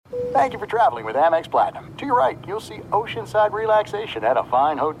Thank you for traveling with Amex Platinum. To your right, you'll see oceanside relaxation at a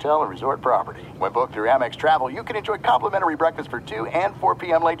fine hotel and resort property. When booked through Amex Travel, you can enjoy complimentary breakfast for 2 and 4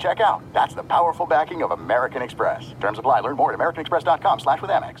 p.m. late checkout. That's the powerful backing of American Express. Terms apply. Learn more at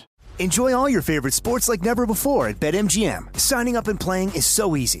americanexpress.com/withAmex. Enjoy all your favorite sports like never before at BetMGM. Signing up and playing is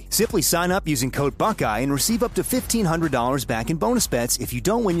so easy. Simply sign up using code Buckeye and receive up to $1,500 back in bonus bets if you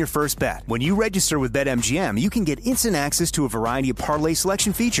don't win your first bet. When you register with BetMGM, you can get instant access to a variety of parlay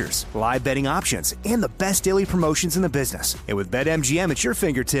selection features, live betting options, and the best daily promotions in the business. And with BetMGM at your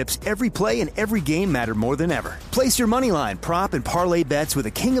fingertips, every play and every game matter more than ever. Place your moneyline, prop, and parlay bets with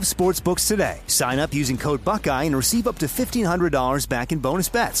the king of sportsbooks today. Sign up using code Buckeye and receive up to $1,500 back in bonus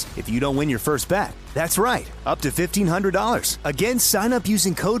bets if you don't win your first bet. That's right, up to $1,500. Again, sign up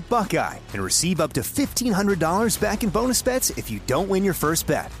using code Buckeye and receive up to $1,500 back in bonus bets if you don't win your first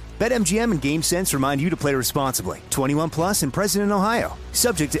bet. BetMGM and GameSense remind you to play responsibly. 21 plus and present in Ohio.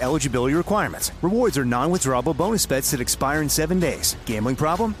 Subject to eligibility requirements. Rewards are non-withdrawable bonus bets that expire in 7 days. Gambling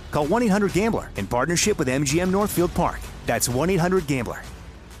problem? Call 1-800-GAMBLER in partnership with MGM Northfield Park. That's 1-800-GAMBLER.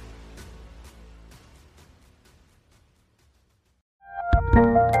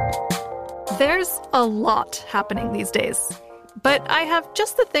 There's a lot happening these days, but I have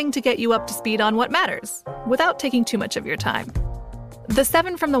just the thing to get you up to speed on what matters without taking too much of your time. The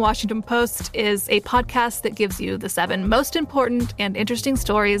 7 from the Washington Post is a podcast that gives you the 7 most important and interesting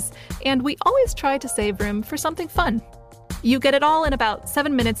stories, and we always try to save room for something fun. You get it all in about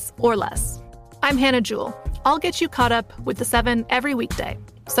 7 minutes or less. I'm Hannah Jewell. I'll get you caught up with the 7 every weekday,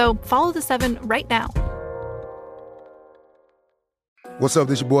 so follow the 7 right now. What's up,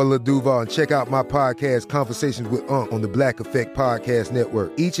 this your boy Lil Duval, and check out my podcast, Conversations with Unc, on the Black Effect Podcast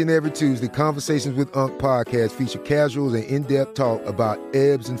Network. Each and every Tuesday, Conversations with Unc podcast feature casuals and in-depth talk about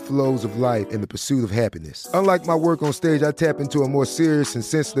ebbs and flows of life and the pursuit of happiness. Unlike my work on stage, I tap into a more serious and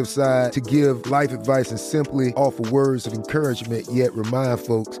sensitive side to give life advice and simply offer words of encouragement, yet remind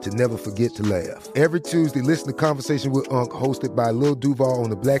folks to never forget to laugh. Every Tuesday, listen to Conversation with Unc, hosted by Lil Duval on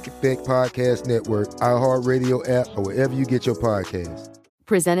the Black Effect Podcast Network, iHeartRadio app, or wherever you get your podcasts.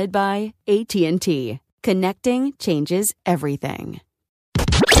 Presented by AT&T. Connecting changes everything.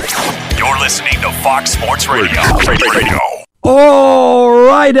 You're listening to Fox Sports Radio. All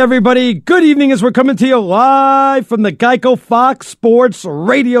right, everybody. Good evening as we're coming to you live from the Geico Fox Sports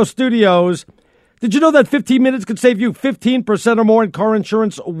Radio studios. Did you know that 15 minutes could save you 15% or more in car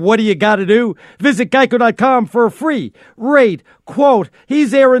insurance? What do you got to do? Visit geico.com for a free rate quote.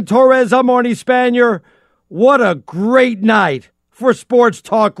 He's Aaron Torres. I'm Arnie Spanier. What a great night for Sports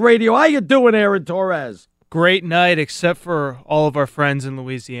Talk Radio. How you doing, Aaron Torres? Great night, except for all of our friends in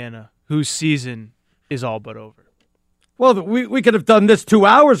Louisiana, whose season is all but over. Well, we could have done this 2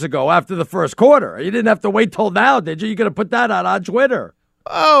 hours ago after the first quarter. You didn't have to wait till now, did you? You could have put that out on Twitter.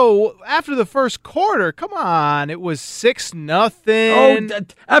 Oh, after the first quarter? Come on. It was 6-0. Oh,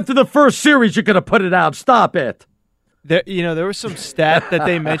 after the first series, you could have put it out. Stop it. There was some stat that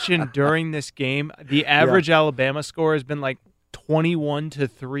they mentioned during this game. The average Alabama score has been like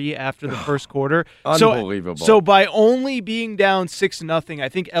 21-3 after the first quarter. Unbelievable. So by only being down 6-0, I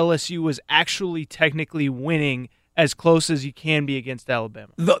think LSU was actually technically winning as close as you can be against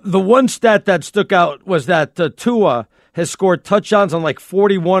Alabama. The one stat that stuck out was that Tua has scored touchdowns on like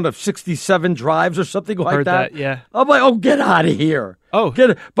 41 of 67 drives or something like Heard that, yeah. I'm like, oh, get out of here. Oh.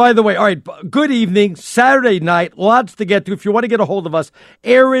 By the way, all right, good evening, Saturday night, lots to get to. If you want to get a hold of us,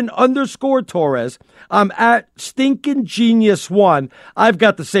 Aaron_Torres. I'm at Stinkin' Genius 1. I've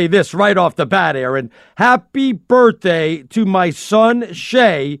got to say this right off the bat, Aaron. Happy birthday to my son,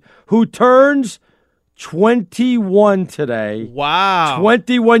 Shay, who turns 21 today. Wow.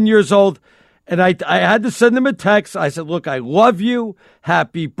 21 years old. And I had to send him a text. I said, look, I love you.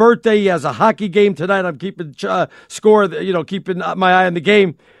 Happy birthday. He has a hockey game tonight. I'm keeping score, keeping my eye on the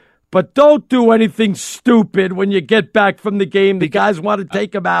game. But don't do anything stupid when you get back from the game. The guys want to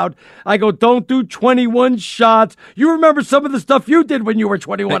take him out. I go, don't do 21 shots. You remember some of the stuff you did when you were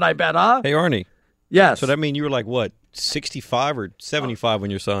 21, I bet, huh? Hey, Arnie. Yes. So that mean you were like, what, 65 or 75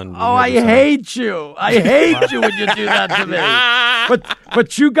 when your son? Oh, I hate you. I hate you when you do that to me.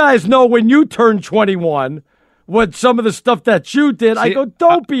 But you guys know when you turn 21, what some of the stuff that you did, I go,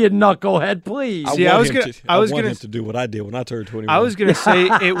 don't be a knucklehead, please. I want him to do what I did when I turned 21. I was going to say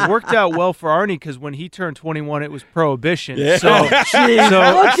it worked out well for Arnie because when he turned 21, it was prohibition. Yeah. So you didn't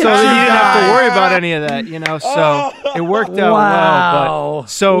have to worry about any of that, So it worked out well.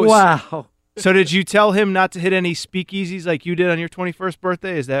 But So did you tell him not to hit any speakeasies like you did on your 21st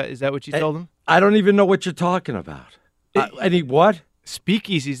birthday? Is that what you told him? I don't even know what you're talking about. Any what?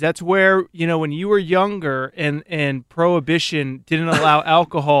 Speakeasies, that's where, when you were younger and Prohibition didn't allow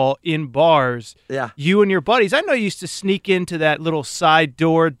alcohol in bars, you and your buddies, I know you used to sneak into that little side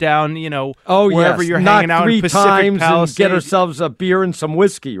door down, wherever you're hanging out in Pacific times Palisades. And get ourselves a beer and some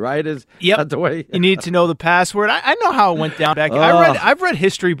whiskey, right? Is that the way? You need to know the password. I know how it went down back then. I've read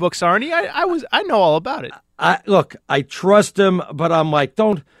history books, Arnie. I know all about it. Look, I trust him, but I'm like,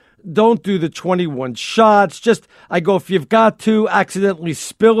 don't do the 21 shots. Just, I go, if you've got to accidentally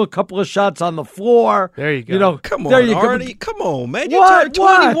spill a couple of shots on the floor. There you go. Come on, Arnie. Come on, man. You turned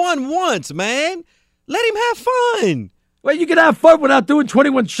 21 once, man. Let him have fun. Well, you can have fun without doing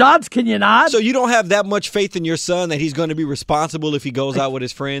 21 shots, can you not? So you don't have that much faith in your son that he's going to be responsible if he goes out with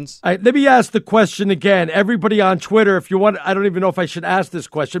his friends? All right, let me ask the question again. Everybody on Twitter, if you want, I don't even know if I should ask this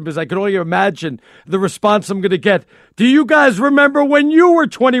question because I can only imagine the response I'm going to get. Do you guys remember when you were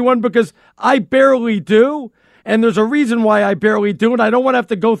 21? Because I barely do, and there's a reason why I barely do, and I don't want to have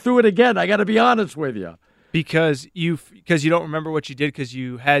to go through it again. I got to be honest with you. Because you don't remember what you did because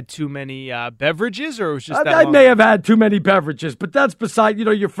you had too many beverages, or it was just that I may have had too many beverages, but that's beside.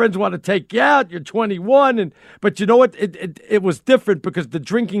 Your friends want to take you out. You're 21, but you know what? It was different because the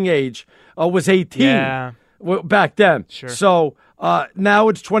drinking age was 18 back then. Sure. So now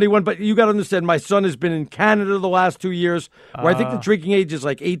it's 21. But you got to understand, my son has been in Canada the last 2 years, where I think the drinking age is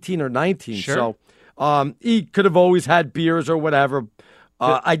like 18 or 19. Sure. So he could have always had beers or whatever.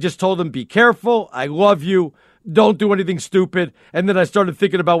 I just told him, be careful. I love you. Don't do anything stupid. And then I started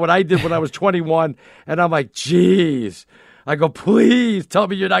thinking about what I did when I was 21. And I'm like, geez. I go, please tell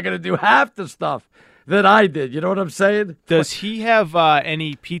me you're not going to do half the stuff that I did. You know what I'm saying? Does he have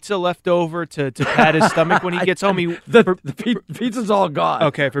any pizza left over to pad his stomach when he gets home? The pizza's all gone.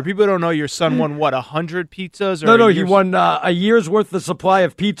 Okay, for people who don't know, your son won, 100 pizzas? No, he won a year's worth of supply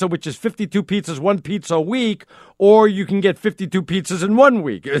of pizza, which is 52 pizzas, one pizza a week, or you can get 52 pizzas in 1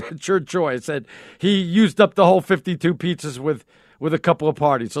 week. It's your choice. And he used up the whole 52 pizzas with a couple of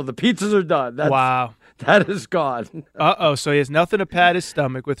parties. So the pizzas are done. Wow. That is gone. So he has nothing to pad his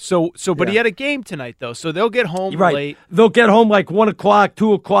stomach with. But he had a game tonight, though, so they'll get home late. They'll get home like 1 o'clock,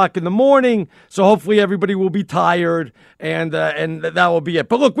 2 o'clock in the morning, so hopefully everybody will be tired, and that will be it.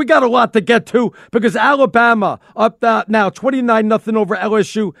 But look, we got a lot to get to because Alabama up now 29-0 over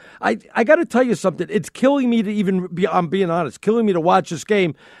LSU. I got to tell you something. It's killing me to even be, I'm being honest, killing me to watch this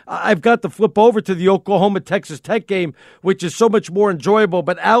game. I've got to flip over to the Oklahoma-Texas Tech game, which is so much more enjoyable,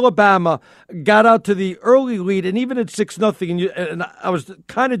 but Alabama got out to the early lead, and even at 6-0, and I was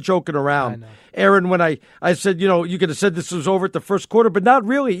kind of joking around, Aaron, when I said, you could have said this was over at the first quarter, but not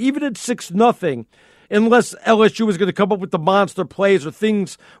really. Even at 6-0, unless LSU was going to come up with the monster plays or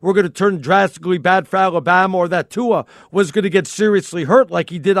things were going to turn drastically bad for Alabama, or that Tua was going to get seriously hurt like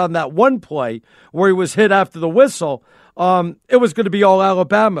he did on that one play where he was hit after the whistle, it was going to be all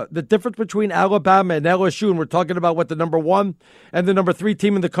Alabama. The difference between Alabama and LSU, and we're talking about what the number 1 and the number 3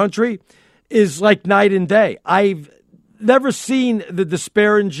 team in the country, is like night and day. I've never seen the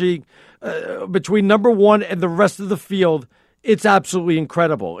disparity between number 1 and the rest of the field. It's absolutely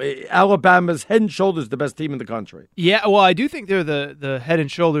incredible. Alabama's head and shoulders the best team in the country. Yeah, well, I do think they're the head and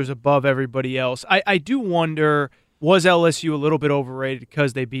shoulders above everybody else. I do wonder, was LSU a little bit overrated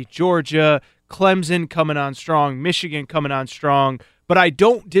because they beat Georgia, Clemson coming on strong, Michigan coming on strong, but I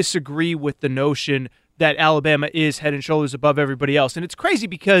don't disagree with the notion that Alabama is head and shoulders above everybody else. And it's crazy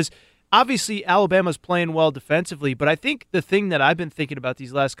because obviously, Alabama's playing well defensively, but I think the thing that I've been thinking about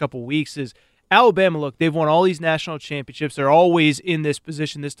these last couple weeks is Alabama, look, they've won all these national championships. They're always in this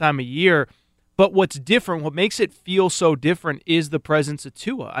position this time of year. But what's different, what makes it feel so different is the presence of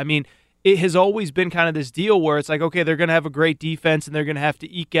Tua. I mean, it has always been kind of this deal where it's like, okay, they're going to have a great defense and they're going to have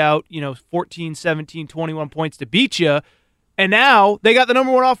to eke out, 14, 17, 21 points to beat you. And now they got the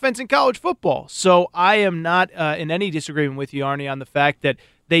number 1 offense in college football. So I am not in any disagreement with you, Arnie, on the fact that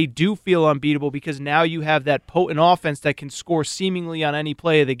they do feel unbeatable because now you have that potent offense that can score seemingly on any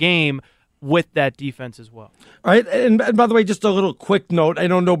play of the game with that defense as well. All right, and by the way, just a little quick note. I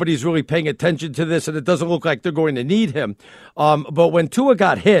know nobody's really paying attention to this, and it doesn't look like they're going to need him. But when Tua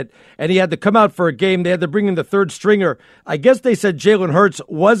got hit and he had to come out for a game, they had to bring in the third stringer. I guess they said Jalen Hurts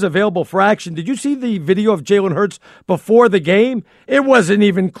was available for action. Did you see the video of Jalen Hurts before the game? It wasn't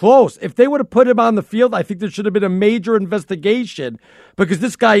even close. If they would have put him on the field, I think there should have been a major investigation because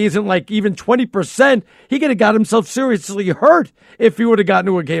this guy isn't like even 20%. He could have got himself seriously hurt if he would have gotten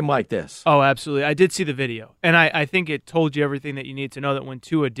to a game like this. Oh, absolutely. I did see the video, and I think it told you everything that you need to know that when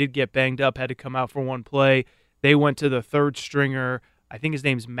Tua did get banged up, had to come out for one play, they went to the third stringer. I think his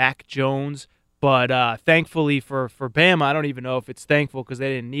name's Mac Jones. But thankfully for Bama, I don't even know if it's thankful because they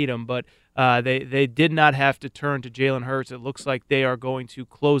didn't need him, but they did not have to turn to Jalen Hurts. It looks like they are going to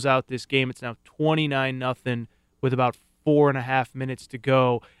close out this game. It's now 29-0 with about 4.5 minutes to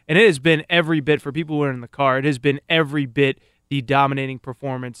go. And it has been every bit, for people who are in the car, it has been every bit the dominating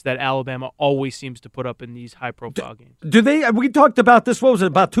performance that Alabama always seems to put up in these high-profile games. We talked about this, what was it,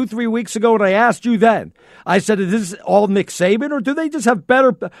 about 2-3 weeks ago, and I asked you then. I said, is this all Nick Saban, or do they just have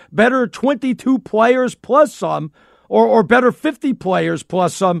better 22 players plus some, or better 50 players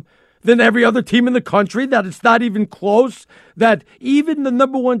plus some than every other team in the country, that it's not even close, that even the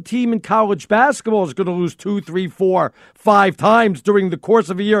number one team in college basketball is going to lose 2, 3, 4, 5 times during the course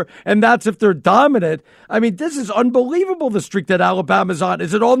of a year, and that's if they're dominant. I mean, this is unbelievable, the streak that Alabama's on.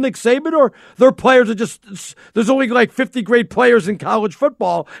 Is it all Nick Saban, or their players are just, there's only like 50 great players in college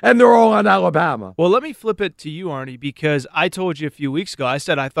football, and they're all on Alabama? Well, let me flip it to you, Arnie, because I told you a few weeks ago, I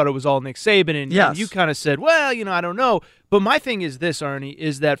said I thought it was all Nick Saban, and, yes. and you kind of said, well, I don't know. But my thing is this, Arnie,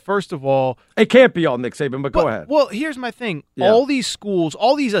 is that, first of all, it can't be all Nick Saban, but go ahead. Well, here's my thing. Yeah. All these schools,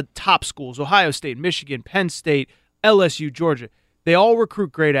 all these top schools, Ohio State, Michigan, Penn State, LSU, Georgia, they all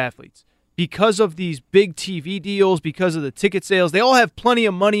recruit great athletes. Because of these big TV deals, because of the ticket sales, they all have plenty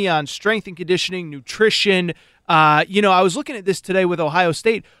of money on strength and conditioning, nutrition. I was looking at this today with Ohio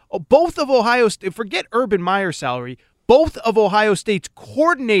State. Both of Ohio State, forget Urban Meyer's salary, both of Ohio State's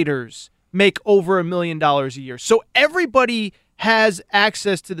coordinators make over $1 million a year. So everybody has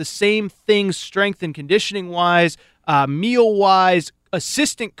access to the same things, strength and conditioning-wise, meal-wise,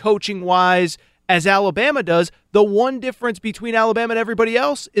 assistant coaching-wise, as Alabama does. The one difference between Alabama and everybody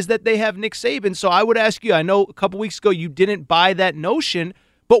else is that they have Nick Saban. So I would ask you, I know a couple weeks ago you didn't buy that notion,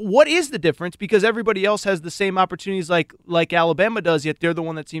 but what is the difference? Because everybody else has the same opportunities like Alabama does, yet they're the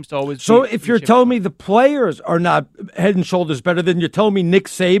one that seems to always So if you're telling me the players are not head and shoulders better, then you're telling me Nick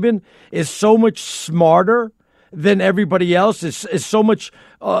Saban is so much smarter than everybody else, is so much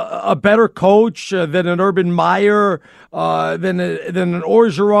a better coach than an Urban Meyer, than an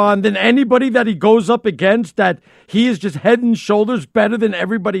Orgeron, than anybody that he goes up against, that he is just head and shoulders better than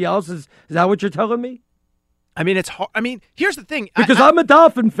everybody else? Is that what you're telling me? I mean, it's hard. I mean, here's the thing. Because I'm a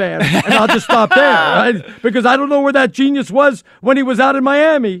Dolphin fan, and I'll just stop there, right? Because I don't know where that genius was when he was out in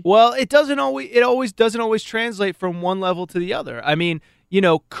Miami. Well, it always doesn't always translate from one level to the other. I mean,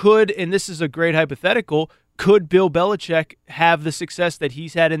 could, and this is a great hypothetical, could Bill Belichick have the success that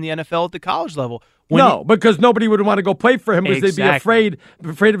he's had in the NFL at the college level? No, because nobody would want to go play for him because they'd be afraid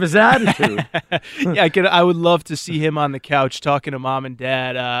of his attitude. Yeah, I would love to see him on the couch talking to mom and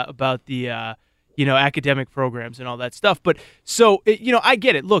dad about the academic programs and all that stuff. But so, I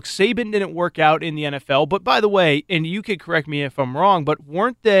get it. Look, Saban didn't work out in the NFL, but by the way, and you could correct me if I'm wrong, but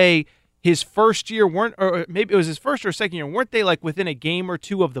weren't they his first year, or maybe it was his first or second year, weren't they like within a game or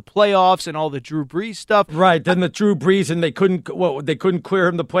two of the playoffs and all the Drew Brees stuff? Right. Then the Drew Brees, and they couldn't clear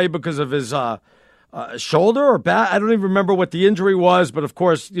him to play because of his shoulder or back. I don't even remember what the injury was, but of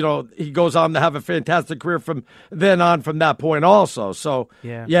course, he goes on to have a fantastic career from then on, from that point also. So,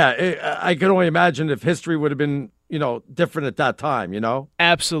 I can only imagine if history would have been, different at that time,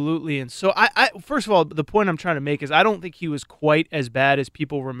 Absolutely. And so, I first of all, the point I'm trying to make is I don't think he was quite as bad as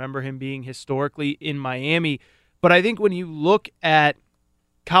people remember him being historically in Miami. But I think when you look at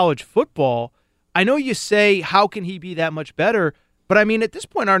college football, I know you say, how can he be that much better? But I mean, at this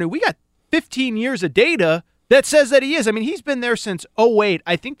point, Arnie, we got 15 years of data that says that he is. I mean, he's been there since 2008.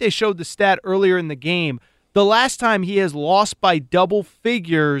 I think they showed the stat earlier in the game. The last time he has lost by double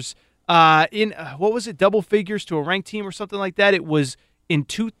figures double figures to a ranked team or something like that, it was in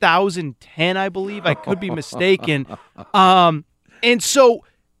 2010, I believe. I could be mistaken. And so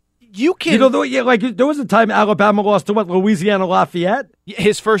you can... there was a time Alabama lost to Louisiana Lafayette?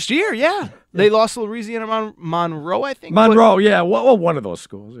 His first year, yeah. They lost to Louisiana Monroe, I think. Monroe, yeah. Well, one of those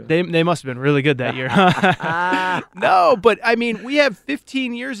schools. Yeah. They must have been really good that year. No, but, I mean, we have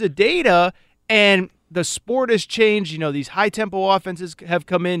 15 years of data, and the sport has changed. These high-tempo offenses have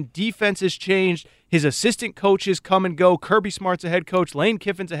come in. Defense has changed. His assistant coaches come and go. Kirby Smart's a head coach. Lane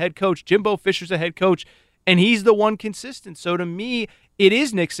Kiffin's a head coach. Jimbo Fisher's a head coach. And he's the one consistent. So to me, it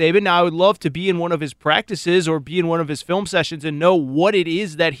is Nick Saban. Now, I would love to be in one of his practices or be in one of his film sessions and know what it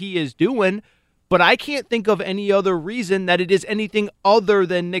is that he is doing. But I can't think of any other reason that it is anything other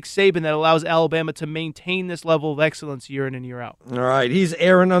than Nick Saban that allows Alabama to maintain this level of excellence year in and year out. All right. He's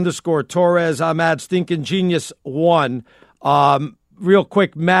Aaron_Torres. I'm at Stinkin' Genius 1. Real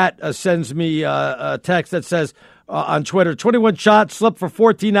quick, Matt sends me a text that says on Twitter, 21 shots, slept for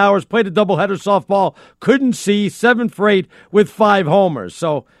 14 hours, played a doubleheader softball, couldn't see, 7 for 8 with 5 homers.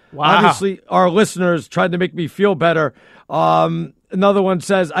 So obviously our listeners tried to make me feel better. Another one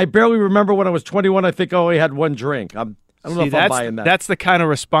says, I barely remember when I was 21. I think I only had one drink. I don't know if I'm buying that. That's the kind of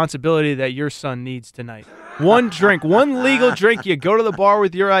responsibility that your son needs tonight. One drink, one legal drink. You go to the bar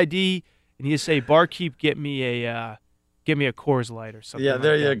with your ID, and you say, barkeep, get me a Coors Light or something. Yeah,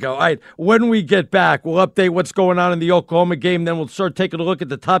 there like you that. go. All right, when we get back, we'll update what's going on in the Oklahoma game. Then we'll start taking a look at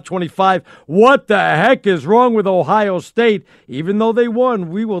the top 25. What the heck is wrong with Ohio State? Even though they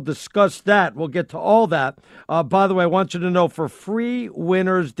won, we will discuss that. We'll get to all that. By the way, I want you to know, for free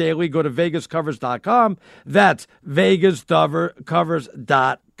winners daily, go to VegasCovers.com. That's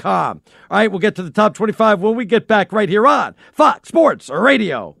VegasCovers.com. All right, we'll get to the top 25 when we get back right here on Fox Sports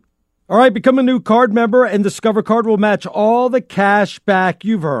Radio. All right, become a new card member, and Discover Card will match all the cash back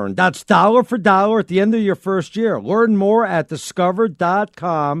you've earned. That's dollar for dollar at the end of your first year. Learn more at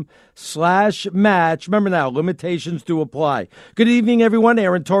discover.com/match. Remember now, limitations do apply. Good evening, everyone.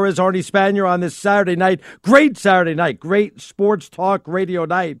 Aaron Torres, Arnie Spanier on this Saturday night. Great Saturday night. Great sports talk radio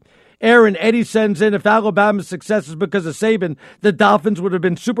night. Aaron, Eddie sends in, if Alabama's success is because of Saban, the Dolphins would have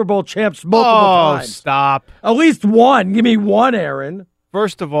been Super Bowl champs multiple times. Oh, stop. At least one. Give me one, Aaron.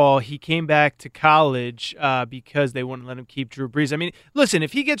 First of all, he came back to college because they wouldn't let him keep Drew Brees. I mean, listen,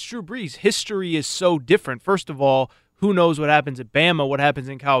 if he gets Drew Brees, history is so different. First of all, who knows what happens at Bama, what happens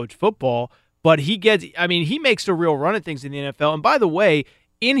in college football. But he makes a real run at things in the NFL. And by the way,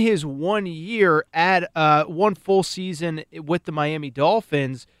 in his 1 year at one full season with the Miami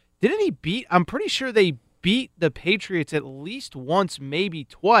Dolphins, didn't he I'm pretty sure they beat the Patriots at least once, maybe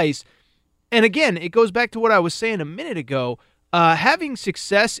twice. And again, it goes back to what I was saying a minute ago. Having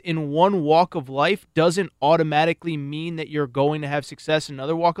success in one walk of life doesn't automatically mean that you're going to have success in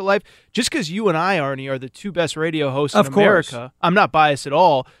another walk of life. Just because you and I, Arnie, are the two best radio hosts in America, I'm not biased at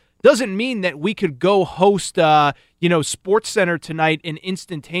all, doesn't mean that we could go host, Sports Center tonight and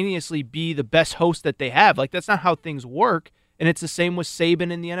instantaneously be the best host that they have. Like, that's not how things work, and it's the same with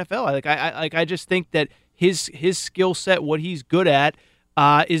Saban in the NFL. I just think that his skill set, what he's good at,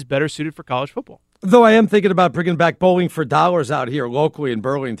 is better suited for college football. Though I am thinking about bringing back Bowling for Dollars out here locally in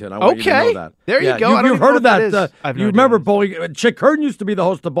Burlington. I want you to know that. There you go. You've heard of that. You remember Bowling? Chick Hearn used to be the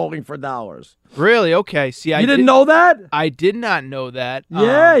host of Bowling for Dollars. Really? Okay. See, you didn't know that? I did not know that.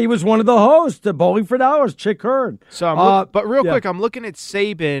 Yeah, he was one of the hosts of Bowling for Dollars, Chick Hearn. So, but real quick, I'm looking at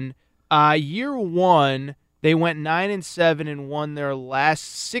Saban. Year one, they went 9-7 and won their last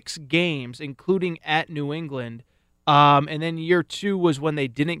 6 games, including at New England. And then year 2 was when they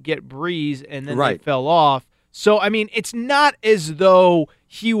didn't get Brees, and then they fell off. So, I mean, it's not as though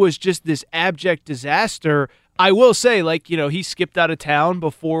he was just this abject disaster. I will say, he skipped out of town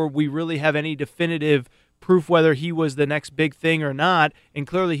before we really have any definitive proof whether he was the next big thing or not. And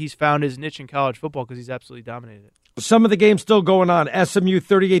clearly he's found his niche in college football because he's absolutely dominated it. Some of the games still going on. SMU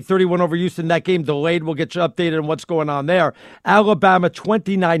 38-31 over Houston. That game delayed. We'll get you updated on what's going on there. Alabama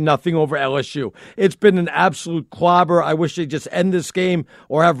 29-0 over LSU. It's been an absolute clobber. I wish they'd just end this game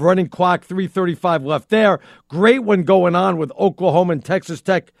or have running clock, 3:35 left there. Great one going on with Oklahoma and Texas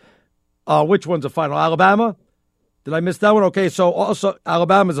Tech. Which one's a final? Alabama? Did I miss that one? Okay, so also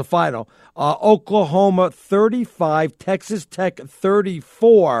Alabama's a final. Oklahoma 35, Texas Tech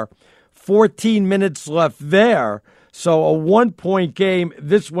 34. 14 minutes left there. So a 1-point game.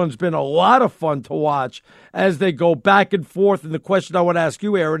 This one's been a lot of fun to watch as they go back and forth. And the question I want to ask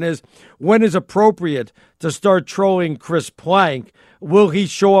you, Aaron, is when is appropriate to start trolling Chris Plank? Will he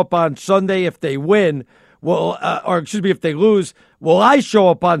show up on Sunday if they win? If they lose? Will I show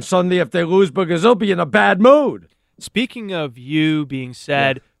up on Sunday if they lose because he'll be in a bad mood? Speaking of you being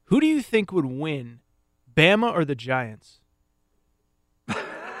sad, who do you think would win, Bama or the Giants?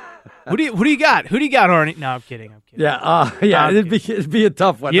 Who do you got? Who do you got, Arnie? No, I'm kidding. Yeah, it'd be a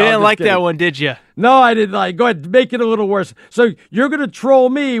tough one. You didn't like that one, did you? No, I didn't like. Go ahead, make it a little worse. So you're going to troll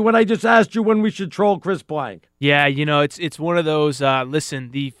me when I just asked you when we should troll Chris Plank. Yeah, it's one of those.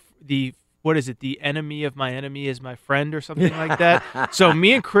 Listen, the what is it? The enemy of my enemy is my friend, or something like that. So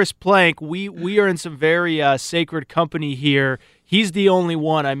me and Chris Plank, we are in some very sacred company here. He's the only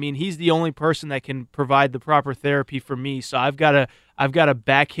one. I mean, he's the only person that can provide the proper therapy for me. So I've got to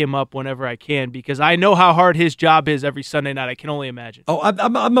back him up whenever I can because I know how hard his job is every Sunday night. I can only imagine. Oh,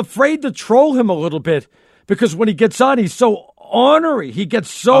 I'm afraid to troll him a little bit because when he gets on, he's so ornery. He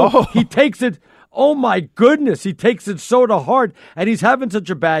gets he takes it. Oh, my goodness. He takes it so to heart, and he's having such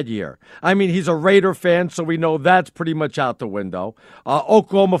a bad year. I mean, he's a Raider fan, so we know that's pretty much out the window.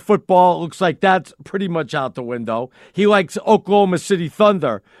 Oklahoma football looks like that's pretty much out the window. He likes Oklahoma City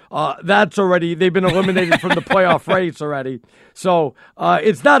Thunder. They've been eliminated from the playoff race already. So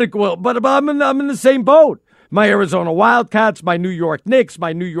it's not but I'm in the same boat. My Arizona Wildcats, my New York Knicks,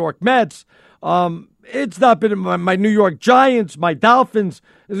 my New York Mets. it's not been my New York Giants, my Dolphins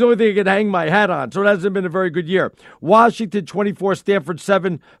is the only thing I can hang my hat on. So it hasn't been a very good year. Washington 24, Stanford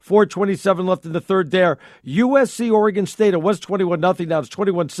 7, 4:27 left in the third there. USC, Oregon State, it was 21-0. Now it's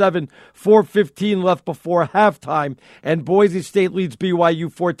 21-7, 4:15 left before halftime. And Boise State leads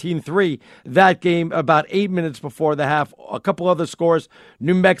BYU 14-3. That game about 8 minutes before the half. A couple other scores.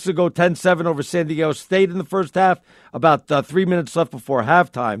 New Mexico 10-7 over San Diego State in the first half. About 3 minutes left before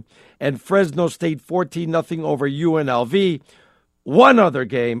halftime. And Fresno State 14-0 over UNLV. One other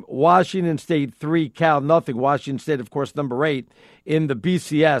game, Washington State 3, Cal 0. Washington State, of course, number 8 in the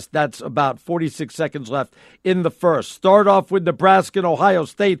BCS. That's about 46 seconds left in the first. Start off with Nebraska and Ohio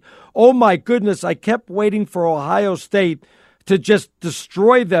State. Oh, my goodness, I kept waiting for Ohio State to just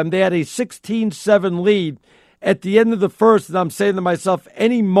destroy them. They had a 16-7 lead at the end of the first, and I'm saying to myself,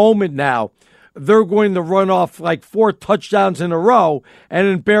 any moment now, they're going to run off like 4 touchdowns in a row and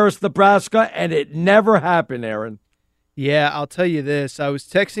embarrass Nebraska, and it never happened, Aaron. Yeah, I'll tell you this. I was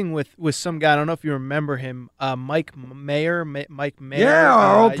texting with some guy. I don't know if you remember him, Mike Mayer. Yeah,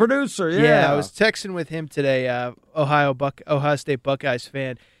 our old producer. Yeah, I was texting with him today. Ohio State Buckeyes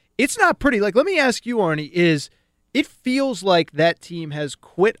fan. It's not pretty. Like, let me ask you, Arnie. It feels like that team has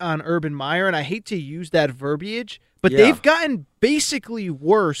quit on Urban Meyer, and I hate to use that verbiage, but they've gotten basically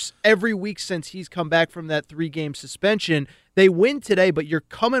worse every week since he's come back from that 3-game suspension. They win today, but you're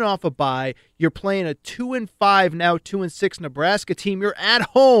coming off a bye. You're playing a 2-5, now 2-6 Nebraska team. You're at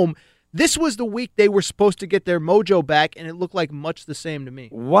home. This was the week they were supposed to get their mojo back, and it looked like much the same to me.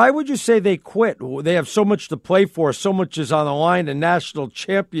 Why would you say they quit? They have so much to play for. So much is on the line, a national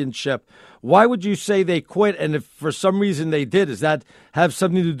championship. Why would you say they quit? And if for some reason they did, does that have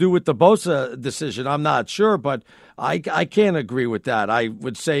something to do with the Bosa decision? I'm not sure, but I can't agree with that. I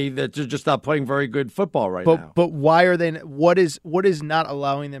would say that they're just not playing very good football now. But why are they? What is not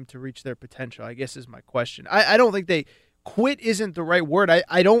allowing them to reach their potential? I guess is my question. I don't think they quit isn't the right word.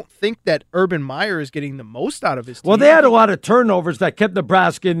 I don't think that Urban Meyer is getting the most out of his team. Well, they had a lot of turnovers that kept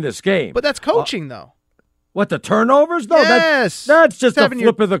Nebraska in this game. But that's coaching, though. What, the turnovers? No, yes. That's just a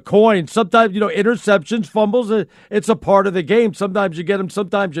flip of the coin. Sometimes, interceptions, fumbles, it's a part of the game. Sometimes you get them,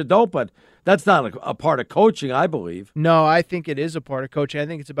 sometimes you don't, but that's not a part of coaching, I believe. No, I think it is a part of coaching. I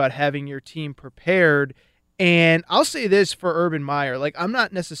think it's about having your team prepared. And I'll say this for Urban Meyer. Like, I'm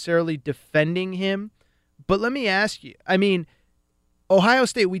not necessarily defending him, but let me ask you. I mean, Ohio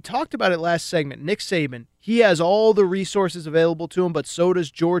State, we talked about it last segment. Nick Saban, he has all the resources available to him, but so does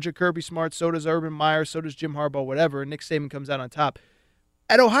Georgia, Kirby Smart, so does Urban Meyer, so does Jim Harbaugh, whatever, and Nick Saban comes out on top.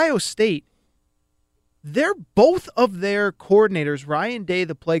 At Ohio State, both of their coordinators, Ryan Day,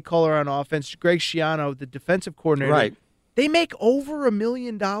 the play caller on offense, Greg Schiano, the defensive coordinator, right. They make over $1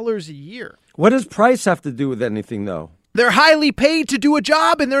 million a year. What does price have to do with anything, though? They're highly paid to do a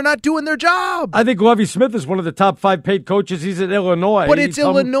job, and they're not doing their job. I think Lovie Smith is one of the top 5 paid coaches. He's at Illinois. But it's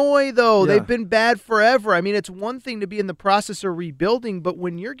Illinois, though. Yeah. They've been bad forever. I mean, it's one thing to be in the process of rebuilding, but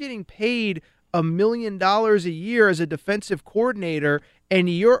when you're getting paid $1 million a year as a defensive coordinator, and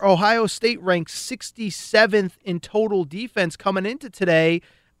your Ohio State ranks 67th in total defense coming into today,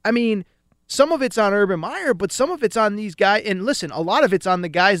 I mean, some of it's on Urban Meyer, but some of it's on these guys. And listen, a lot of it's on the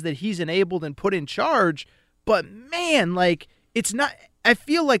guys that he's enabled and put in charge. But, man, like, it's not – I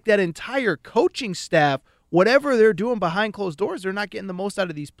feel like that entire coaching staff, whatever they're doing behind closed doors, they're not getting the most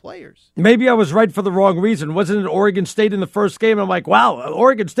out of these players. Maybe I was right for the wrong reason. Wasn't it Oregon State in the first game? I'm like, wow,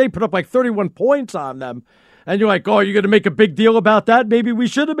 Oregon State put up like 31 points on them. And you're like, oh, you're going to make a big deal about that? Maybe we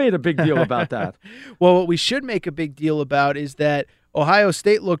should have made a big deal about that. Well, what we should make a big deal about is that Ohio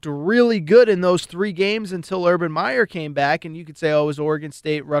State looked really good in those 3 games until Urban Meyer came back. And you could say, oh, it was Oregon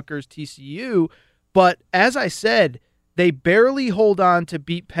State, Rutgers, TCU. But as I said, they barely hold on to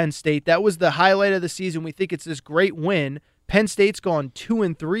beat Penn State. That was the highlight of the season. We think it's this great win. Penn State's gone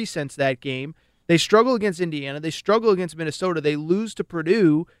 2-3 since that game. They struggle against Indiana. They struggle against Minnesota. They lose to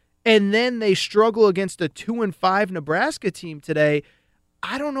Purdue. And then they struggle against a 2-5 Nebraska team today.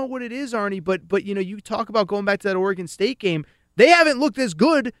 I don't know what it is, Arnie, but you talk about going back to that Oregon State game. They haven't looked as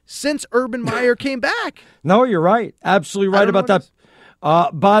good since Urban Meyer came back. No, you're right. Absolutely right about that.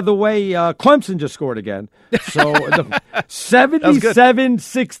 By the way, Clemson just scored again. So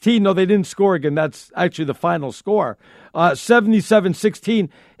 77-16. No, they didn't score again. That's actually the final score. 77-16.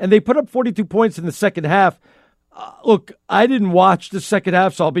 And they put up 42 points in the second half. Look, I didn't watch the second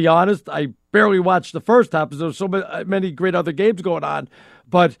half, so I'll be honest. I barely watched the first half because there were so many great other games going on.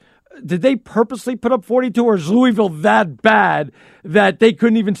 But did they purposely put up 42, or is Louisville that bad that they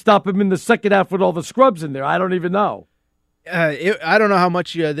couldn't even stop them in the second half with all the scrubs in there? I don't even know. I don't know how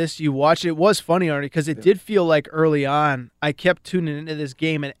much you watched. It was funny, Arnie, because it did feel like early on I kept tuning into this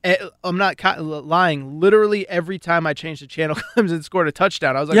game, and I'm not lying. Literally every time I changed the channel, Clemson scored a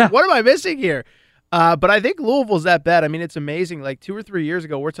touchdown. I was like, what am I missing here? But I think Louisville's that bad. I mean, it's amazing. Like 2 or 3 years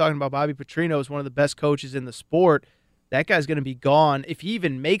ago, we're talking about Bobby Petrino as one of the best coaches in the sport. That guy's going to be gone. If he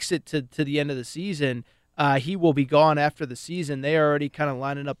even makes it to the end of the season, he will be gone after the season. They are already kind of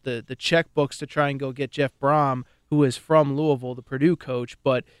lining up the checkbooks to try and go get Jeff Brom, who is from Louisville, the Purdue coach.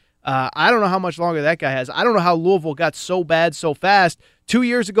 But I don't know how much longer that guy has. I don't know how Louisville got so bad so fast. 2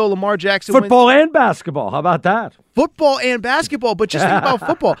 years ago, Lamar Jackson Football and basketball. How about that? Football and basketball. But just think about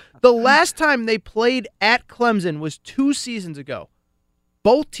football. The last time they played at Clemson was 2 seasons ago.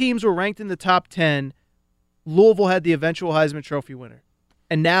 Both teams were ranked in the top 10. Louisville had the eventual Heisman Trophy winner.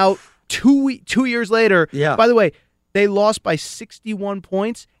 And now, 2 years later, by the way, they lost by 61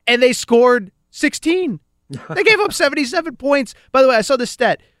 points, and they scored 16. They gave up 77 points. By the way, I saw this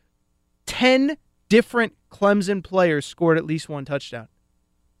stat. 10 different Clemson players scored at least 1 touchdown.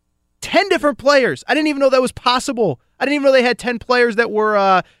 10 different players. I didn't even know that was possible. I didn't even know they had 10 players that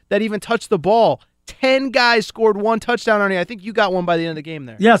were that even touched the ball. 10 guys scored 1 touchdown, Arnie. I think you got one by the end of the game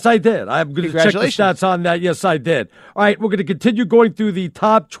there. Yes, I did. I'm going to check the stats on that. Yes, I did. All right, we're going to continue going through the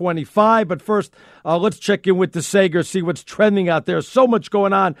top 25, but first, let's check in with DeSager, see what's trending out there. So much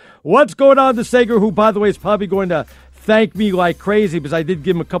going on. What's going on, DeSager, who, by the way, is probably going to thank me like crazy because I did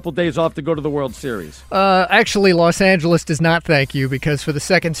give him a couple days off to go to the World Series. Actually, Los Angeles does not thank you because for the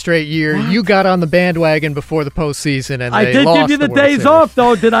second straight year, you got on the bandwagon before the postseason, and I they did lost give you the World days Series. off,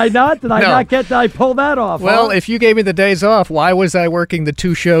 though. Did I not? Did I pull that off? Well, if you gave me the days off, why was I working the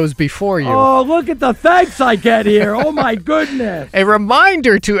 2 shows before you? Oh, look at the thanks I get here. Oh, my goodness. A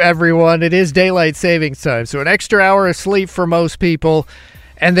reminder to everyone, it is daylight savings time, so an extra hour of sleep for most people.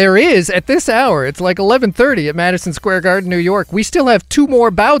 And there is, at this hour, it's like 11:30 at Madison Square Garden, New York. We still have 2 more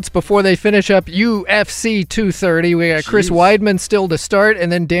bouts before they finish up UFC 230. We got Chris Weidman still to start,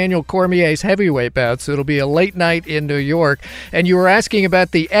 and then Daniel Cormier's heavyweight bout. So it'll be a late night in New York. And you were asking about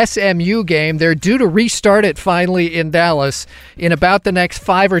the SMU game. They're due to restart it finally in Dallas in about the next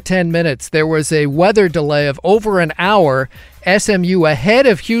 5 or 10 minutes. There was a weather delay of over an hour. SMU ahead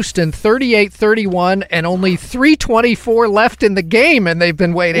of Houston 38-31 and only 3:24 left in the game, and they've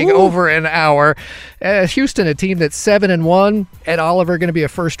been waiting over an hour. Houston, a team that's 7-1. Ed Oliver going to be a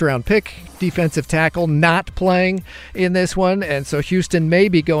first-round pick, defensive tackle, not playing in this one, and so Houston may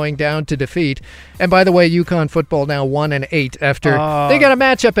be going down to defeat. And by the way, UConn football now 1-8 after they got a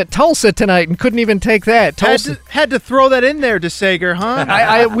matchup at Tulsa tonight and couldn't even take that. Tulsa had to throw that in there, DeSager, huh?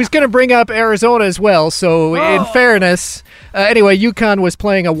 I was going to bring up Arizona as well, so in fairness. Anyway, UConn was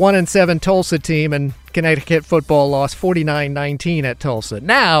playing a 1-7 Tulsa team, and Connecticut football lost 49-19 at Tulsa.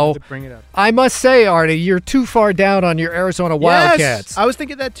 Now, I must say, Artie, you're too far down on your Arizona Wildcats. I was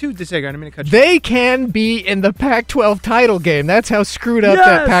thinking that too, DeSager. I didn't mean to cut you. They can be in the Pac-12 title game. That's how screwed up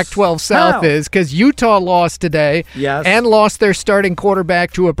that Pac-12 South is, because Utah lost today and lost their starting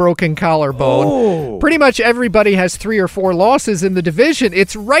quarterback to a broken collarbone. Pretty much everybody has 3 or 4 losses in the division.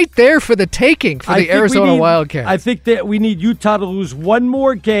 It's right there for the taking for the Arizona Wildcats. I think that we need Utah to lose 1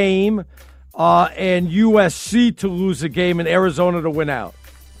 more game and USC to lose a game and Arizona to win out.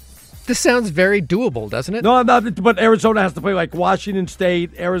 This sounds very doable, doesn't it? No, but Arizona has to play like Washington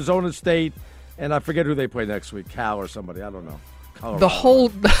State, Arizona State, and I forget who they play next week, Cal or somebody. I don't know. The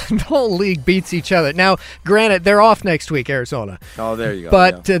whole league beats each other. Now, granted, they're off next week, Arizona. Oh, there you go.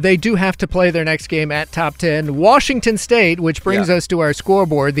 But they do have to play their next game at top 10. Washington State, which brings us to our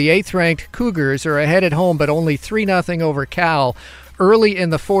scoreboard, the 8th-ranked Cougars are ahead at home, but only 3-0 over Cal early in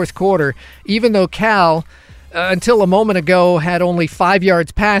the 4th quarter, even though Cal, until a moment ago, had only 5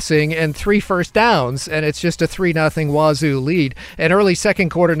 yards passing and 3 first downs, and it's just a 3-0 Wazoo lead. An early 2nd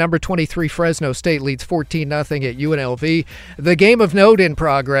quarter, number 23 Fresno State leads 14-0 at UNLV. The game of note in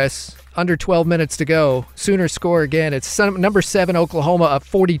progress. Under 12 minutes to go. Sooners score again. It's number 7 Oklahoma up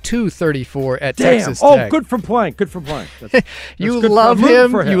 42-34 at Texas Tech. Oh, good for playing. Good for playing. You love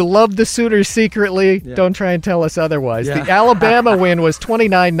him. You love the Sooners secretly. Yeah. Don't try and tell us otherwise. Yeah. The Alabama win was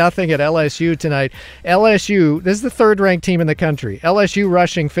 29-0 at LSU tonight. LSU, this is the 3rd-ranked team in the country. LSU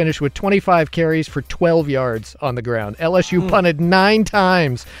rushing finished with 25 carries for 12 yards on the ground. LSU punted 9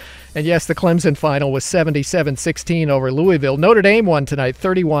 times. And yes, the Clemson final was 77-16 over Louisville. Notre Dame won tonight,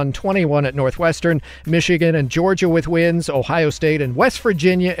 31-21 at Northwestern. Michigan and Georgia with wins. Ohio State and West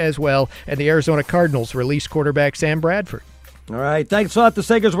Virginia as well. And the Arizona Cardinals released quarterback Sam Bradford. All right. Thanks a lot,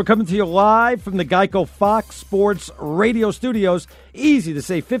 DeSagers. We're coming to you live from the Geico Fox Sports Radio Studios. Easy to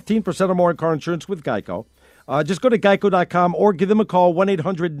save 15% or more in car insurance with Geico. Just go to geico.com or give them a call,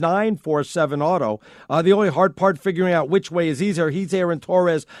 1-800-947-AUTO. The only hard part figuring out which way is easier. He's Aaron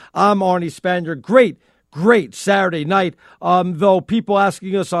Torres. I'm Arnie Spanier. Great Saturday night. Though people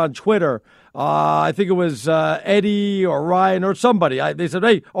asking us on Twitter, I think it was Eddie or Ryan or somebody. They said,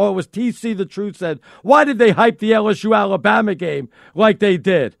 it was TC The Truth said, why did they hype the LSU-Alabama game like they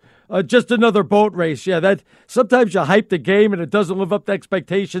did? Just another boat race. Yeah, that sometimes you hype the game and it doesn't live up to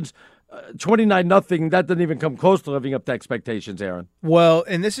expectations. 29-0, that doesn't even come close to living up to expectations, Aaron. Well,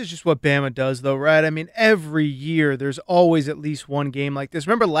 and this is just what Bama does, though, right? I mean, every year there's always at least one game like this.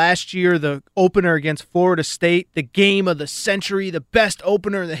 Remember last year, the opener against Florida State, the game of the century, the best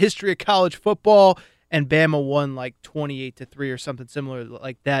opener in the history of college football, and Bama won like 28-3 or something similar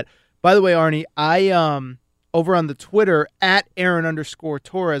like that. By the way, Arnie, I over on the Twitter, at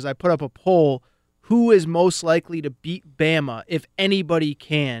Aaron_Torres, I put up a poll, who is most likely to beat Bama, if anybody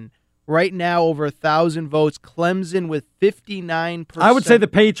can. Right now, over 1,000 votes. Clemson with 59%. I would say the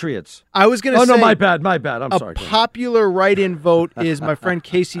Patriots. I was going to say. Oh, no, my bad. I'm sorry. A popular write-in vote is my friend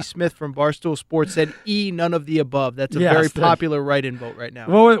Casey Smith from Barstool Sports said none of the above. That's a very popular write-in vote right now.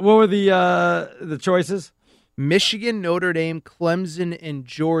 What were the choices? Michigan, Notre Dame, Clemson, and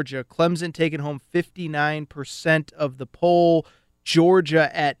Georgia. Clemson taking home 59% of the poll.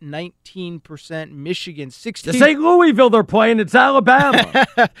 Georgia at 19%, Michigan 16%. This ain't Louisville they're playing, it's Alabama.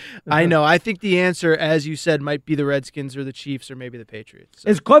 I know. I think the answer, as you said, might be the Redskins or the Chiefs or maybe the Patriots. So.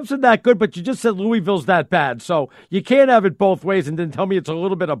 Is Clemson that good? But you just said Louisville's that bad. So you can't have it both ways and then tell me it's a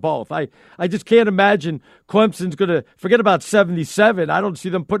little bit of both. I just can't imagine Clemson's going to forget about 77. I don't see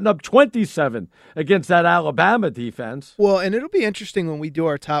them putting up 27 against that Alabama defense. Well, and it'll be interesting when we do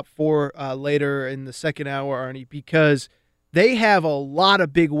our top four later in the second hour, Arnie, because they have a lot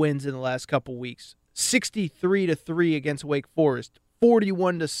of big wins in the last couple weeks. 63-3 against Wake Forest,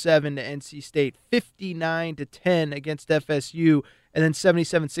 41-7 to NC State, 59-10 against FSU, and then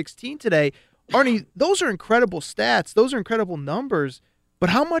 77-16 today. Arnie, those are incredible stats. Those are incredible numbers.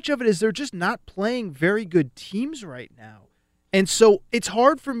 But how much of it is they're just not playing very good teams right now? And so it's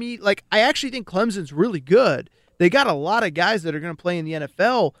hard for me. Like, I actually think Clemson's really good. They got a lot of guys that are going to play in the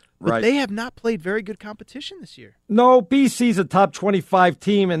NFL, but They have not played very good competition this year. No, BC's a top 25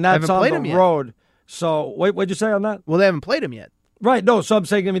 team, and that's on the road. So, what'd you say on that? Well, they haven't played them yet. Right, no, so I'm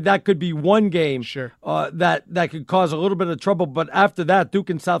saying, that could be one game sure. that could cause a little bit of trouble. But after that, Duke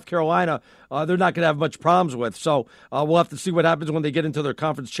and South Carolina, they're not going to have much problems with. So we'll have to see what happens when they get into their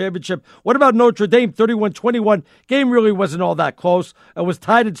conference championship. What about Notre Dame, 31-21? Game really wasn't all that close. It was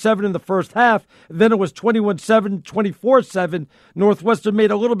tied at 7 in the first half. Then it was 21-7, 24-7. Northwestern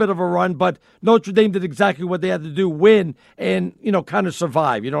made a little bit of a run, but Notre Dame did exactly what they had to do, win, and, kind of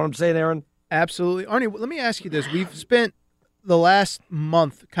survive. You know what I'm saying, Aaron? Absolutely. Arnie, let me ask you this. We've spent the last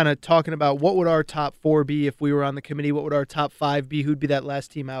month kind of talking about what would our top four be if we were on the committee, what would our top five be, who'd be that last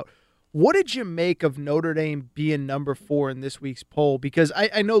team out. What did you make of Notre Dame being number 4 in this week's poll? Because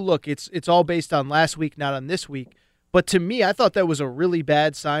I know, look, it's all based on last week, not on this week. But to me, I thought that was a really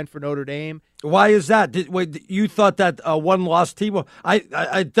bad sign for Notre Dame. Why is that? You thought that one-loss team? I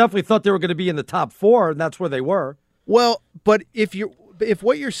definitely thought they were going to be in the top 4, and that's where they were. Well, but if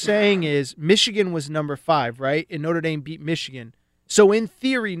what you're saying is Michigan was number 5, right, and Notre Dame beat Michigan, so in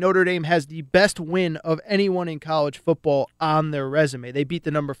theory, Notre Dame has the best win of anyone in college football on their resume. They beat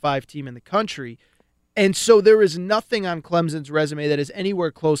the number 5 team in the country. And so there is nothing on Clemson's resume that is anywhere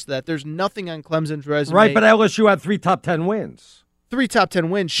close to that. There's nothing on Clemson's resume. Right, but LSU had 3 top 10 wins. 3 top 10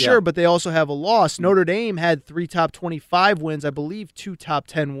 wins, sure, but they also have a loss. Notre Dame had 3 top 25 wins, I believe 2 top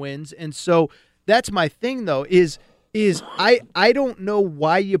 10 wins. And so that's my thing, though, is I don't know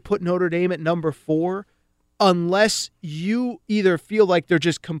why you put Notre Dame at number 4 unless you either feel like they're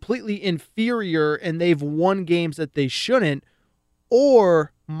just completely inferior and they've won games that they shouldn't,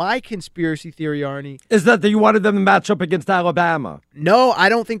 or my conspiracy theory, Arnie, is that you wanted them to match up against Alabama. No, I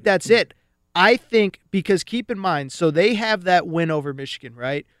don't think that's it. I think, because keep in mind, so they have that win over Michigan,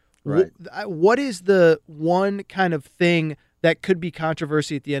 right? Right. What is the one kind of thing that could be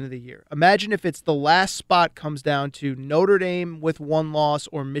controversy at the end of the year? Imagine if it's the last spot comes down to Notre Dame with 1 loss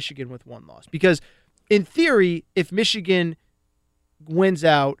or Michigan with 1 loss. Because in theory, if Michigan wins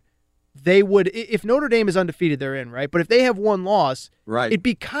out, they would, if Notre Dame is undefeated, they're in, right? But if they have 1 loss, right, it'd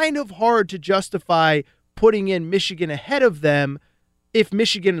be kind of hard to justify putting in Michigan ahead of them if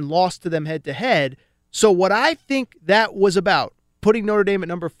Michigan lost to them head-to-head. So what I think that was about, putting Notre Dame at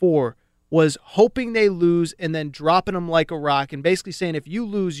number 4, was hoping they lose and then dropping them like a rock and basically saying, if you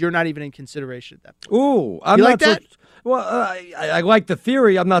lose, you're not even in consideration at that point. Ooh, I'm you not like that? Well, I like the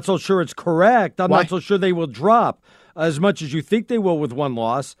theory. I'm not so sure it's correct. I'm Why? not so sure they will drop as much as you think they will with 1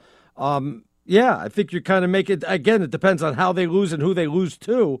 loss. Yeah, I think you kind of make it, again, it depends on how they lose and who they lose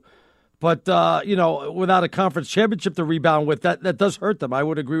to. But, without a conference championship to rebound with, that does hurt them. I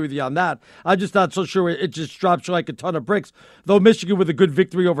would agree with you on that. I'm just not so sure it just drops you like a ton of bricks. Though Michigan with a good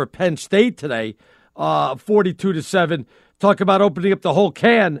victory over Penn State today, 42-7. Talk about opening up the whole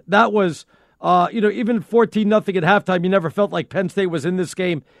can. That was, even 14-0 at halftime, you never felt like Penn State was in this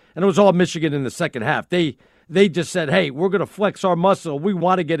game, and it was all Michigan in the second half. They just said, hey, we're going to flex our muscle. We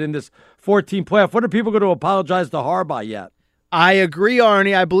want to get in this 14 playoff. When are people going to apologize to Harbaugh yet? I agree,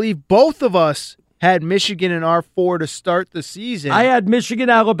 Arnie. I believe both of us had Michigan in our 4 to start the season. I had Michigan,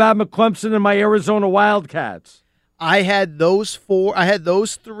 Alabama, Clemson, and my Arizona Wildcats. I had those 4. I had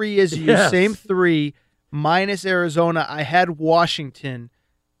those 3 as you. Yes. Same 3 minus Arizona. I had Washington.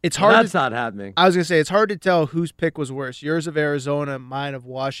 It's hard. That's not happening. I was going to say it's hard to tell whose pick was worse. Yours of Arizona, mine of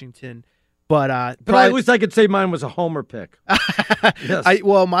Washington. But at least I could say mine was a homer pick. Yes.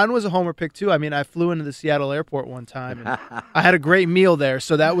 Mine was a homer pick too. I mean, I flew into the Seattle airport one time, and I had a great meal there,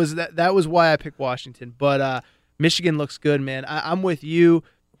 so that was why I picked Washington. But Michigan looks good, man. I'm with you.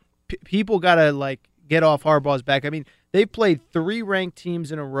 People gotta get off Harbaugh's back. I mean, they've played 3 ranked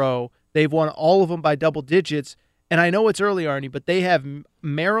teams in a row. They've won all of them by double digits. And I know it's early, Arnie, but they have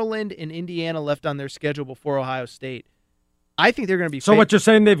Maryland and Indiana left on their schedule before Ohio State. I think they're going to be. So what you're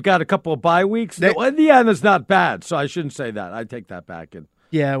saying? They've got a couple of bye weeks. Indiana's not bad, so I shouldn't say that. I take that back. And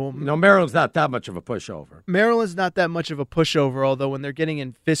yeah, well, Maryland's not that much of a pushover. Maryland's not that much of a pushover. Although when they're getting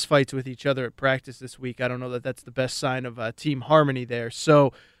in fistfights with each other at practice this week, I don't know that that's the best sign of team harmony there.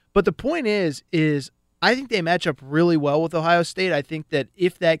 So, but the point is I think they match up really well with Ohio State. I think that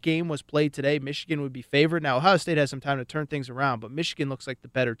if that game was played today, Michigan would be favored. Now Ohio State has some time to turn things around, but Michigan looks like the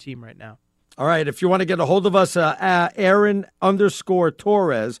better team right now. All right, if you want to get a hold of us,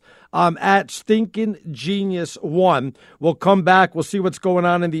 Aaron_Torres, at StinkinGenius1. We'll come back. We'll see what's going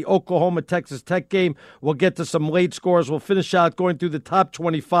on in the Oklahoma-Texas Tech game. We'll get to some late scores. We'll finish out going through the top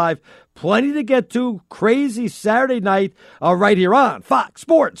 25. Plenty to get to. Crazy Saturday night right here on Fox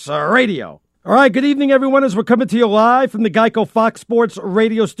Sports Radio. All right, good evening, everyone, as we're coming to you live from the Geico Fox Sports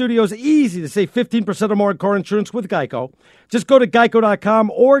Radio studios. Easy to save 15% or more in car insurance with Geico. Just go to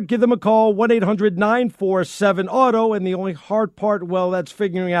geico.com or give them a call, 1-800-947-AUTO. And the only hard part, well, that's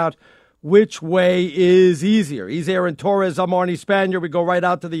figuring out which way is easier. He's Aaron Torres. I'm Arnie Spanier. We go right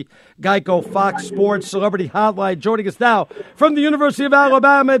out to the Geico Fox Sports Celebrity Hotline. Joining us now from the University of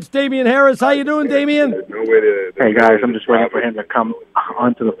Alabama, it's Damian Harris. How you doing, Damian? Hey, guys. I'm just waiting for him to come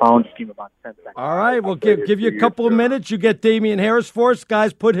onto the phone. Just give him about 10 seconds. All right. We'll give you a couple of minutes. You get Damian Harris for us.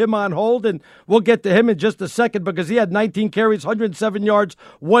 Guys, put him on hold, and we'll get to him in just a second because he had 19 carries, 107 yards,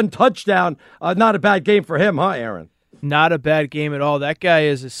 1 touchdown. Not a bad game for him, huh, Aaron? Not a bad game at all. That guy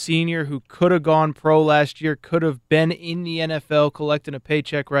is a senior who could have gone pro last year, could have been in the NFL collecting a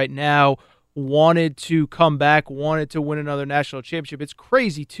paycheck right now, wanted to come back, wanted to win another national championship. It's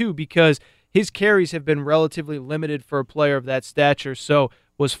crazy, too, because his carries have been relatively limited for a player of that stature, so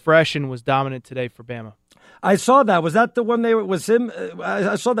was fresh and was dominant today for Bama. I saw that. Was that the one was him?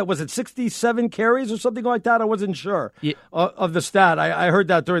 I saw that. Was it 67 carries or something like that? I wasn't sure of the stat. I heard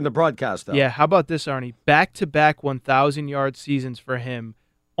that during the broadcast, though. Yeah, how about this, Arnie? Back-to-back 1,000-yard seasons for him.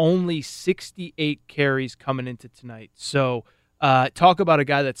 Only 68 carries coming into tonight. So talk about a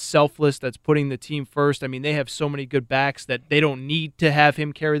guy that's selfless, that's putting the team first. I mean, they have so many good backs that they don't need to have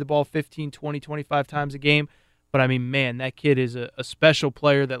him carry the ball 15, 20, 25 times a game. But, I mean, man, that kid is a special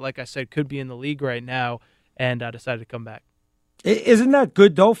player that, like I said, could be in the league right now. And decided to come back. Isn't that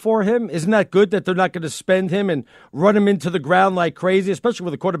good, though, for him? Isn't that good that they're not going to spend him and run him into the ground like crazy, especially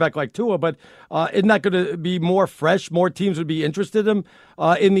with a quarterback like Tua? But isn't that going to be more fresh? More teams would be interested in him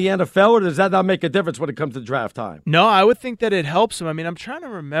in the NFL, or does that not make a difference when it comes to draft time? No, I would think that it helps him. I mean, I'm trying to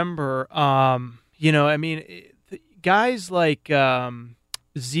remember, guys like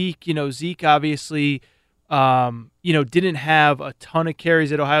Zeke, Zeke obviously – didn't have a ton of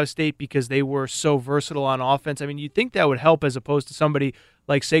carries at Ohio State because they were so versatile on offense. I mean, you'd think that would help as opposed to somebody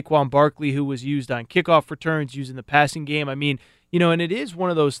like Saquon Barkley who was used on kickoff returns, used in the passing game. I mean, and it is one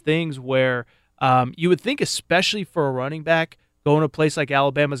of those things where you would think, especially for a running back, going to a place like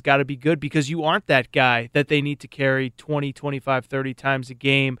Alabama's got to be good because you aren't that guy that they need to carry 20, 25, 30 times a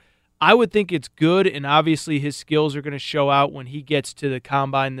game. I would think it's good, and obviously his skills are going to show out when he gets to the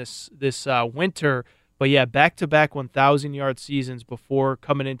combine this winter. But, yeah, back-to-back 1,000-yard seasons before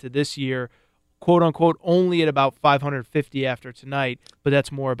coming into this year, quote-unquote, only at about 550 after tonight, but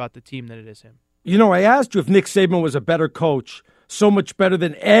that's more about the team than it is him. I asked you if Nick Saban was a better coach, so much better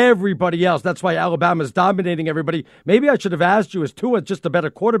than everybody else. That's why Alabama's dominating everybody. Maybe I should have asked you, is Tua just a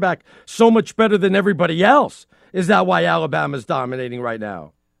better quarterback, so much better than everybody else? Is that why Alabama's dominating right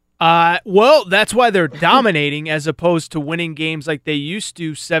now? Well, that's why they're dominating as opposed to winning games like they used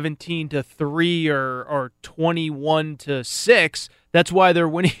to, 17-3 or 21-6. That's why they're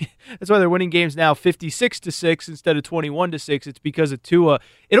winning. That's why they're winning games now 56-6 instead of 21-6. It's because of Tua.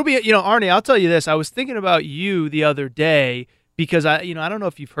 It'll be, Arnie, I'll tell you this. I was thinking about you the other day because I don't know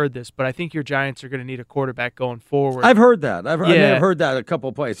if you've heard this, but I think your Giants are going to need a quarterback going forward. I've heard that. I've heard that a couple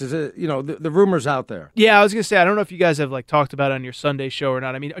of places. The rumors out there. Yeah, I was going to say, I don't know if you guys have talked about it on your Sunday show or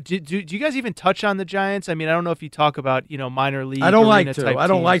not. I mean, do you guys even touch on the Giants? I mean, I don't know if you talk about, minor league. I don't like to. Type I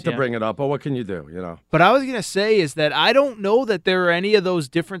don't teams, like to bring it up, but what can you do, But I was going to say is that I don't know that there are any of those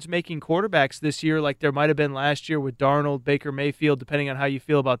difference-making quarterbacks this year like there might have been last year with Darnold, Baker Mayfield, depending on how you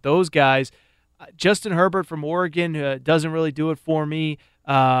feel about those guys. Justin Herbert from Oregon doesn't really do it for me.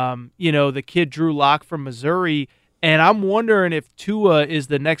 The kid Drew Lock from Missouri, and I'm wondering if Tua is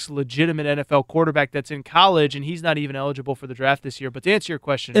the next legitimate NFL quarterback that's in college, and he's not even eligible for the draft this year. But to answer your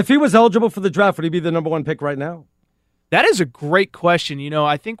question, if he was eligible for the draft, would he be the number one pick right now? That is a great question.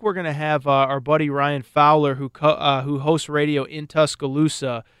 I think we're going to have our buddy Ryan Fowler, who hosts radio in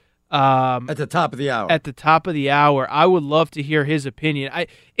Tuscaloosa, at the top of the hour. At the top of the hour. I would love to hear his opinion.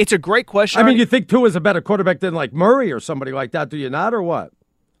 It's a great question. I mean, you think Tua's a better quarterback than Murray or somebody like that, do you not, or what?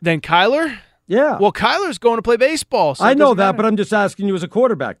 Than Kyler? Yeah. Well, Kyler's going to play baseball. So I know that, but I'm just asking you as a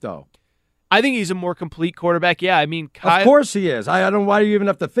quarterback, though. I think he's a more complete quarterback. Yeah, I mean, of course he is. I don't. Why do you even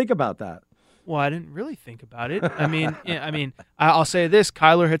have to think about that? Well, I didn't really think about it. I mean, I'll say this: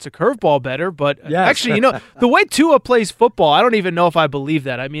 Kyler hits a curveball better, but yes. Actually, the way Tua plays football, I don't even know if I believe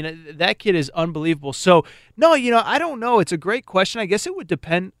that. I mean, that kid is unbelievable. So, no, I don't know. It's a great question. I guess it would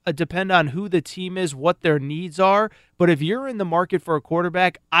depend on who the team is, what their needs are. But if you're in the market for a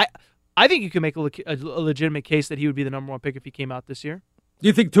quarterback, I think you can make a legitimate case that he would be the number one pick if he came out this year. Do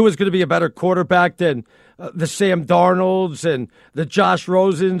you think Tua's going to be a better quarterback than the Sam Darnolds and the Josh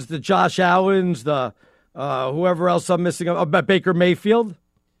Rosens, the Josh Allens, the whoever else I'm missing, Baker Mayfield?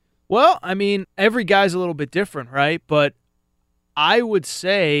 Well, I mean, every guy's a little bit different, right? But I would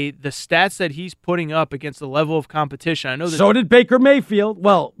say the stats that he's putting up against the level of competition. I know that so did Baker Mayfield.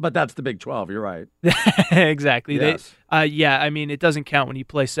 Well, but that's the Big 12. You're right. Exactly. Yes. I mean, it doesn't count when you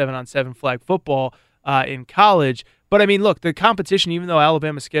play 7-on-7 flag football in college. But, I mean, look, the competition, even though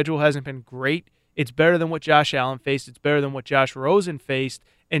Alabama's schedule hasn't been great, it's better than what Josh Allen faced. It's better than what Josh Rosen faced.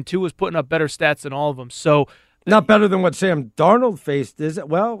 And Tua's putting up better stats than all of them. So, not better than what Sam Darnold faced, is it?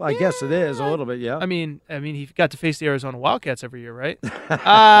 Well, I guess it is a little bit, yeah. I mean, he got to face the Arizona Wildcats every year, right?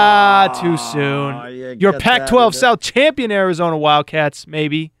 Too soon. Your Pac-12 South champion Arizona Wildcats,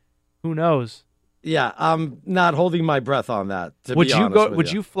 maybe. Who knows? Yeah, I'm not holding my breath on that. Would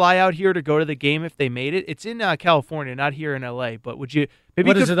you fly out here to go to the game if they made it? It's in California, not here in LA. But would you?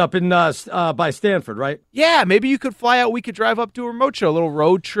 Maybe is it up in by Stanford, right? Yeah, maybe you could fly out. We could drive up to a remote show, a little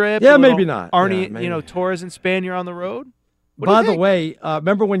road trip. Yeah, maybe not. Arnie, yeah, maybe. Torres and Spanier on the road. By the way,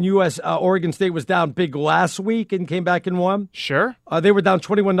 remember when Oregon State was down big last week and came back and won? Sure. They were down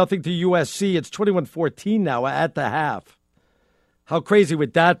 21-0 to USC. It's 21-14 now at the half. How crazy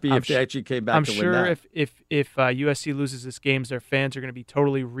would that be if they actually came back to win that? I'm sure if USC loses this game, their fans are going to be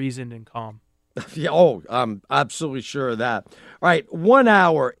totally reasoned and calm. Yeah, I'm absolutely sure of that. All right, 1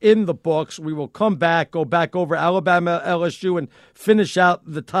 hour in the books. We will come back, go back over Alabama, LSU, and finish out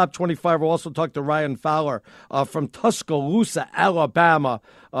the top 25. We'll also talk to Ryan Fowler from Tuscaloosa, Alabama.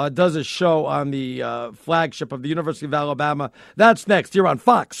 Does a show on the flagship of the University of Alabama. That's next here on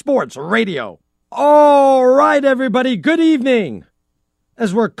Fox Sports Radio. All right, everybody, good evening.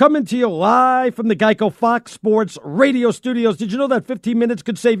 As we're coming to you live from the Geico Fox Sports Radio studios. Did you know that 15 minutes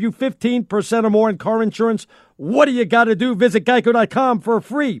could save you 15% or more in car insurance? What do you got to do? Visit geico.com for a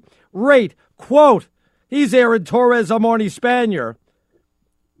free rate quote. He's Aaron Torres. I'm Arnie Spanier.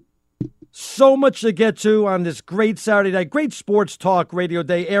 So much to get to on this great Saturday night, great sports talk radio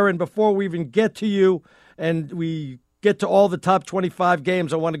day. Aaron, before we even get to you and we get to all the top 25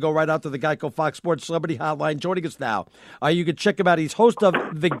 games, I want to go right out to the Geico Fox Sports Celebrity Hotline. Joining us now, you can check him out. He's host of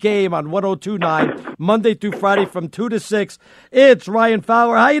The Game on 102.9, Monday through Friday from 2 to 6. It's Ryan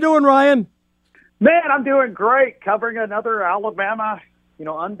Fowler. How you doing, Ryan? Man, I'm doing great. Covering another Alabama,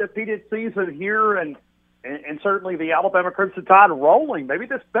 undefeated season here, and certainly the Alabama Crimson Tide rolling. Maybe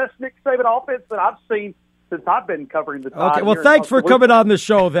this best Nick Saban offense that I've seen since I've been covering the Tide. Okay, well, thanks for coming on the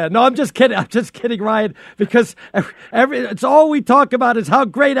show then. No, I'm just kidding, Ryan, because it's all we talk about is how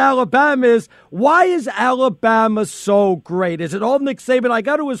great Alabama is. Why is Alabama so great? Is it all Nick Saban? I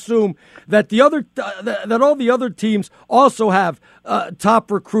got to assume that that all the other teams also have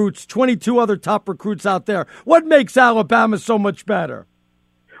top recruits, 22 other top recruits out there. What makes Alabama so much better?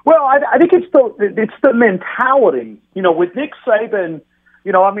 Well, I think it's the mentality. With Nick Saban,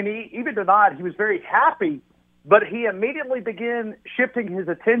 Even tonight he was very happy, but he immediately began shifting his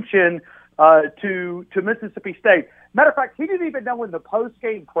attention to Mississippi State. Matter of fact, he didn't even know in the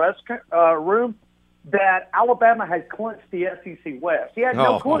post-game press room that Alabama had clinched the SEC West. He had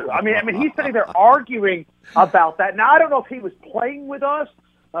no clue. I mean, he's sitting there arguing about that. Now, I don't know if he was playing with us,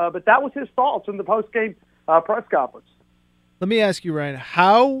 but that was his thoughts in the post-game press conference. Let me ask you, Ryan,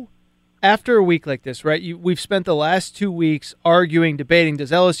 how, after a week like this, right, we've spent the last 2 weeks arguing, debating, does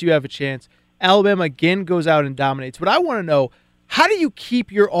LSU have a chance? Alabama again goes out and dominates. But I want to know, how do you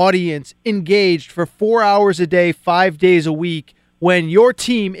keep your audience engaged for 4 hours a day, 5 days a week, when your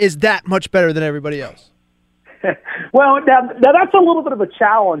team is that much better than everybody else? Well, now that's a little bit of a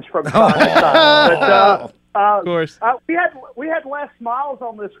challenge from time to time. But, of course. We had Les Miles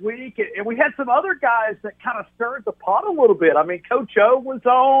on this week, and we had some other guys that kind of stirred the pot a little bit. I mean, Coach O was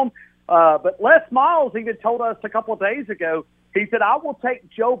on, but Les Miles even told us a couple of days ago, he said, I will take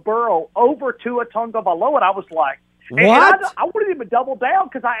Joe Burrow over Tua Tagovailoa. And I was like, what? And I wanted him to double down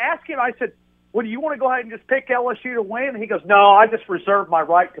because I asked him, I said, well, do you want to go ahead and just pick LSU to win? And he goes, no, I just reserve my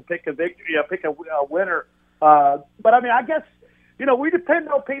right to pick a victory, pick a winner. But, I mean, I guess, we depend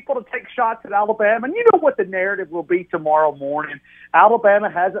on people to take shots at Alabama. And you know what the narrative will be tomorrow morning. Alabama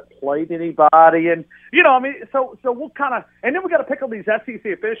hasn't played anybody. And, so we'll kind of – and then we got to pick on these SEC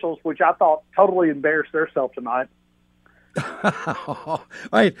officials, which I thought totally embarrassed themselves tonight. All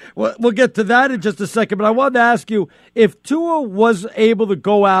right, well, we'll get to that in just a second, but I wanted to ask you, if Tua was able to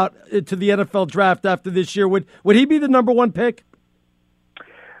go out to the NFL draft after this year, would he be the number one pick?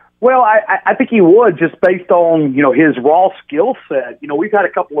 Well, I think he would, just based on, his raw skill set. We've had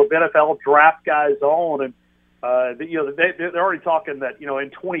a couple of NFL draft guys on, and they're already talking that,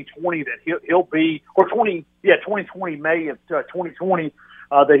 in 2020 that he'll be, or 2020, May of 2020,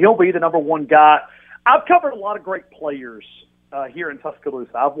 that he'll be the number one guy. I've covered a lot of great players here in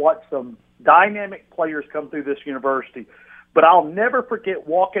Tuscaloosa. I've watched some dynamic players come through this university, but I'll never forget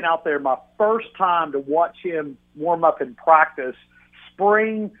walking out there my first time to watch him warm up in practice,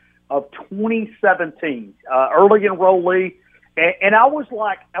 spring of 2017, early enrollee. And I was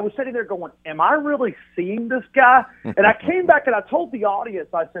sitting there going, am I really seeing this guy? And I came back and I told the audience,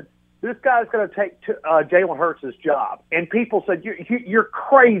 I said, this guy's going to take Jalen Hurts' job. And people said, you're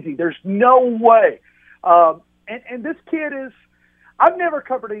crazy. There's no way. And this kid is – I've never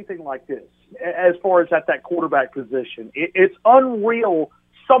covered anything like this as far as at that quarterback position. It's unreal,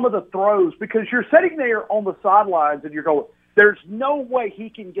 some of the throws, because you're sitting there on the sidelines and you're going, there's no way he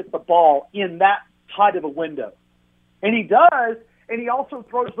can get the ball in that tight of a window. And he does, and he also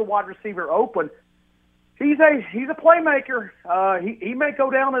throws the wide receiver open. He's a playmaker. He may go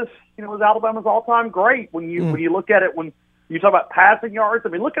down as as Alabama's all-time great when you look at it when you talk about passing yards. I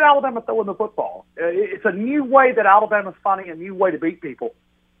mean, look at Alabama throwing the football. It's a new way that Alabama's finding a new way to beat people.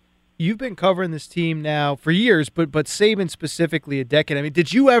 You've been covering this team now for years, but Saban specifically a decade. I mean,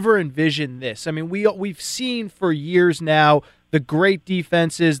 did you ever envision this? I mean, we've seen for years now the great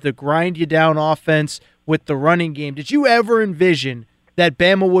defenses, the grind you down offense with the running game. Did you ever envision that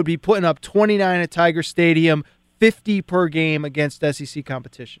Bama would be putting up 29 at Tiger Stadium, 50 per game against SEC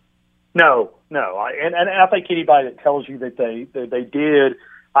competition? No. And I think anybody that tells you that they did,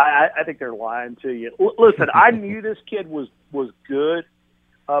 I think they're lying to you. Listen, I knew this kid was good,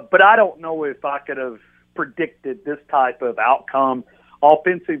 but I don't know if I could have predicted this type of outcome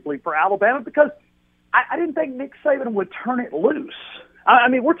offensively for Alabama because I didn't think Nick Saban would turn it loose. I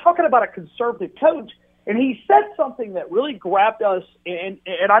mean, we're talking about a conservative coach. And he said something that really grabbed us, and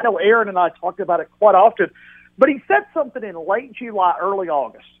I know Aaron and I talked about it quite often, but he said something in late July, early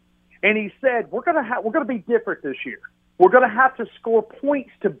August, and he said, we're going to be different this year. We're going to have to score points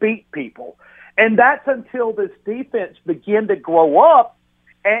to beat people. And that's until this defense begin to grow up.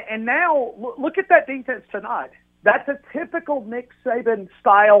 And now, look at that defense tonight. That's a typical Nick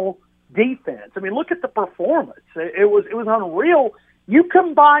Saban-style defense. I mean, look at the performance. It was unreal. You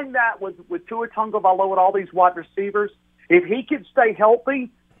combine that with Tua Tagovailoa and all these wide receivers, if he could stay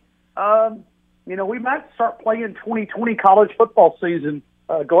healthy, we might start playing 2020 college football season.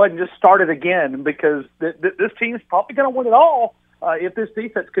 Go ahead and just start it again because this team is probably going to win it all if this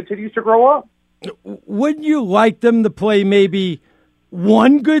defense continues to grow up. Wouldn't you like them to play maybe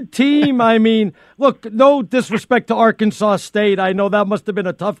one good team? I mean, look, no disrespect to Arkansas State. I know that must have been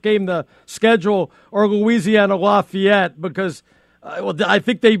a tough game to schedule, or Louisiana Lafayette because – I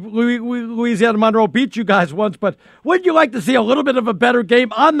think Louisiana Monroe beat you guys once, but wouldn't you like to see a little bit of a better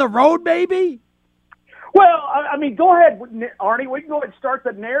game on the road, maybe? Well, I mean, go ahead, Arnie. We can go ahead and start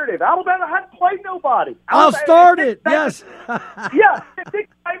the narrative. Alabama hadn't played nobody. I'll start it, yes. Yeah, Nick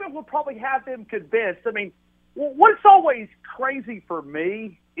Saban will probably have them convinced. I mean, what's always crazy for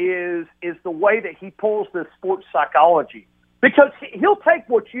me is the way that he pulls this sports psychology, because he'll take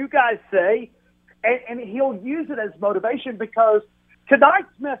what you guys say and he'll use it as motivation, because tonight's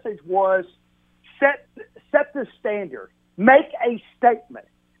message was set the standard, make a statement.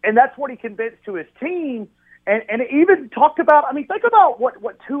 And that's what he convinced to his team. And even talked about, I mean, think about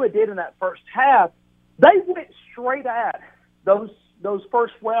what Tua did in that first half. They went straight at those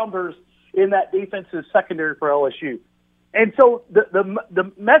first rounders in that defensive secondary for LSU. And so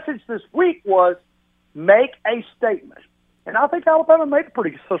the message this week was make a statement. And I think Alabama made a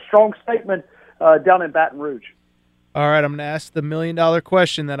pretty strong statement down in Baton Rouge. All right, I'm going to ask the million-dollar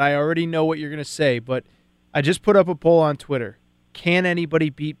question that I already know what you're going to say, but I just put up a poll on Twitter. Can anybody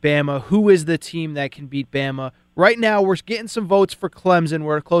beat Bama? Who is the team that can beat Bama? Right now, we're getting some votes for Clemson.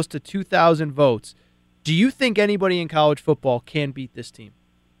 We're close to 2,000 votes. Do you think anybody in college football can beat this team?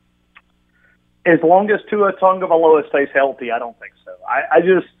 As long as Tua Tagovailoa stays healthy, I don't think so. I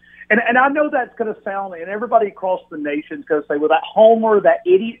just and I know that's going to sound, and everybody across the nation is going to say, well, that homer, that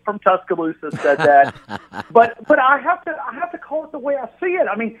idiot from Tuscaloosa said that. but I have to call it the way I see it.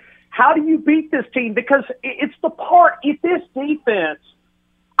 I mean, how do you beat this team? Because it's the part. If this defense,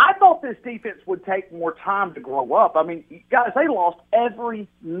 I thought this defense would take more time to grow up. I mean, guys, they lost every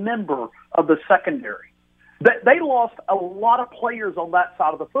member of the secondary. They lost a lot of players on that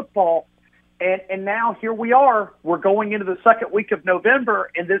side of the football. And now here we are. We're going into the second week of November,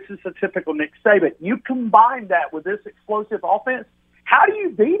 and this is a typical Nick Saban. You combine that with this explosive offense, how do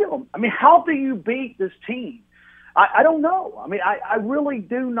you beat them? I mean, how do you beat this team? I don't know. I mean, I really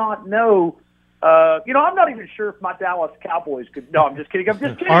do not know. I'm not even sure if my Dallas Cowboys could. No, I'm just kidding.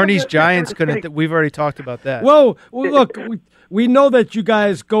 Arnie's Giants couldn't. We've already talked about that. Well look, we know that you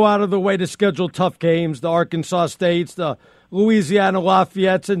guys go out of the way to schedule tough games, the Arkansas States, the Louisiana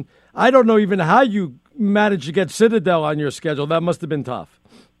Lafayette's, and I don't know even how you managed to get Citadel on your schedule. That must have been tough.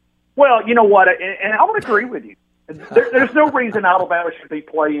 Well, you know what, and I would agree with you. There's no reason Alabama should be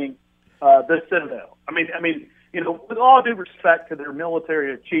playing the Citadel. I mean, with all due respect to their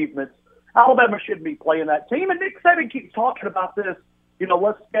military achievements, Alabama shouldn't be playing that team. And Nick Saban keeps talking about this.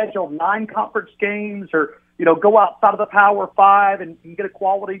 Let's schedule 9 conference games, or go outside of the Power 5 and get a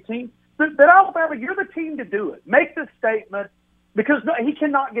quality team. Then Alabama, you're the team to do it. Make the statement. Because he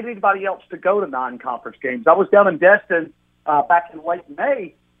cannot get anybody else to go to 9 conference games. I was down in Destin back in late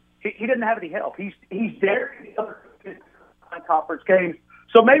May. He didn't have any help. He's there in the other 9 conference games.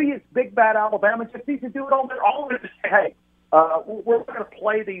 So maybe it's big bad Alabama just needs to do it on their own and just say, hey, we're going to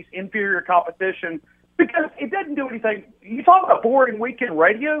play these inferior competition, because it doesn't do anything. You talk about boring weekend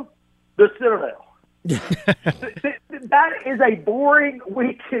radio, the Citadel. That is a boring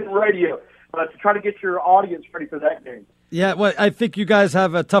weekend radio. To try to get your audience ready for that game. Yeah, well, I think you guys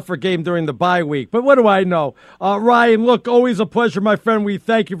have a tougher game during the bye week. But what do I know? Ryan, look, always a pleasure, my friend. We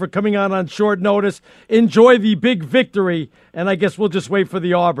thank you for coming on short notice. Enjoy the big victory, and I guess we'll just wait for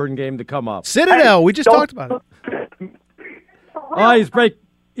the Auburn game to come up. Citadel, we just talked about it. Oh,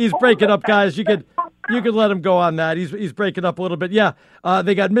 he's breaking up, guys. You could let him go on that. He's breaking up a little bit. Yeah,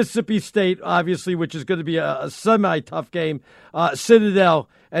 they got Mississippi State, obviously, which is going to be a semi-tough game. Citadel,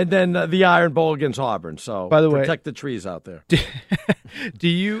 and then the Iron Bowl against Auburn. So, by the way, protect the trees out there. Do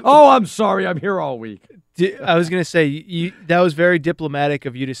you? Oh, I'm sorry. I'm here all week. I was going to say, that was very diplomatic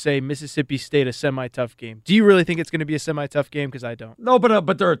of you to say Mississippi State a semi-tough game. Do you really think it's going to be a semi-tough game? Because I don't. No,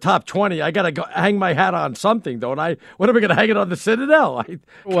 but they're a top 20. I got to hang my hat on something, don't I? What am I going to hang it on the Citadel? I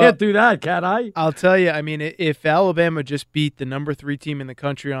can't do that, can I? I'll tell you, I mean, if Alabama just beat the number 3 team in the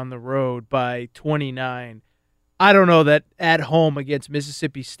country on the road by 29, I don't know that at home against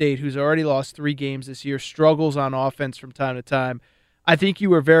Mississippi State, who's already lost 3 games this year, struggles on offense from time to time. I think you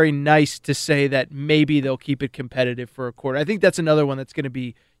were very nice to say that maybe they'll keep it competitive for a quarter. I think that's another one that's going to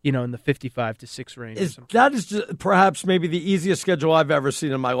be, in the 55-6 range. That is perhaps maybe the easiest schedule I've ever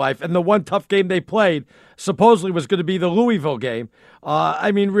seen in my life. And the one tough game they played supposedly was going to be the Louisville game.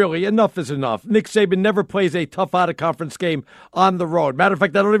 I mean, really, enough is enough. Nick Saban never plays a tough out-of-conference game on the road. Matter of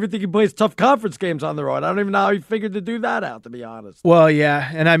fact, I don't even think he plays tough conference games on the road. I don't even know how he figured to do that out, to be honest. Well,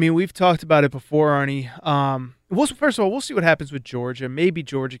 yeah, and I mean, we've talked about it before, Arnie. First of all, we'll see what happens with Georgia. Maybe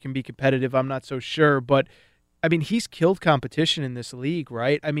Georgia can be competitive. I'm not so sure, but I mean, he's killed competition in this league,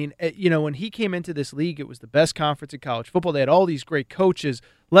 right? I mean, when he came into this league, it was the best conference in college football. They had all these great coaches,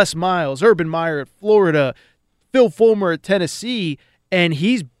 Les Miles, Urban Meyer at Florida, Phil Fulmer at Tennessee, and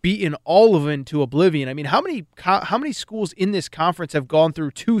he's beaten all of them into oblivion. I mean, how many schools in this conference have gone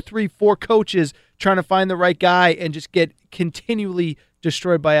through 2, 3, 4 coaches trying to find the right guy and just get continually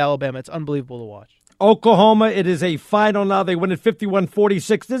destroyed by Alabama? It's unbelievable to watch. Oklahoma, it is a final now. They win at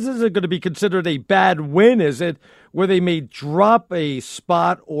 51-46. This isn't going to be considered a bad win, is it? Where they may drop a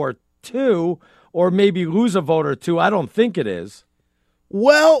spot or two or maybe lose a vote or two. I don't think it is.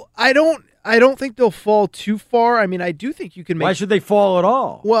 Well, I don't think they'll fall too far. I mean, I do think you can make... Why should they fall at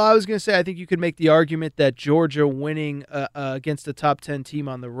all? Well, I was going to say, I think you could make the argument that Georgia winning against a top 10 team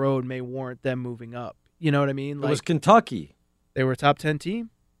on the road may warrant them moving up. You know what I mean? It was Kentucky. They were a top 10 team.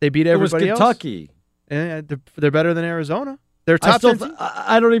 They beat everybody else. It was Kentucky. And they're better than Arizona. They're top 10 team.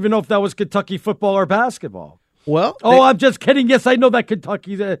 I don't even know if that was Kentucky football or basketball. Well, I'm just kidding. Yes, I know that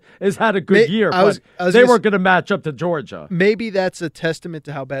Kentucky has had a good year, but they weren't going to match up to Georgia. Maybe that's a testament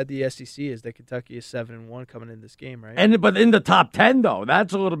to how bad the SEC is, that Kentucky is 7-1 coming in this game, right? But in the top 10, though,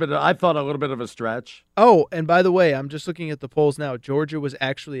 that's I thought a little bit of a stretch. Oh, and by the way, I'm just looking at the polls now. Georgia was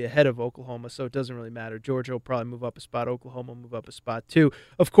actually ahead of Oklahoma, so it doesn't really matter. Georgia will probably move up a spot. Oklahoma will move up a spot, too.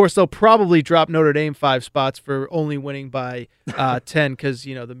 Of course, they'll probably drop Notre Dame 5 spots for only winning by 10 because,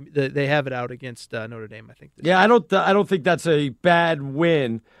 they have it out against Notre Dame, I think. I don't think that's a bad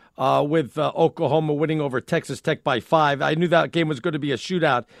win with Oklahoma winning over Texas Tech by 5. I knew that game was going to be a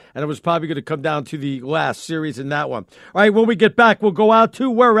shootout, and it was probably going to come down to the last series in that one. All right, when we get back, we'll go out to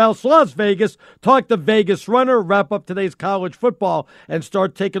where else? Las Vegas, talk the Vegas Runner, wrap up today's college football, and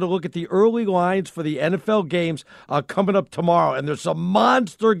start taking a look at the early lines for the NFL games coming up tomorrow. And there's some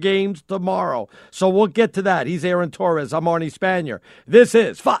monster games tomorrow, so we'll get to that. He's Aaron Torres. I'm Arnie Spanier. This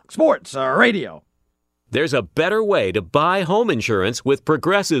is Fox Sports Radio. There's a better way to buy home insurance with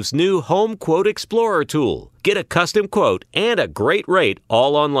Progressive's new Home Quote Explorer tool. Get a custom quote and a great rate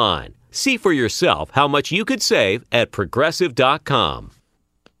all online. See for yourself how much you could save at Progressive.com.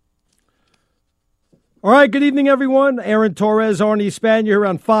 All right, good evening, everyone. Aaron Torres, Arnie Spanier here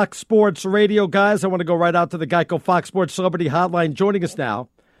on Fox Sports Radio. Guys, I want to go right out to the Geico Fox Sports Celebrity Hotline. Joining us now,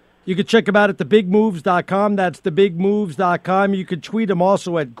 you can check him out at thebigmoves.com. That's thebigmoves.com. You can tweet him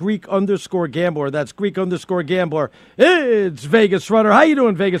also at Greek_Gambler. That's Greek_Gambler. It's Vegas Runner. How you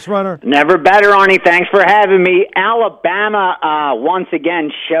doing, Vegas Runner? Never better, Arnie. Thanks for having me. Alabama once again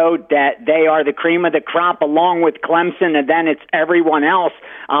showed that they are the cream of the crop along with Clemson, and then it's everyone else.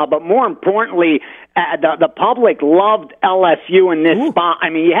 But more importantly, the public loved LSU in this spot. I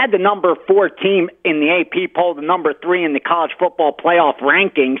mean, you had the number 4 team in the AP poll, the number 3 in the college football playoff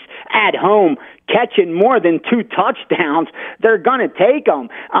rankings at home, catching more than 2 touchdowns. They're going to take them.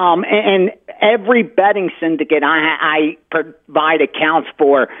 And every betting syndicate I provide accounts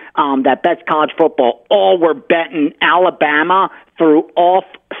for that bets college football, all were betting Alabama through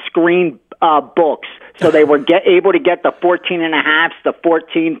off-screen books. So they were able to get the 14.5s, the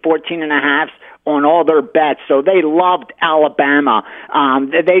 14.5s on all their bets. So they loved Alabama.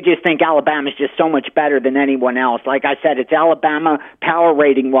 They just think Alabama's just so much better than anyone else. Like I said, it's Alabama power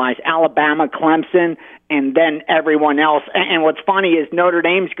rating-wise, Alabama, Clemson, and then everyone else. And what's funny is Notre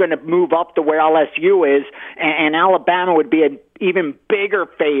Dame's going to move up to where LSU is, and Alabama would be an even bigger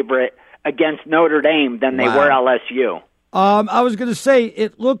favorite against Notre Dame than they were LSU. I was going to say,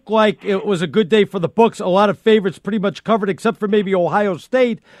 it looked like it was a good day for the books. A lot of favorites pretty much covered, except for maybe Ohio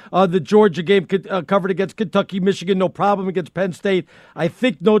State. The Georgia game covered against Kentucky, Michigan, no problem against Penn State. I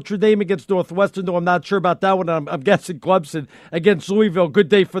think Notre Dame against Northwestern, though I'm not sure about that one. I'm guessing Clemson against Louisville. Good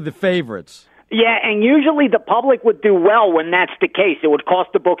day for the favorites. Yeah, and usually the public would do well when that's the case. It would cost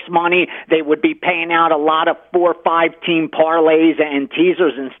the books money. They would be paying out a lot of 4 or 5 team parlays and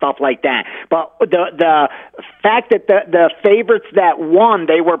teasers and stuff like that. But the fact that the favorites that won,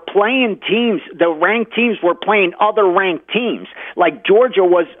 they were playing teams, the ranked teams were playing other ranked teams. Like Georgia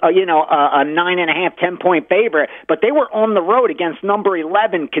was, a 9.5, 10-point favorite, but they were on the road against number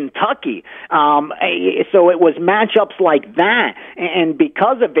 11 Kentucky. So it was matchups like that, and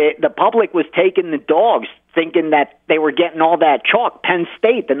because of it, the public was taking the dogs, thinking that they were getting all that chalk. Penn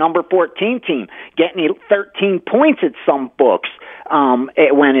State, the number 14 team, getting 13 points at some books.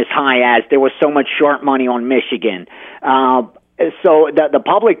 It went as high as there was so much short money on Michigan. So the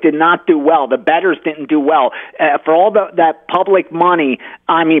public did not do well. The bettors didn't do well. For all that public money,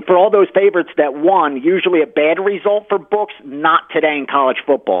 for all those favorites that won, usually a bad result for books, not today in college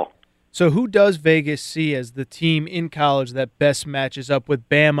football. So who does Vegas see as the team in college that best matches up with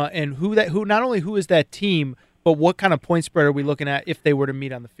Bama, and who not only who is that team, but what kind of point spread are we looking at if they were to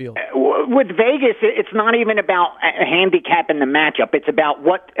meet on the field? with Vegas, it's not even about handicapping the matchup. It's about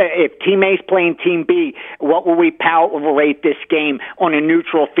what if Team A's playing Team B, what will we power rate this game on a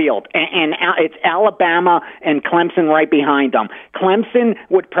neutral field? And it's Alabama and Clemson right behind them. Clemson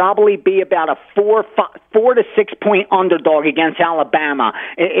would probably be about a 4 to 6 point underdog against Alabama.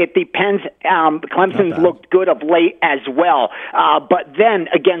 It depends. Clemson's looked good of late as well. But then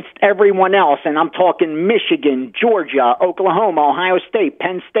against everyone else, and I'm talking Michigan, Georgia, Oklahoma, Ohio State,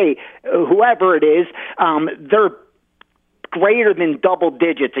 Penn State, whoever it is, they're greater than double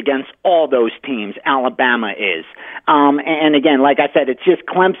digits against all those teams. Alabama is. And again, like I said, it's just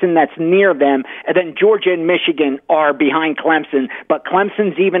Clemson that's near them. And then Georgia and Michigan are behind Clemson. But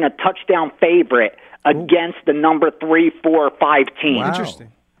Clemson's even a touchdown favorite against the number 3, 4, 5 team. Wow.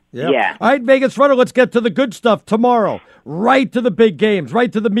 Interesting. Yeah. All right, Vegas Runner, let's get to the good stuff tomorrow. Right to the big games,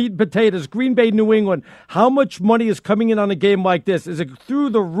 right to the meat and potatoes. Green Bay, New England. How much money is coming in on a game like this? Is it through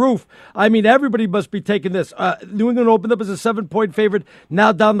the roof? I mean, everybody must be taking this. New England opened up as a 7-point favorite,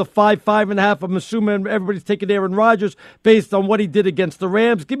 now down to 5, 5.5. I'm assuming everybody's taking Aaron Rodgers based on what he did against the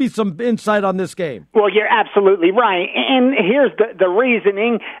Rams. Give me some insight on this game. Well, you're absolutely right. And here's the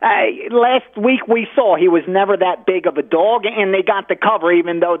reasoning. Last week we saw he was never that big of a dog, and they got the cover,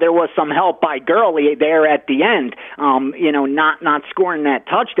 even though there was some help by Gurley there at the end, not scoring that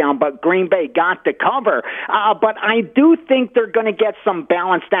touchdown, but Green Bay got the cover. But I do think they're going to get some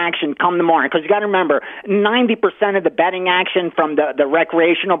balanced action come tomorrow, because you got to remember, 90% of the betting action from the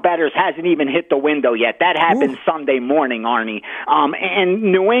recreational bettors hasn't even hit the window yet. That happens Sunday morning, Arnie. And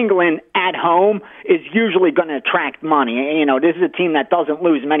New England at home is usually going to attract money. This is a team that doesn't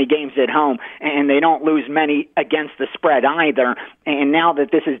lose many games at home, and they don't lose many against the spread either. And now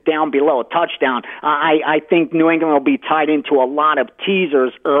that this is down below a touchdown, I think New England will be tied into a lot of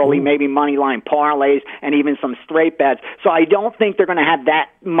teasers early, maybe money line parlays, and even some straight bets. So I don't think they're going to have that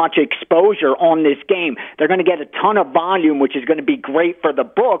much exposure on this game. They're going to get a ton of volume, which is going to be great for the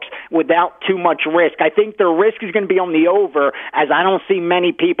books without too much risk. I think the risk is going to be on the over, as I don't see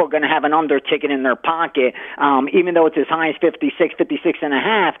many people going to have an under ticket in their pocket. Even though it's as high as 56 and a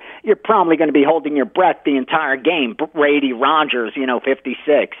half, you're probably going to be holding your breath the entire game. Brady, Rodgers,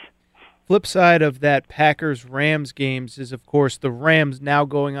 56. Flip side of that Packers-Rams games is, of course, the Rams now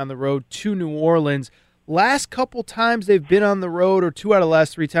going on the road to New Orleans. Last couple times they've been on the road, or 2 out of the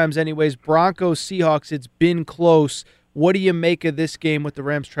last 3 times anyways, Broncos-Seahawks, it's been close. What do you make of this game with the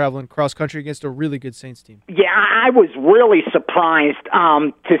Rams traveling cross-country against a really good Saints team? Yeah, I was really surprised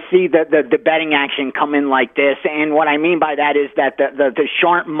to see the betting action come in like this. And what I mean by that is that the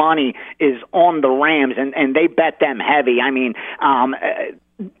sharp money is on the Rams, and they bet them heavy. I mean,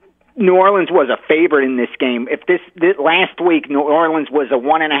 New Orleans was a favorite in this game. If this last week, New Orleans was a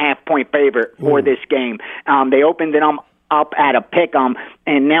 1.5 point favorite for this game. They opened it up at a pick'em,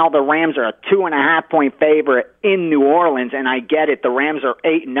 and now the Rams are a 2.5 point favorite in New Orleans. And I get it, the Rams are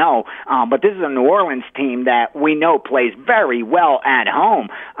 8-0, but this is a New Orleans team that we know plays very well at home,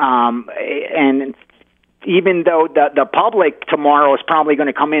 and even though the public tomorrow is probably going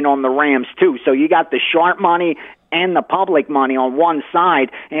to come in on the Rams too. So you got the sharp money and the public money on one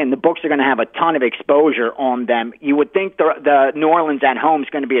side, and the books are going to have a ton of exposure on them. You would think the New Orleans at home is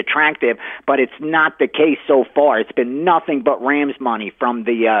going to be attractive, but it's not the case so far. It's been nothing but Rams money from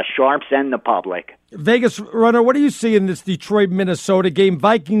the sharps and the public. Vegas Runner, what do you see in this Detroit-Minnesota game?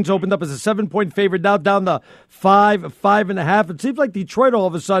 Vikings opened up as a 7-point favorite, now down to 5, 5.5. It seems like Detroit all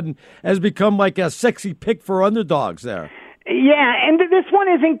of a sudden has become like a sexy pick for underdogs there. Yeah, and this one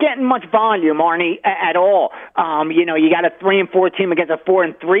isn't getting much volume, Arnie, at all. You got a 3-4 team against a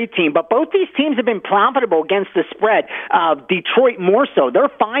 4-3 team, but both these teams have been profitable against the spread. Detroit more so. They're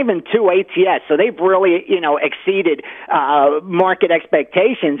 5-2 ATS, so they've really, exceeded market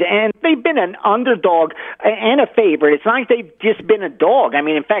expectations, and they've been an underdog and a favorite. It's not like they've just been a dog. I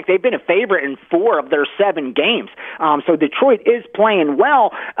mean, in fact, they've been a favorite in 4 of their 7 games. So Detroit is playing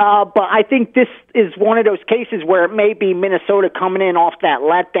well, but I think this is one of those cases where it may be Minnesota coming in off that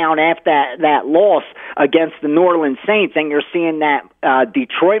letdown after that loss against the New Orleans Saints, and you're seeing that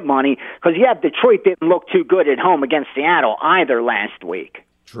Detroit money, because Detroit didn't look too good at home against Seattle either last week.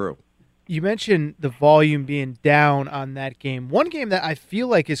 True. You mentioned the volume being down on that game. One game that I feel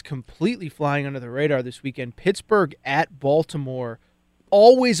like is completely flying under the radar this weekend, Pittsburgh at Baltimore.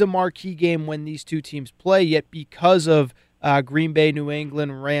 Always a marquee game when these two teams play, yet because of Green Bay, New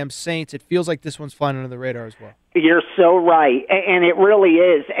England, Rams, Saints, it feels like this one's flying under the radar as well. You're so right, and it really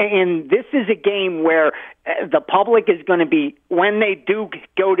is. And this is a game where the public is going to be, when they do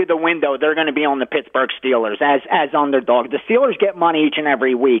go to the window, they're going to be on the Pittsburgh Steelers as underdogs. The Steelers get money each and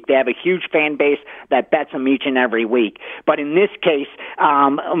every week. They have a huge fan base that bets them each and every week. But in this case,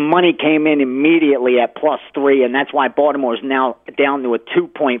 money came in immediately at +3, and that's why Baltimore is now down to a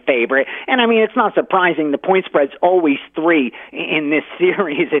 2-point favorite. And I mean, it's not surprising. The point spread's always 3 in this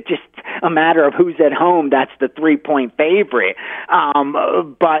series. It's just a matter of who's at home. That's the 3-point favorite.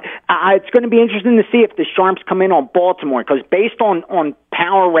 But it's going to be interesting to see if the Sharps come in on Baltimore, because based on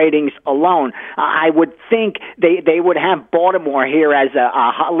power ratings alone, I would think they would have Baltimore here as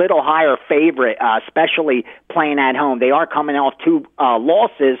a little higher favorite, especially playing at home. They are coming off 2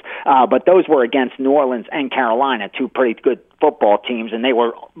 losses, but those were against New Orleans and Carolina, 2 pretty good football teams, and they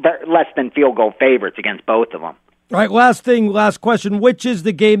were less than field goal favorites against both of them. All right, last question. Which is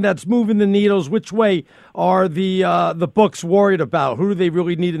the game that's moving the needles? Which way are the books worried about? Who do they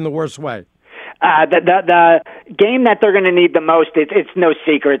really need in the worst way? The game that they're going to need the most, it's no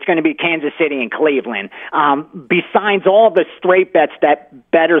secret. It's going to be Kansas City and Cleveland. Besides all the straight bets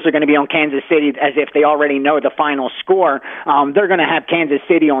that bettors are going to be on Kansas City as if they already know the final score, they're going to have Kansas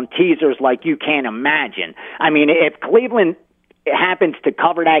City on teasers like you can't imagine. I mean, if Cleveland happens to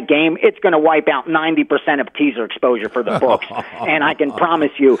cover that game, it's going to wipe out 90% of teaser exposure for the books. And I can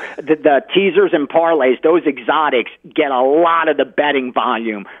promise you, the teasers and parlays, those exotics, get a lot of the betting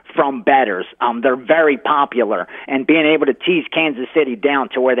volume from bettors. They're very popular, and being able to tease Kansas City down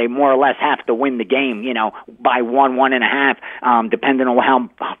to where they more or less have to win the game, by 1.5, depending on how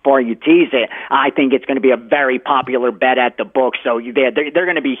far you tease it, I think it's going to be a very popular bet at the books. So they're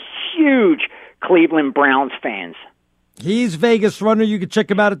going to be huge Cleveland Browns fans. He's Vegas Runner. You can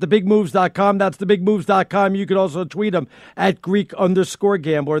check him out at thebigmoves.com. That's thebigmoves.com. You can also tweet him at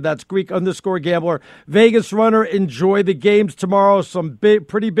Greek_Gambler. That's Greek_Gambler. Vegas Runner, enjoy the games tomorrow. Some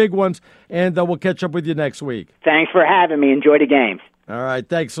pretty big ones, and we'll catch up with you next week. Thanks for having me. Enjoy the games. All right,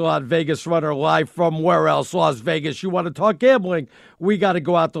 thanks a lot, Vegas Runner, live from where else? Las Vegas. You want to talk gambling? We got to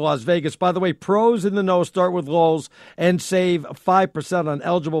go out to Las Vegas. By the way, pros in the know start with Lowe's and save 5% on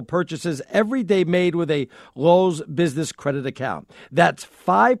eligible purchases every day made with a Lowe's Business Credit account. That's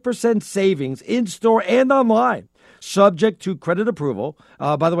 5% savings in-store and online, subject to credit approval.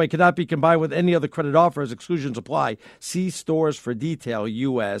 By the way, cannot be combined with any other credit offers. Exclusions apply. See stores for detail.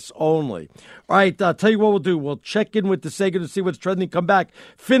 U.S. only. All right, I'll tell you what we'll do. We'll check in with DeSega to see what's trending, come back,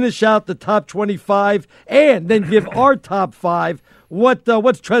 finish out the top 25, and then give our top 5.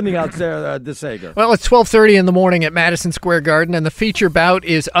 What's trending out there, DeSega? Well, it's 12:30 in the morning at Madison Square Garden, and the feature bout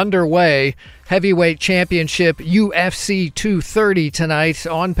is underway. Heavyweight Championship UFC 230 tonight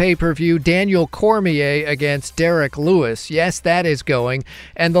on pay-per-view. Daniel Cormier against Derek Lewis. Yes, that is going.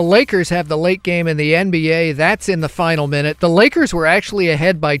 And the Lakers have the late game in the NBA. That's in the final minute. The Lakers were actually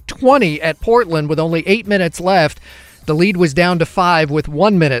ahead by 20 at Portland with only 8 minutes left. The lead was down to 5 with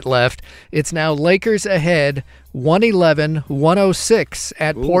 1 minute left. It's now Lakers ahead, 111-106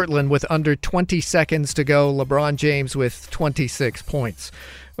 at Portland with under 20 seconds to go. LeBron James with 26 points.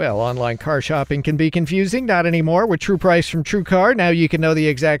 Well, online car shopping can be confusing. Not anymore with True Price from TrueCar. Now you can know the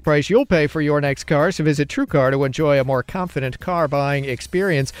exact price you'll pay for your next car, so visit TrueCar to enjoy a more confident car buying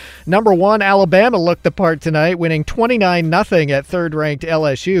experience. Number 1, Alabama looked the part tonight, winning 29-0 at third-ranked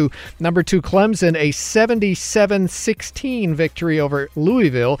LSU. Number 2, Clemson, a 77-16 victory over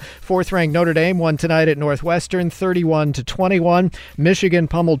Louisville. Fourth-ranked Notre Dame won tonight at Northwestern, 31-21. Michigan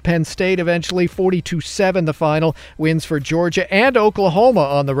pummeled Penn State eventually, 42-7 the final. Wins for Georgia and Oklahoma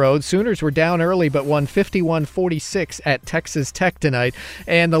on the road. Sooners were down early but won 51-46 at Texas Tech tonight.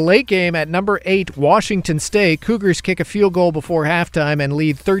 And the late game at number 8, Washington State. Cougars kick a field goal before halftime and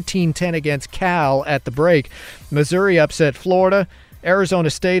lead 13-10 against Cal at the break. Missouri upset Florida. Arizona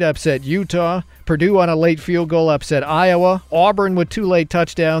State upset Utah. Purdue on a late field goal upset Iowa. Auburn with 2 late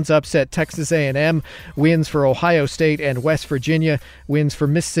touchdowns upset Texas A&M. Wins for Ohio State and West Virginia. Wins for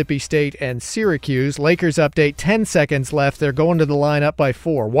Mississippi State and Syracuse. Lakers update, 10 seconds left. They're going to the line up by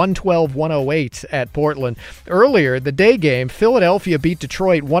 4. 112-108 at Portland. Earlier, the day game, Philadelphia beat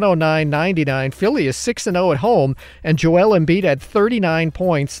Detroit 109-99. Philly is 6-0 at home, and Joel Embiid had 39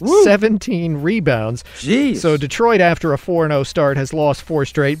 points, 17 rebounds. Jeez. So Detroit, after a 4-0 start, has lost 4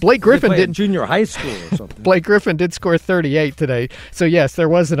 straight. Blake Griffin didn't. Junior high school or something. Blake Griffin did score 38 today. So, yes, there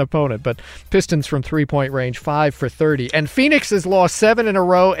was an opponent, but Pistons from three-point range, 5 for 30. And Phoenix has lost 7 in a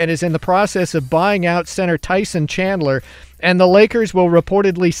row and is in the process of buying out center Tyson Chandler. And the Lakers will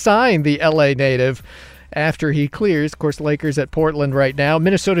reportedly sign the L.A. native after he clears. Of course, Lakers at Portland right now.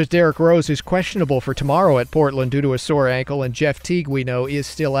 Minnesota's Derrick Rose is questionable for tomorrow at Portland due to a sore ankle, and Jeff Teague, we know, is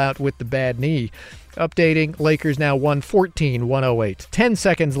still out with the bad knee. updating. Lakers now 114-108. 10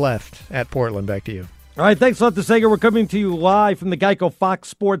 seconds left at Portland. Back to you. All right, thanks a lot to Sager. We're coming to you live from the Geico Fox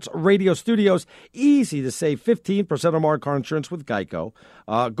Sports Radio studios. Easy to save 15% or more on car insurance with Geico.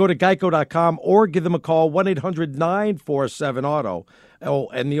 Go to geico.com or give them a call, 1-800-947-AUTO. Oh,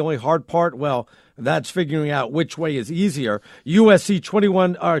 and the only hard part, well, that's figuring out which way is easier. USC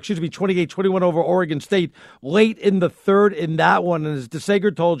 28-21 over Oregon State late in the third in that one. And as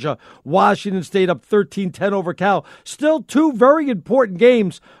DeSager told you, Washington State up 13-10 over Cal. Still two very important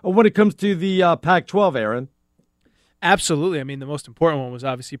games when it comes to the Pac-12, Aaron. Absolutely. I mean, the most important one was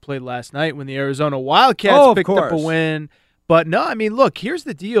obviously played last night when the Arizona Wildcats picked up a win. But no, I mean, look, here's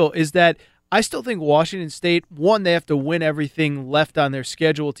the deal is that I still think Washington State, one, they have to win everything left on their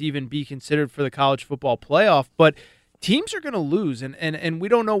schedule to even be considered for the college football playoff. But teams are going to lose, and we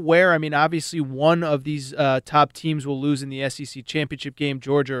don't know where. I mean, obviously one of these top teams will lose in the SEC championship game,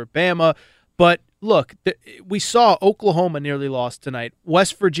 Georgia or Bama. But look, we saw Oklahoma nearly lost tonight.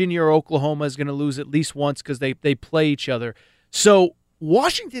 West Virginia or Oklahoma is going to lose at least once because they play each other. So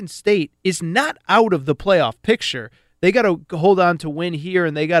Washington State is not out of the playoff picture. They got to hold on to win here,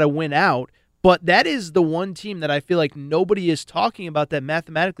 and they got to win out. But that is the one team that I feel like nobody is talking about that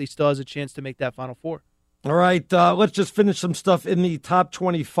mathematically still has a chance to make that Final Four. All right, let's just finish some stuff in the top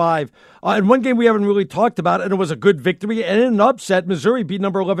 25. And one game we haven't really talked about, and it was a good victory and an upset. Missouri beat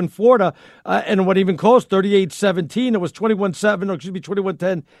number 11 Florida, and it wasn't even close, 38-17. It was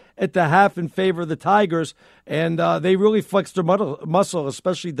 21-10 at the half in favor of the Tigers, and they really flexed their muscle,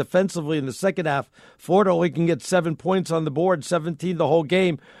 especially defensively in the second half. Florida only can get 7 points on the board, 17 the whole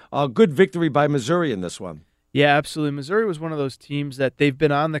game. Good victory by Missouri in this one. Yeah, absolutely. Missouri was one of those teams that they've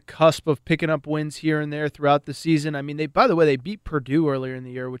been on the cusp of picking up wins here and there throughout the season. I mean, by the way, they beat Purdue earlier in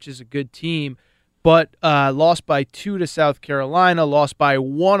the year, which is a good team, but lost by 2 to South Carolina, lost by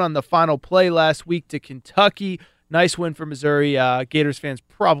 1 on the final play last week to Kentucky. Nice win for Missouri. Gators fans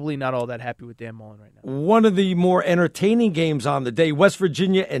probably not all that happy with Dan Mullen right now. One of the more entertaining games on the day, West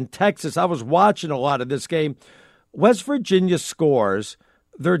Virginia and Texas. I was watching a lot of this game. West Virginia scores.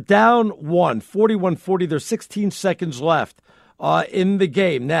 They're down 1, 41-40. There's 16 seconds left in the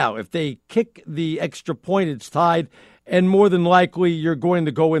game. Now, if they kick the extra point, it's tied, and more than likely you're going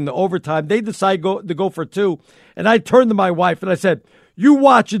to go in the overtime. They decide to go for 2, and I turned to my wife and I said, you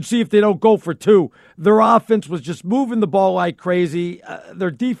watch and see if they don't go for 2. Their offense was just moving the ball like crazy.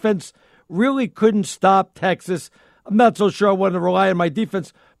 Their defense really couldn't stop Texas. I'm not so sure I want to rely on my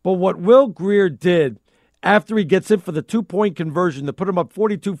defense, but what Will Grier did after he gets in for the 2-point conversion to put him up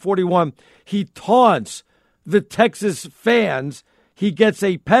 42-41, he taunts the Texas fans. He gets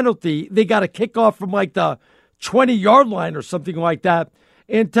a penalty. They got a kickoff from like the 20-yard line or something like that.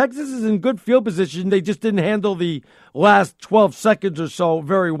 And Texas is in good field position. They just didn't handle the last 12 seconds or so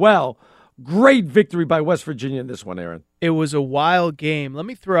very well. Great victory by West Virginia in this one, Aaron. It was a wild game. Let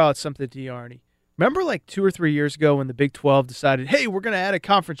me throw out something to you, Arnie. Remember like 2 or 3 years ago when the Big 12 decided, hey, we're going to add a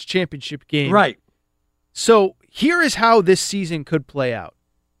conference championship game? Right. So here is how this season could play out.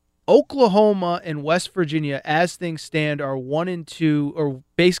 Oklahoma and West Virginia, as things stand, are 1 and 2, or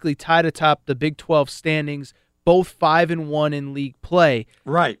basically tied atop the Big 12 standings, both 5-1 in league play.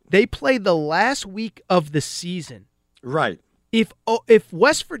 Right. They play the last week of the season. Right. If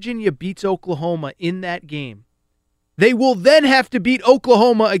West Virginia beats Oklahoma in that game, they will then have to beat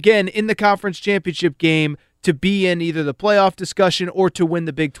Oklahoma again in the conference championship game to be in either the playoff discussion or to win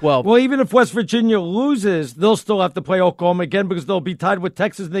the Big 12. Well, even if West Virginia loses, they'll still have to play Oklahoma again because they'll be tied with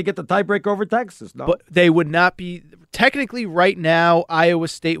Texas and they get the tiebreaker over Texas. No? But they would not be. Technically, right now, Iowa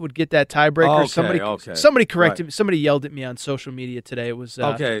State would get that tiebreaker. Somebody corrected me. Somebody yelled at me on social media today. It was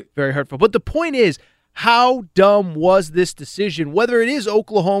very hurtful. But the point is, how dumb was this decision? Whether it is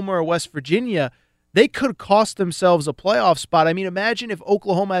Oklahoma or West Virginia, they could cost themselves a playoff spot. I mean, imagine if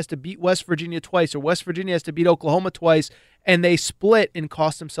Oklahoma has to beat West Virginia twice or West Virginia has to beat Oklahoma twice, and they split and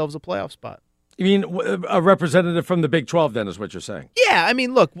cost themselves a playoff spot. You mean a representative from the Big 12 then is what you're saying? Yeah, I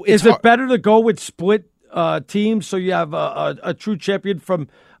mean, look. Is it better to go with split teams so you have a true champion from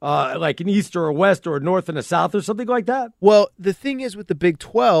like an East or a West or a North and a South or something like that? Well, the thing is with the Big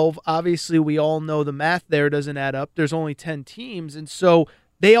 12, obviously we all know the math there doesn't add up. There's only 10 teams, and so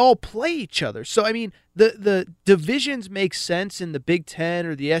they all play each other. So, I mean, the divisions make sense in the Big 10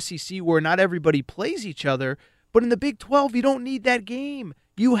 or the SEC where not everybody plays each other. But in the Big 12, you don't need that game.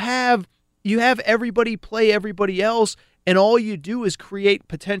 You have everybody play everybody else, and all you do is create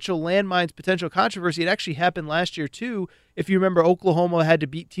potential landmines, potential controversy. It actually happened last year, too. If you remember, Oklahoma had to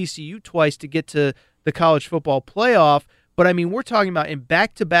beat TCU twice to get to the college football playoff. But, I mean, we're talking about in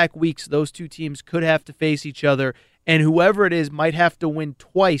back-to-back weeks, those two teams could have to face each other, and whoever it is might have to win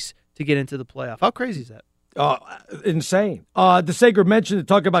twice to get into the playoff. How crazy is that? Insane. DeSager mentioned,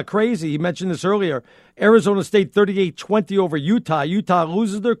 talking about crazy, he mentioned this earlier, Arizona State 38-20 over Utah. Utah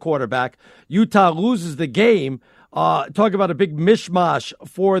loses their quarterback. Utah loses the game. Talk about a big mishmash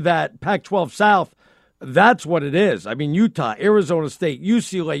for that Pac-12 South. That's what it is. I mean, Utah, Arizona State,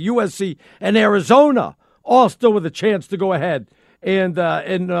 UCLA, USC, and Arizona all still with a chance to go ahead. And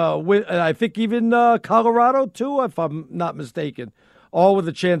I think even Colorado, too, if I'm not mistaken. All with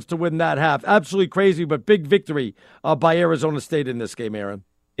a chance to win that half. Absolutely crazy, but big victory by Arizona State in this game, Aaron.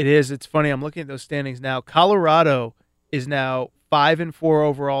 It is. It's funny. I'm looking at those standings now. Colorado is now 5-4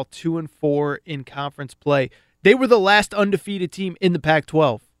 overall, 2-4 in conference play. They were the last undefeated team in the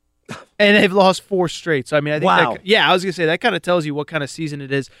Pac-12, and they've lost 4 straight. So, I mean, I think wow. I was going to say, that kind of tells you what kind of season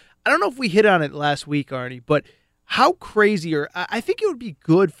it is. I don't know if we hit on it last week, Arnie, but how crazy, or I think it would be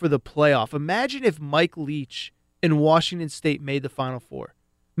good for the playoff. Imagine if Mike Leach and Washington State made the Final Four.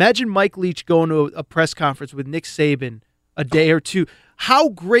 Imagine Mike Leach going to a press conference with Nick Saban a day or two. How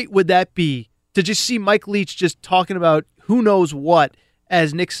great would that be to just see Mike Leach just talking about who knows what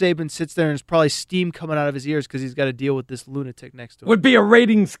as Nick Saban sits there and there's probably steam coming out of his ears because he's got to deal with this lunatic next to him. Would be a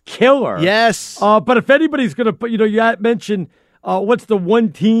ratings killer. Yes. But if anybody's going to put, you mentioned what's the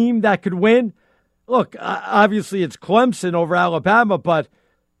one team that could win? Look, obviously it's Clemson over Alabama, but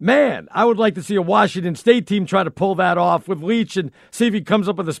man, I would like to see a Washington State team try to pull that off with Leach and see if he comes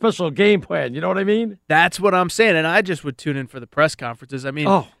up with a special game plan. You know what I mean? That's what I'm saying, and I just would tune in for the press conferences. I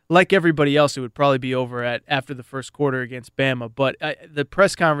mean, like everybody else, it would probably be over after the first quarter against Bama, but the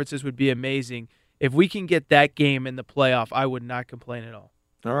press conferences would be amazing. If we can get that game in the playoff, I would not complain at all.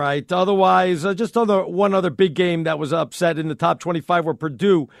 All right. Otherwise, just one other big game that was upset in the top 25 where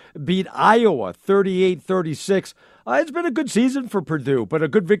Purdue beat Iowa 38-36. It's been a good season for Purdue, but a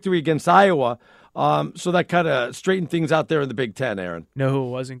good victory against Iowa. So that kind of straightened things out there in the Big Ten, Aaron. Know who it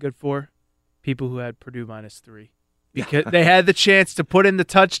wasn't good for? People who had Purdue -3. Because they had the chance to put in the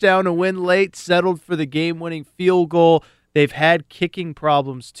touchdown and win late, settled for the game-winning field goal. They've had kicking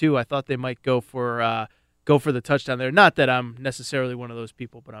problems, too. I thought they might go for the touchdown there. Not that I'm necessarily one of those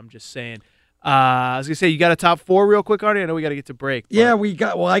people, but I'm just saying. I was going to say, you got a top 4 real quick, Arnie? I know we got to get to break. But. Yeah,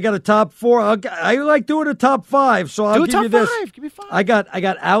 I got a top 4. I like doing a top 5, so I'll give you this. Give me 5. I got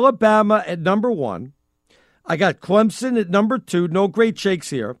Alabama at number 1. I got Clemson at number 2. No great shakes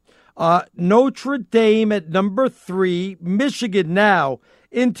here. Notre Dame at number 3. Michigan now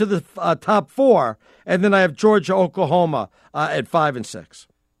into the top 4. And then I have Georgia, Oklahoma at 5 and 6.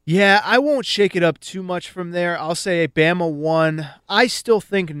 Yeah, I won't shake it up too much from there. I'll say Bama 1. I still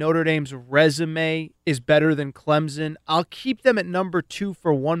think Notre Dame's resume is better than Clemson. I'll keep them at number 2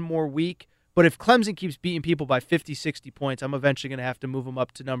 for one more week. But if Clemson keeps beating people by 50, 60 points, I'm eventually going to have to move them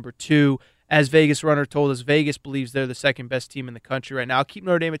up to number 2. As Vegas Runner told us, Vegas believes they're the second best team in the country right now. I'll keep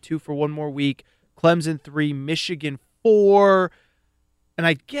Notre Dame at 2 for one more week. Clemson 3, Michigan 4. And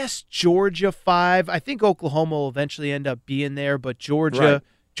I guess Georgia 5. I think Oklahoma will eventually end up being there, but Georgia... Right.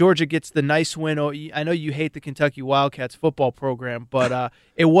 Georgia gets the nice win. I know you hate the Kentucky Wildcats football program, but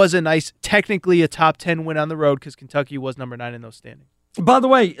it was a nice, technically a top 10 win on the road because Kentucky was number 9 in those standings. By the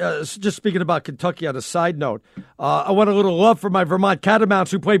way, just speaking about Kentucky on a side note, I want a little love for my Vermont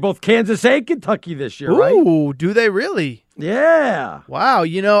Catamounts who play both Kansas and Kentucky this year, right? Ooh, do they really? Yeah. Wow.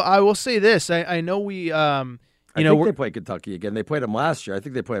 I will say this. I know we... I think they play Kentucky again. They played them last year. I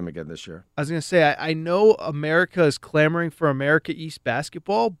think they play them again this year. I was going to say, I know America is clamoring for America East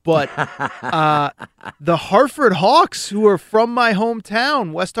basketball, but the Hartford Hawks, who are from my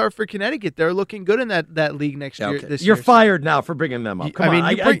hometown, West Hartford, Connecticut, they're looking good in that league next year. Okay. This You're year. fired now for bringing them up. Come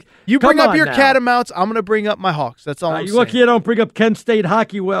on. You bring up your Catamounts, I'm going to bring up my Hawks. That's all I'm saying. You lucky you don't bring up Kent State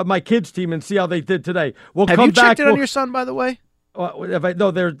hockey, my kids' team, and see how they did today. Have you checked it on your son, by the way?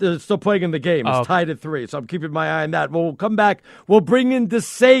 No, they're still playing in the game. It's tied at 3, so I'm keeping my eye on that. We'll come back. We'll bring in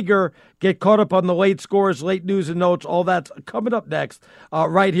DeSager, get caught up on the late scores, late news and notes. All that's coming up next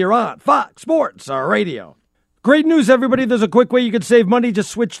right here on Fox Sports Radio. Great news, everybody. There's a quick way you can save money.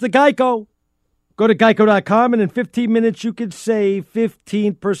 Just switch to Geico. Go to geico.com, and in 15 minutes, you can save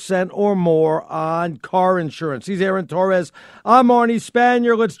 15% or more on car insurance. He's Aaron Torres. I'm Arnie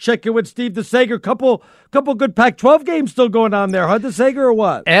Spanier. Let's check in with Steve DeSager. Couple good Pac-12 games still going on there, huh, DeSager, or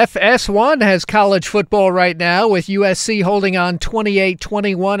what? FS1 has college football right now with USC holding on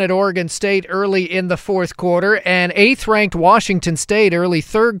 28-21 at Oregon State early in the fourth quarter, and 8th-ranked Washington State early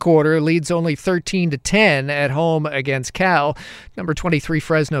third quarter leads only 13-10 at home against Cal. Number 23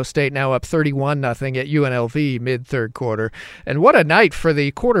 Fresno State now up 31-0 at UNLV mid-third quarter. And what a night for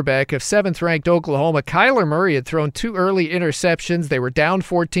the quarterback of 7th-ranked Oklahoma. Kyler Murray had thrown 2 early interceptions. They were down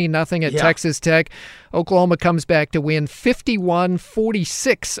 14-0 at Texas Tech. Oklahoma comes back to win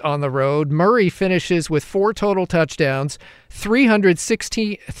 51-46 on the road. Murray finishes with 4 total touchdowns,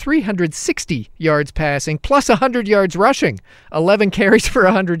 360 yards passing, plus 100 yards rushing, 11 carries for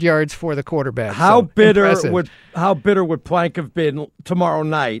 100 yards for the quarterback. How bitter impressive. would Plank have been tomorrow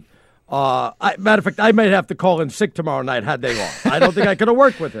night? Matter of fact, I might have to call in sick tomorrow night had they lost. I don't think I could have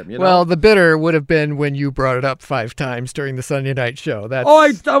worked with him. You know? Well, the bitter would have been when you brought it up 5 times during the Sunday night show. That's...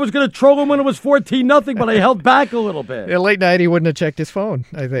 I was going to troll him when it was 14-0, but I held back a little bit. Yeah, late night, he wouldn't have checked his phone,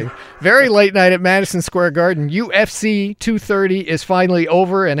 I think. Very late night at Madison Square Garden. UFC 230 is finally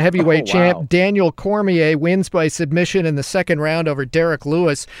over, and heavyweight champ Daniel Cormier wins by submission in the second round over Derek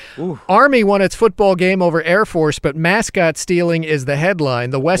Lewis. Ooh. Army won its football game over Air Force, but mascot stealing is the headline.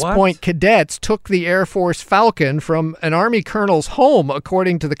 The West Point Cadets took the Air Force Falcon from an Army colonel's home,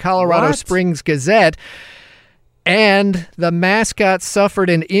 according to the Colorado Springs Gazette. And the mascot suffered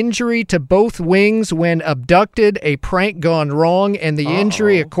an injury to both wings when abducted, a prank gone wrong, and the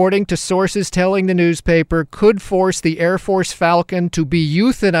injury, according to sources telling the newspaper, could force the Air Force Falcon to be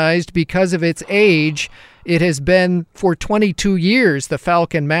euthanized because of its age. It has been for 22 years the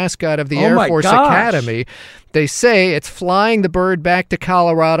Falcon mascot of the Air Force Academy. They say it's flying the bird back to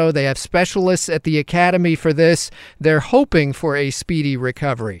Colorado. They have specialists at the Academy for this. They're hoping for a speedy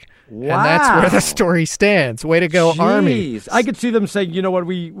recovery. Wow. And that's where the story stands. Way to go, Army. I could see them saying, you know what,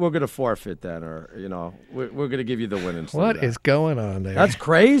 we're going to forfeit then, or, we're going to give you the win instead. What is going on there? That's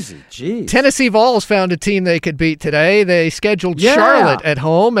crazy. Jeez. Tennessee Vols found a team they could beat today. They scheduled Charlotte at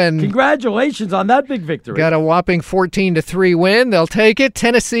home. And congratulations on that big victory. Got a whopping 14-3 win. They'll take it.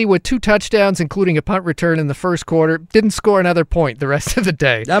 Tennessee with 2 touchdowns, including a punt return in the first quarter. Didn't score another point the rest of the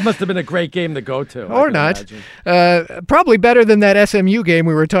day. That must have been a great game to go to. Or not. Probably better than that SMU game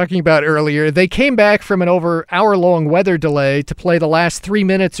we were talking about earlier. They came back from an over hour-long weather delay to play the last 3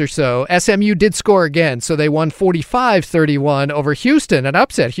 minutes or so. SMU did score again, so they won 45-31 over Houston, an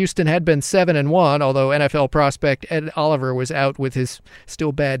upset. Houston had been 7-1, although NFL prospect Ed Oliver was out with his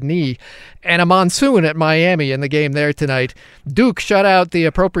still bad knee. And a monsoon at Miami in the game there tonight. Duke shut out the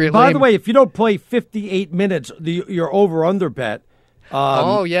appropriate By the way, if you don't play 58 minutes, your over-under bet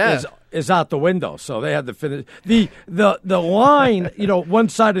is out the window. So they had to finish. The line, one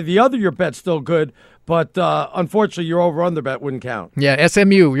side or the other, your bet's still good. But unfortunately, your over-under bet wouldn't count. Yeah,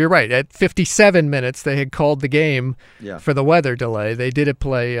 SMU, you're right. At 57 minutes, they had called the game for the weather delay. They did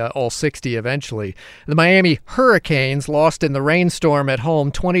play all 60 eventually. The Miami Hurricanes lost in the rainstorm at home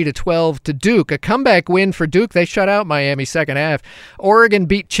 20-12 to Duke. A comeback win for Duke. They shut out Miami second half. Oregon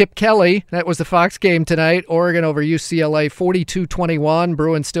beat Chip Kelly. That was the Fox game tonight. Oregon over UCLA 42-21.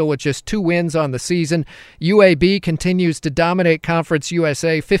 Bruins still with just 2 wins on the season. UAB continues to dominate Conference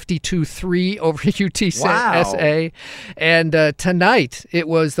USA 52-3 over UTSA. And tonight, it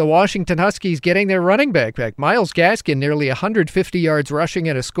was the Washington Huskies getting their running back back. Myles Gaskin, nearly 150 yards rushing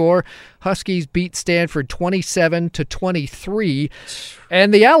and a score. Huskies beat Stanford 27-23.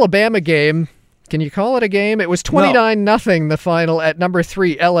 And the Alabama game, can you call it a game? It was 29-0 the final at number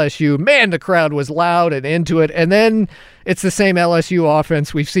 3 LSU. Man, the crowd was loud and into it. And then it's the same LSU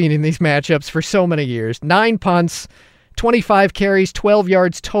offense we've seen in these matchups for so many years. 9 punts, 25 carries, 12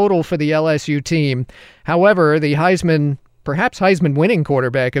 yards total for the LSU team. However, the perhaps Heisman winning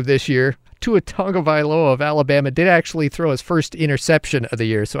quarterback of this year, Tua Tagovailoa of Alabama, did actually throw his first interception of the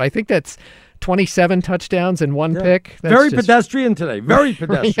year. So I think that's 27 touchdowns and 1 pick. That's very pedestrian today. Very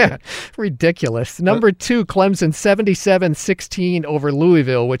pedestrian. Ridiculous. Number 2, Clemson 77-16 over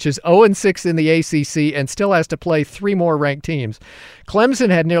Louisville, which is 0-6 in the ACC and still has to play 3 more ranked teams. Clemson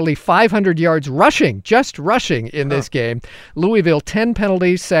had nearly 500 yards rushing in this game. Louisville, 10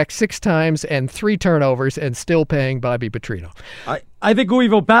 penalties, sacked 6 times, and 3 turnovers, and still paying Bobby Petrino. I think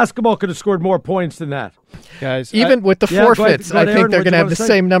Louisville basketball could have scored more points than that. Guys, even with the forfeits, I think they're going to have the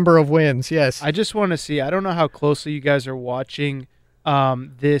same number of wins. Yes. I just want to see. I don't know how closely you guys are watching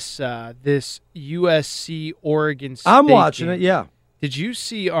this USC Oregon State. I'm watching game. it. Yeah. Did you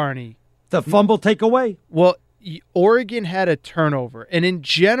see, Arnie, the fumble takeaway? Well, Oregon had a turnover, and in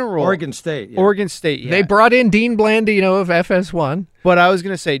general, Oregon State. They brought in Dean Blandino of FS1. But I was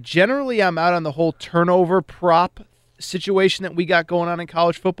going to say, generally, I'm out on the whole turnover prop situation that we got going on in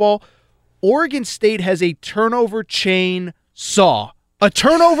college football. Oregon State has a turnover chainsaw. A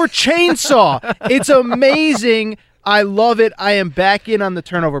turnover chainsaw. It's amazing I love it. I am back in on the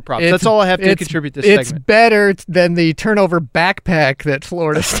turnover props. That's all I have to contribute this segment. It's better than the turnover backpack that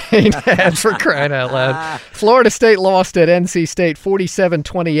Florida State had, for crying out loud. Florida State lost at NC State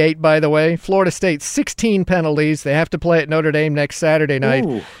 47-28, by the way. Florida State 16 penalties. They have to play at Notre Dame next Saturday night.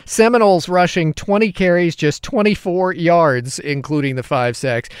 Ooh. Seminoles rushing 20 carries, just 24 yards, including the 5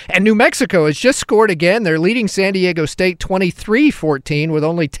 sacks. And New Mexico has just scored again. They're leading San Diego State 23-14 with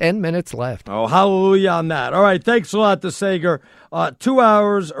only 10 minutes left. Oh, hallelujah on that. All right, thanks a lot to Sager. 2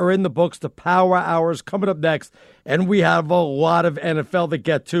 hours are in the books, the Power Hours coming up next, and we have a lot of NFL to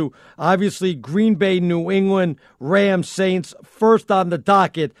get to. Obviously, Green Bay, New England, Rams, Saints, first on the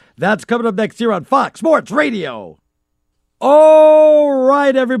docket. That's coming up next here on Fox Sports Radio. All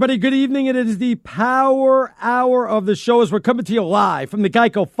right, everybody, good evening. It is the Power Hour of the show as we're coming to you live from the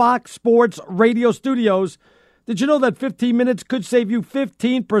Geico Fox Sports Radio studios. Did you know that 15 minutes could save you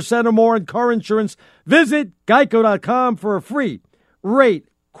 15% or more in car insurance? Visit geico.com for a free rate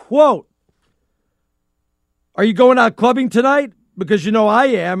quote. Are you going out clubbing tonight? Because you know I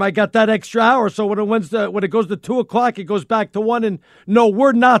am. I got that extra hour, so when it goes to 2 o'clock, it goes back to 1. And no,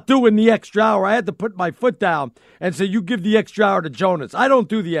 we're not doing the extra hour. I had to put my foot down and say, you give the extra hour to Jonas. I don't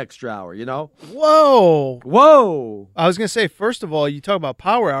do the extra hour, you know? Whoa. I was going to say, first of all, you talk about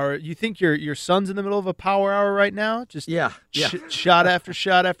Power Hour. You think your son's in the middle of a Power Hour right now? Just shot after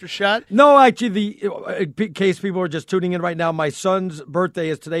shot after shot? No, actually, in case people are just tuning in right now, my son's birthday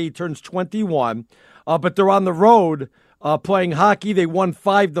is today. He turns 21, but they're on the road. Playing hockey, they won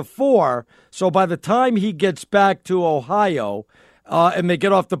 5-4. So by the time he gets back to Ohio and they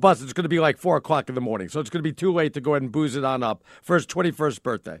get off the bus, it's going to be like 4 o'clock in the morning. So it's going to be too late to go ahead and booze it on up for his 21st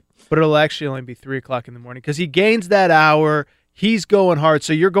birthday. But it'll actually only be 3 o'clock in the morning because he gains that hour. He's going hard.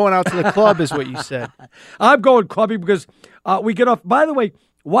 So you're going out to the club is what you said. I'm going clubbing because we get off. By the way,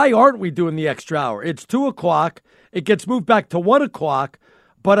 why aren't we doing the extra hour? It's 2 o'clock. It gets moved back to 1 o'clock.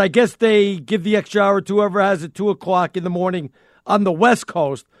 But I guess they give the extra hour to whoever has it 2 o'clock in the morning on the West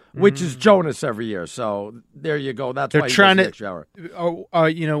Coast, which is Jonas every year. So there you go. That's why he does the extra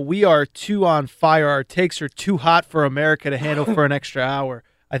hour. We are too on fire. Our takes are too hot for America to handle for an extra hour.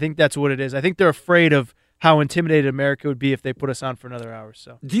 I think that's what it is. I think they're afraid of how intimidated America would be if they put us on for another hour.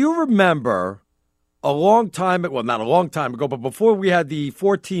 So, do you remember a long time, well, not a long time ago, but before we had the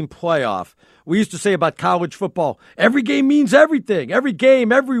 14 playoff, we used to say about college football, every game means everything. Every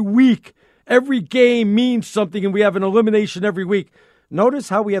game, every week, every game means something, and we have an elimination every week. Notice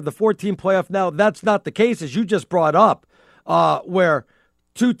how we have the 14 playoff now. That's not the case, as you just brought up, where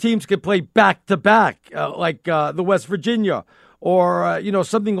 2 teams can play back-to-back, like the West Virginia or,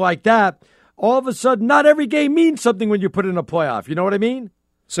 something like that. All of a sudden, not every game means something when you put in a playoff. You know what I mean?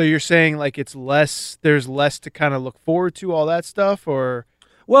 So you're saying like there's less to kind of look forward to, all that stuff, or?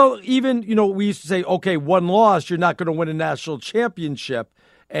 Well, even, we used to say, okay, 1 loss, you're not going to win a national championship,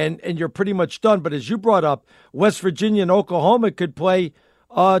 and you're pretty much done. But as you brought up, West Virginia and Oklahoma could play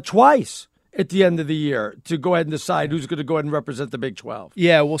twice at the end of the year to go ahead and decide who's going to go ahead and represent the Big 12.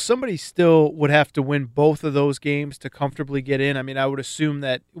 Yeah, well, somebody still would have to win both of those games to comfortably get in. I mean, I would assume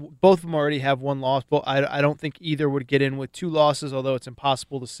that both of them already have 1 loss, but I don't think either would get in with 2 losses, although it's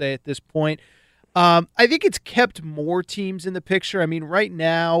impossible to say at this point. I think it's kept more teams in the picture. I mean, right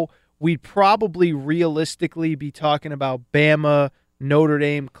now, we'd probably realistically be talking about Bama, Notre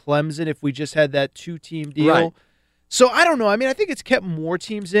Dame, Clemson if we just had that 2-team deal. Right. So I don't know. I mean, I think it's kept more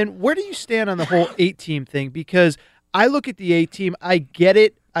teams in. Where do you stand on the whole 8-team thing? Because I look at the 8-team. I get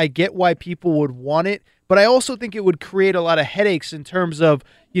it. I get why people would want it. But I also think it would create a lot of headaches in terms of,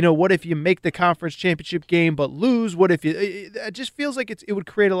 what if you make the conference championship game but lose? What if it just feels like it would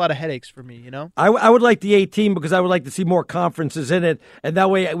create a lot of headaches for me, I would like the 8-team because I would like to see more conferences in it. And that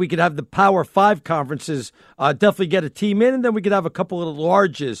way we could have the Power 5 conferences definitely get a team in. And then we could have a couple of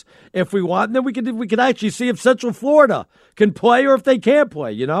larges if we want. And then we could actually see if Central Florida can play or if they can't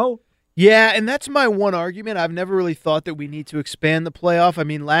play, Yeah, and that's my one argument. I've never really thought that we need to expand the playoff. I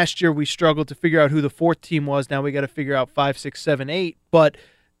mean, last year we struggled to figure out who the 4th team was. Now we got to figure out 5, 6, 7, 8. But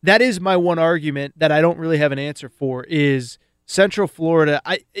that is my one argument that I don't really have an answer for is Central Florida.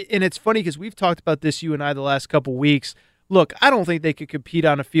 And it's funny because we've talked about this, you and I, the last couple weeks. Look, I don't think they could compete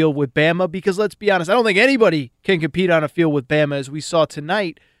on a field with Bama because, let's be honest, I don't think anybody can compete on a field with Bama as we saw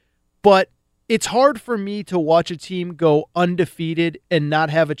tonight. But it's hard for me to watch a team go undefeated and not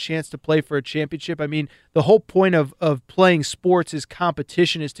have a chance to play for a championship. I mean, the whole point of playing sports is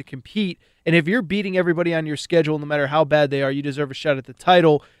competition, is to compete. And if you're beating everybody on your schedule, no matter how bad they are, you deserve a shot at the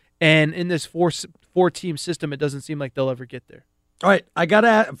title. And in this 4-team system, it doesn't seem like they'll ever get there. All right, I got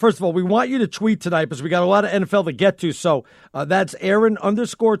to, first of all, we want you to tweet tonight because we got a lot of NFL to get to. So that's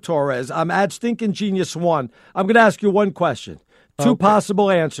Aaron_Torres. I'm at StinkingGenius1. I'm going to ask you one question. Two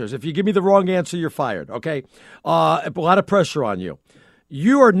possible answers. If you give me the wrong answer, you're fired, okay? A lot of pressure on you.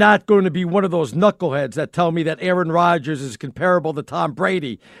 You are not going to be one of those knuckleheads that tell me that Aaron Rodgers is comparable to Tom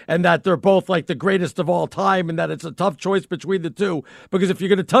Brady and that they're both like the greatest of all time and that it's a tough choice between the two. Because if you're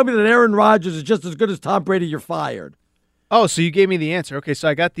going to tell me that Aaron Rodgers is just as good as Tom Brady, you're fired. Oh, so you gave me the answer. Okay, so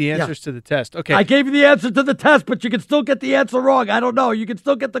I got the answers to the test. Okay. I gave you the answer to the test, but you can still get the answer wrong. I don't know. You can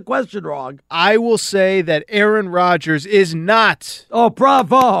still get the question wrong. I will say that Aaron Rodgers is not. Oh,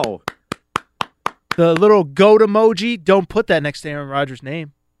 bravo. The little goat emoji, don't put that next to Aaron Rodgers'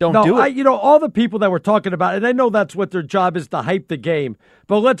 name. Don't do it. All the people that we're talking about, and I know that's what their job is to hype the game,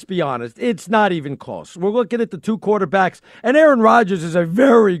 but let's be honest, it's not even close. We're looking at the two quarterbacks, and Aaron Rodgers is a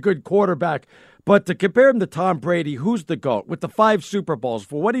very good quarterback. But to compare him to Tom Brady, who's the GOAT, with the 5 Super Bowls,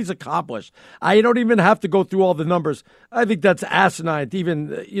 for what he's accomplished, I don't even have to go through all the numbers. I think that's asinine to even,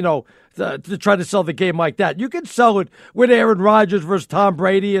 to try to sell the game like that. You can sell it with Aaron Rodgers versus Tom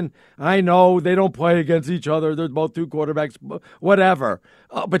Brady, and I know they don't play against each other. They're both two quarterbacks, whatever.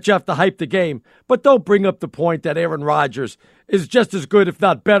 But you have to hype the game. But don't bring up the point that Aaron Rodgers is just as good, if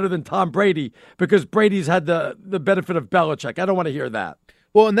not better, than Tom Brady, because Brady's had the benefit of Belichick. I don't want to hear that.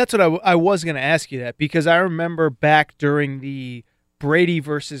 Well, and that's what I was going to ask you that, because I remember back during the Brady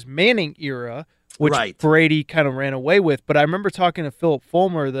versus Manning era, which Brady kind of ran away with, but I remember talking to Philip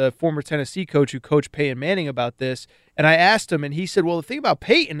Fulmer, the former Tennessee coach who coached Peyton Manning, about this, and I asked him, and he said, well, the thing about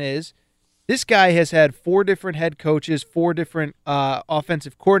Peyton is this guy has had 4 different head coaches, 4 different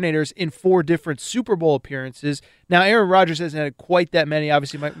offensive coordinators in 4 different Super Bowl appearances. Now, Aaron Rodgers hasn't had quite that many.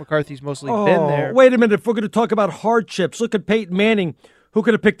 Obviously, Mike McCarthy's mostly been there. Wait a minute. If we're going to talk about hardships, look at Peyton Manning, who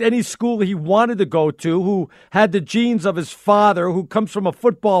could have picked any school he wanted to go to, who had the genes of his father, who comes from a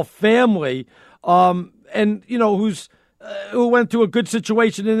football family, and who went to a good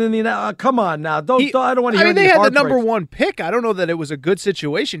situation in Indiana. Come on now, I don't want to hear. They had the number 1 pick. I don't know that it was a good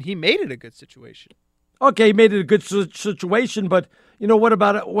situation. He made it a good situation. Okay, he made it a good situation, but what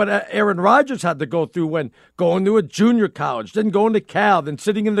about what Aaron Rodgers had to go through when going to a junior college, then going to Cal, then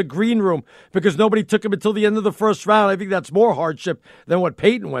sitting in the green room because nobody took him until the end of the first round. I think that's more hardship than what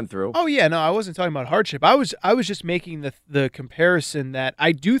Peyton went through. Oh yeah, no, I wasn't talking about hardship. I was just making the comparison that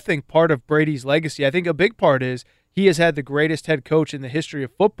I do think part of Brady's legacy, I think a big part is he has had the greatest head coach in the history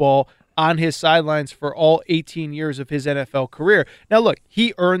of football on his sidelines for all 18 years of his NFL career. Now, look,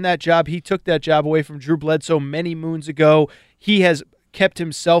 he earned that job. He took that job away from Drew Bledsoe many moons ago. He has kept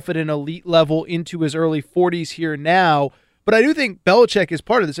himself at an elite level into his early 40s here now. But I do think Belichick is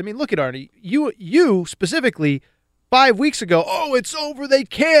part of this. I mean, look at Arnie. You specifically, 5 weeks ago, it's over, they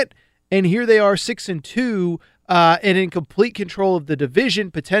can't. And here they are 6-2, and in complete control of the division,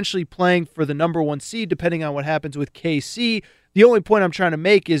 potentially playing for the number 1 seed, depending on what happens with KC. The only point I'm trying to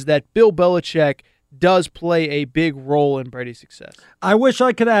make is that Bill Belichick does play a big role in Brady's success. I wish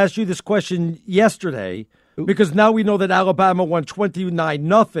I could ask you this question yesterday, because now we know that Alabama won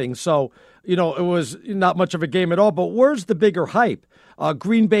 29-0, so it was not much of a game at all. But where's the bigger hype?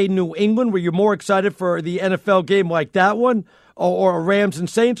 Green Bay, New England, were you more excited for the NFL game like that one, or Rams and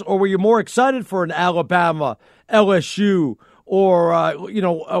Saints, or were you more excited for an Alabama, LSU, or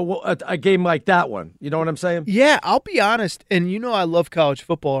a game like that one? You know what I'm saying? Yeah, I'll be honest, and I love college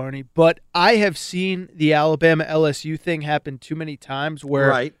football, Arnie, but I have seen the Alabama-LSU thing happen too many times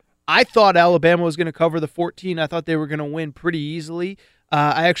where I thought Alabama was going to cover the 14. I thought they were going to win pretty easily.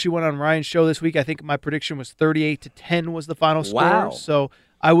 I actually went on Ryan's show this week. I think my prediction was 38-10 was the final score. Wow. So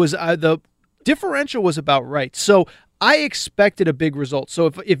the differential was about right. So I expected a big result.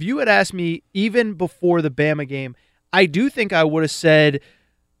 So if you had asked me even before the Bama game, I do think I would have said,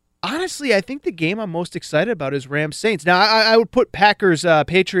 honestly, I think the game I'm most excited about is Rams-Saints. Now, I would put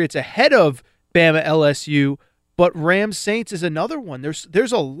Packers-Patriots ahead of Bama-LSU, but Rams-Saints is another one.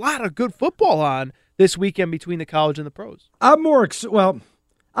 There's a lot of good football on this weekend between the college and the pros.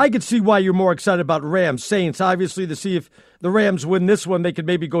 I could see why you're more excited about Rams-Saints. Obviously, to see if the Rams win this one, they could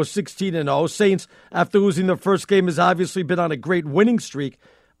maybe go 16-0. Saints, after losing their first game, has obviously been on a great winning streak.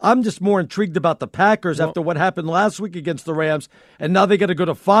 I'm just more intrigued about the Packers after what happened last week against the Rams, and now they got to go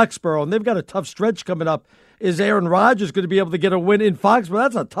to Foxborough, and they've got a tough stretch coming up. Is Aaron Rodgers going to be able to get a win in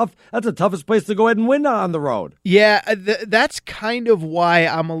Foxborough? That's the toughest place to go ahead and win on the road. Yeah, that's kind of why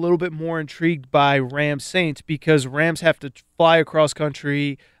I'm a little bit more intrigued by Rams-Saints, because Rams have to fly across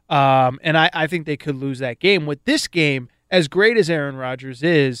country, and I think they could lose that game. With this game, as great as Aaron Rodgers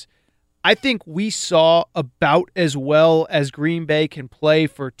is, I think we saw about as well as Green Bay can play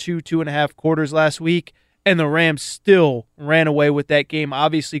for 2.5 quarters last week, and the Rams still ran away with that game.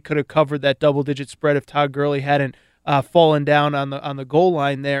 Obviously could have covered that double-digit spread if Todd Gurley hadn't fallen down on the goal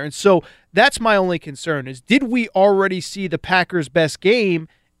line there. And so that's my only concern is, did we already see the Packers' best game?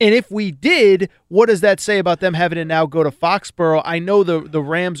 And if we did, what does that say about them having to now go to Foxborough? I know the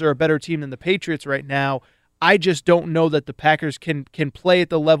Rams are a better team than the Patriots right now. I just don't know that the Packers can play at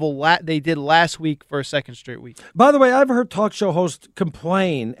the level they did last week for a second straight week. By the way, I've heard talk show hosts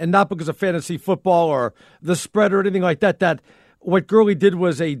complain, and not because of fantasy football or the spread or anything like that, that what Gurley did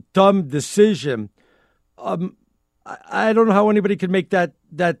was a dumb decision. I don't know how anybody could make that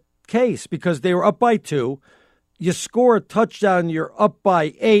case, because they were up by 2. You score a touchdown, you're up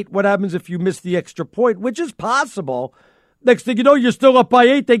by 8. What happens if you miss the extra point, which is possible? Next thing you know, you're still up by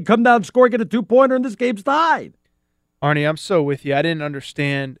 8. They can come down, score, get a 2-pointer, and this game's tied. Arnie, I'm so with you. I didn't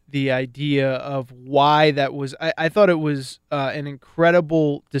understand the idea of why that was. I thought it was an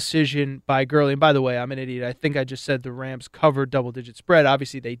incredible decision by Gurley. And by the way, I'm an idiot. I think I just said the Rams covered double-digit spread.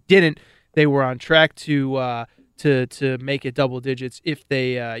 Obviously, they didn't. They were on track to make it double digits if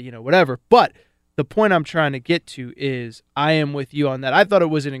they, whatever. But the point I'm trying to get to is I am with you on that. I thought it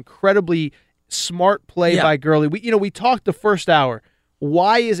was an incredibly smart play by Gurley. We talked the first hour.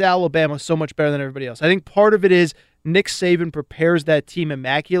 Why is Alabama so much better than everybody else? I think part of it is Nick Saban prepares that team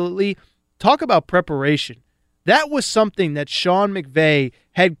immaculately. Talk about preparation. That was something that Sean McVay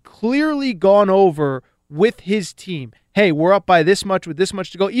had clearly gone over with his team. Hey, we're up by this much with this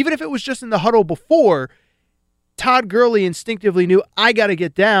much to go. Even if it was just in the huddle before, Todd Gurley instinctively knew, I got to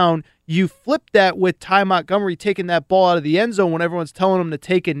get down. You flip that with Ty Montgomery taking that ball out of the end zone when everyone's telling him to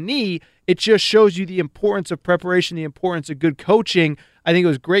take a knee. It just shows you the importance of preparation, the importance of good coaching. I think it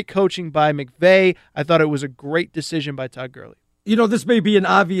was great coaching by McVay. I thought it was a great decision by Todd Gurley. This may be an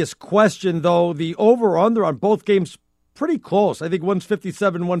obvious question, though. The over-under on both games pretty close. I think one's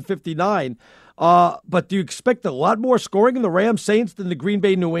 57, 159. But do you expect a lot more scoring in the Rams-Saints than the Green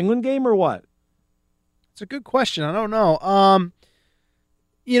Bay-New England game, or what? It's a good question. I don't know.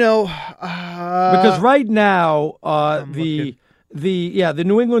 Because right now, the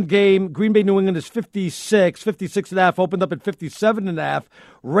New England game, Green Bay, New England is 56.5, opened up at 57.5.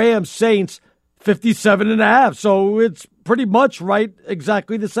 Rams, Saints, 57.5. So it's pretty much right,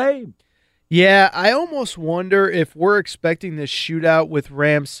 exactly the same. Yeah, I almost wonder if we're expecting this shootout with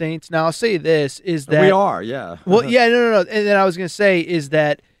Rams, Saints. Now, I'll say this, is that... We are, yeah. Well, yeah, no. And then I was going to say is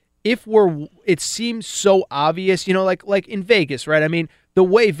that it seems so obvious, like in Vegas, right? I mean, the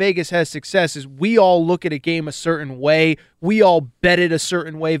way Vegas has success is we all look at a game a certain way. We all bet it a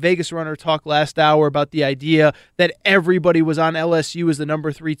certain way. Vegas Runner talked last hour about the idea that everybody was on LSU as the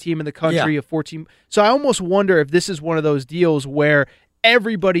number 3 team in the country of 14. So I almost wonder if this is one of those deals where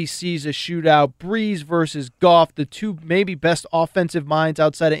everybody sees a shootout. Breeze versus Goff, the two maybe best offensive minds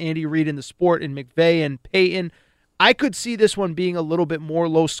outside of Andy Reid in the sport, and McVay and Peyton. I could see this one being a little bit more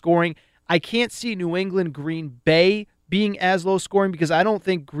low scoring. I can't see New England, Green Bay being as low scoring because I don't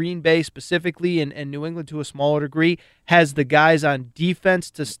think Green Bay specifically and New England to a smaller degree has the guys on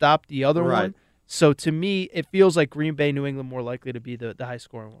defense to stop the other one. So to me, it feels like Green Bay, New England more likely to be the high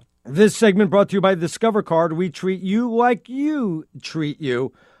scoring one. This segment brought to you by Discover Card. We treat you like you treat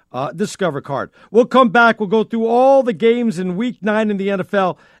you. Discover Card. We'll come back. We'll go through all the games in Week 9 in the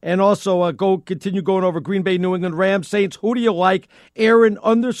NFL and also continue going over Green Bay, New England, Rams, Saints. Who do you like?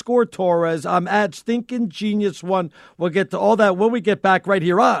 Aaron_Torres. I'm at Stinkin' Genius 1. We'll get to all that when we get back right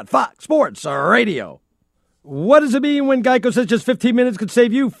here on Fox Sports Radio. What does it mean when Geico says just 15 minutes could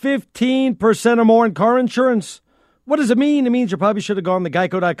save you 15% or more in car insurance? What does it mean? It means you probably should have gone to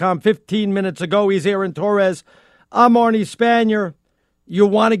Geico.com 15 minutes ago. He's Aaron Torres. I'm Arnie Spanier. You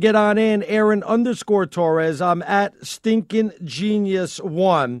want to get on in, Aaron_Torres. I'm at Stinkin' Genius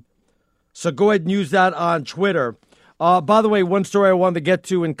 1. So go ahead and use that on Twitter. By the way, one story I wanted to get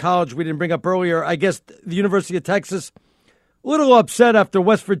to in college we didn't bring up earlier. I guess the University of Texas, a little upset after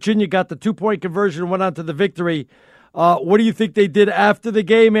West Virginia got the 2-point conversion and went on to the victory. What do you think they did after the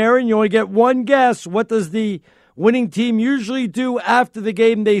game, Aaron? You only get one guess. What does the winning team usually do after the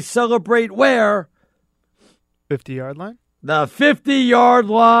game? They celebrate where? 50-yard line? The 50-yard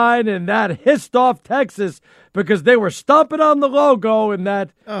line, and that hissed off Texas because they were stomping on the logo, and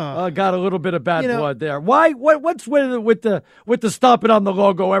that got a little bit of bad blood there. Why? What's with the stomping on the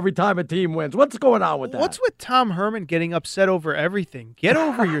logo every time a team wins? What's going on with that? What's with Tom Herman getting upset over everything? Get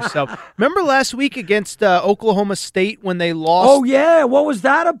over yourself. Remember last week against Oklahoma State when they lost? Oh yeah, what was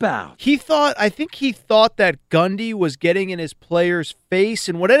that about? I think he thought that Gundy was getting in his player's face,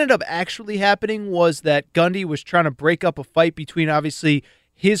 and what ended up actually happening was that Gundy was trying to break up a fight between obviously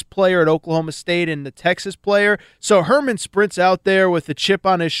his player at Oklahoma State and the Texas player. So Herman sprints out there with the chip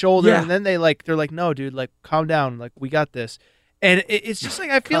on his shoulder, and then they're like, no, dude, like, calm down, like, we got this. And it's just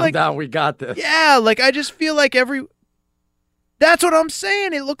like, I feel calm like, down, we got this. Yeah, like, I just feel like that's what I'm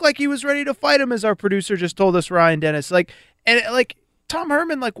saying. It looked like he was ready to fight him, as our producer just told us, Ryan Dennis. Like, and like Tom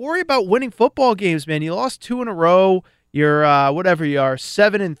Herman, like, worry about winning football games, man. You lost 2 in a row. You're whatever you are,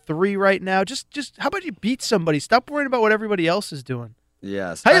 7-3 right now. Just how about you beat somebody? Stop worrying about what everybody else is doing.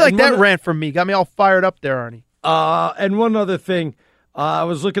 Yes. How you like that rant from me? Got me all fired up there, Arnie. And one other thing, I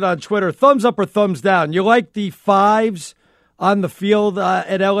was looking on Twitter. Thumbs up or thumbs down? You like the 5s on the field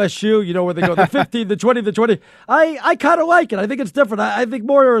at LSU? You know where they go the 15, the 20, the 20. I kind of like it. I think it's different. I think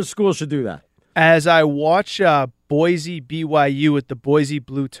more schools should do that. As I watch Boise BYU with the Boise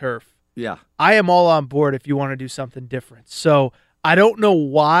Blue Turf. Yeah. I am all on board if you want to do something different. So I don't know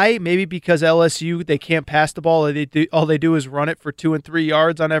why. Maybe because LSU, they can't pass the ball. All they do is run it for 2 and 3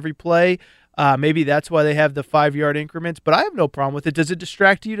 yards on every play. Maybe that's why they have the 5-yard increments. But I have no problem with it. Does it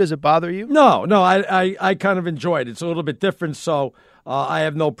distract you? Does it bother you? No. I kind of enjoy it. It's a little bit different, so I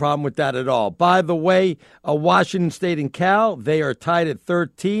have no problem with that at all. By the way, Washington State and Cal, they are tied at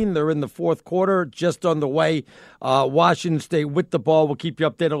 13. They're in the fourth quarter, just on the way. Washington State with the ball. We'll keep you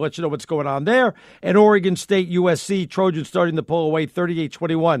updated. I'll let you know what's going on there. And Oregon State, USC, Trojans starting to pull away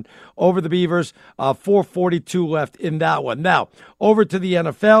 38-21 over the Beavers. 4:42 left in that one. Now, over to the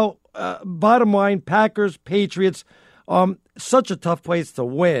NFL. Bottom line, Packers, Patriots, such a tough place to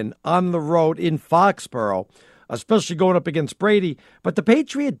win on the road in Foxborough, especially going up against Brady. But the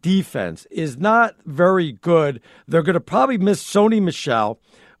Patriot defense is not very good. They're going to probably miss Sony Michel.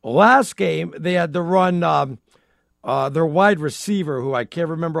 Last game, they had to run their wide receiver, who I can't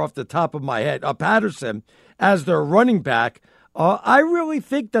remember off the top of my head, Patterson, as their running back. I really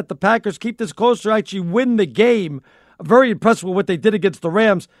think that the Packers keep this close to actually win the game. Very impressed with what they did against the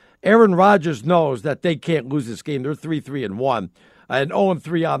Rams. Aaron Rodgers knows that they can't lose this game. They're 3-3-1 and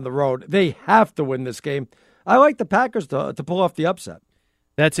 0-3 on the road. They have to win this game. I like the Packers to pull off the upset.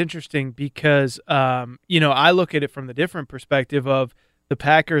 That's interesting because, I look at it from the different perspective of the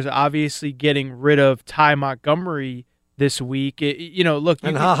Packers obviously getting rid of Ty Montgomery this week.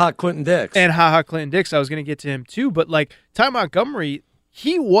 Clinton Dix. And Clinton Dix. I was going to get to him too. But, like, Ty Montgomery,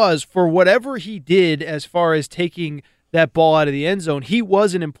 he was, for whatever he did as far as taking that ball out of the end zone, he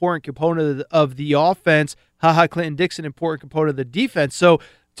was an important component of the offense. Clinton Dix, an important component of the defense. So,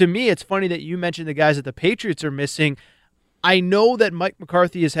 to me, it's funny that you mentioned the guys that the Patriots are missing. I know that Mike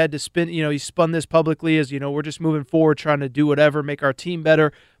McCarthy has had to spin, he spun this publicly as, we're just moving forward, trying to do whatever, make our team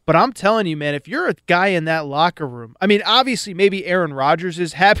better. But I'm telling you, man, if you're a guy in that locker room, I mean, obviously maybe Aaron Rodgers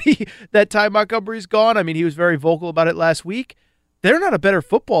is happy that Ty Montgomery's gone. I mean, he was very vocal about it last week. They're not a better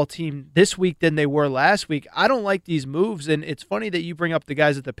football team this week than they were last week. I don't like these moves, and it's funny that you bring up the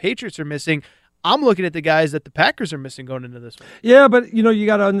guys that the Patriots are missing. I'm looking at the guys that the Packers are missing going into this one. Yeah, but, you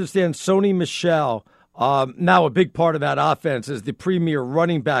got to understand Sony Michel, now a big part of that offense is the premier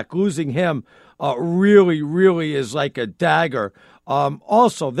running back. Losing him really, really is like a dagger.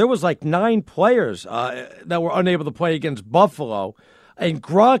 Also, there was like 9 players that were unable to play against Buffalo, and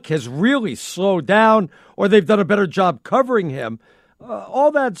Gronk has really slowed down, or they've done a better job covering him.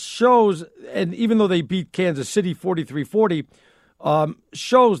 All that shows, and even though they beat Kansas City 43-40,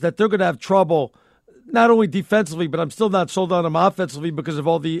 shows that they're going to have trouble not only defensively, but I'm still not sold on them offensively because of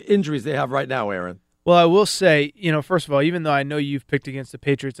all the injuries they have right now, Aaron. Well, I will say, first of all, even though I know you've picked against the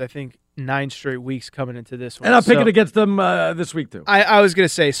Patriots, I think 9 straight weeks coming into this one. And I'm picking against them this week, too. I was going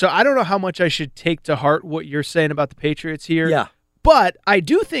to say, so I don't know how much I should take to heart what you're saying about the Patriots here. Yeah. But I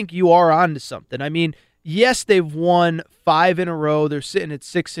do think you are on to something. I mean, yes, they've won 5 in a row. They're sitting at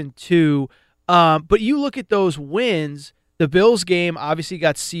 6-2. But you look at those wins. The Bills game obviously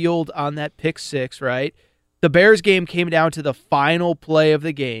got sealed on that pick 6, right? The Bears game came down to the final play of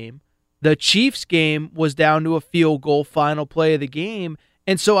the game. The Chiefs game was down to a field goal, final play of the game.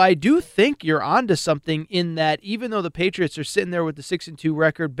 And so I do think you're onto something in that even though the Patriots are sitting there with the 6-2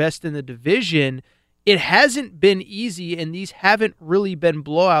 record, best in the division, it hasn't been easy, and these haven't really been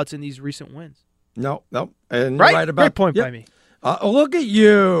blowouts in these recent wins. No. And you're right about great point by me. Look at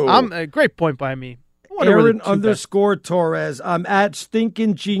you. Great point by me. Aaron _ Torres. I'm at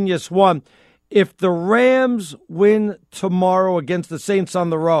Stinking Genius 1. If the Rams win tomorrow against the Saints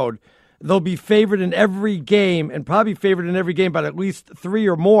on the road, they'll be favored in every game, and probably favored in every game by at least 3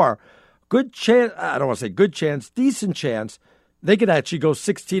 or more. Good chance. I don't want to say good chance. Decent chance. They could actually go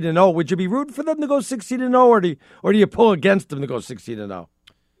 16-0. Would you be rooting for them to go 16-0, or do you pull against them to go 16-0?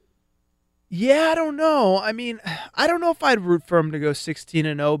 Yeah, I don't know. I mean, I don't know if I'd root for them to go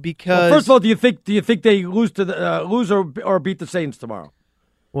 16-0 because. Well, first of all, do you think they lose or beat the Saints tomorrow?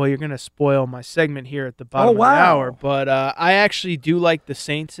 Well, you're going to spoil my segment here at the bottom of the hour, but I actually do like the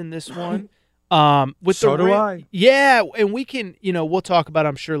Saints in this one. So do I. Yeah, and we can, we'll talk about it,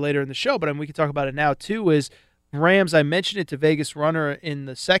 I'm sure, later in the show, but we can talk about it now, too, is Rams, I mentioned it to Vegas Runner in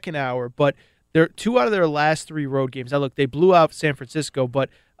the second hour, but they're 2 out of their last 3 road games. Now, look, they blew out San Francisco, but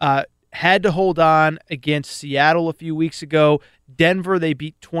had to hold on against Seattle a few weeks ago. Denver, they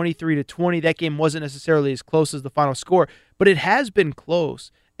beat 23-20. That game wasn't necessarily as close as the final score, but it has been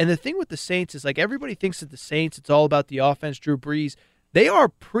close. And the thing with the Saints is, everybody thinks that the Saints, it's all about the offense, Drew Brees. They are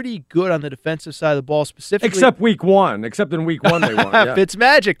pretty good on the defensive side of the ball, specifically. Except in week one they won. Yeah.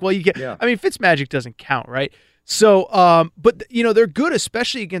 Fitzmagic. Well, Fitzmagic doesn't count, right? So, but they're good,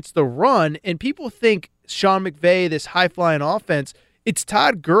 especially against the run. And people think Sean McVay, this high-flying offense, it's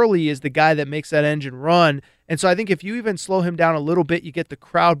Todd Gurley is the guy that makes that engine run. And so I think if you even slow him down a little bit, you get the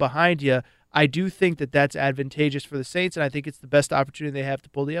crowd behind you. I do think that that's advantageous for the Saints, and I think it's the best opportunity they have to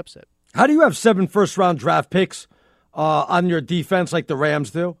pull the upset. How do you have 7 first-round draft picks on your defense like the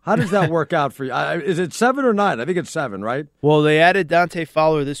Rams do? How does that work out for you? Is it 7 or 9? I think it's 7, right? Well, they added Dante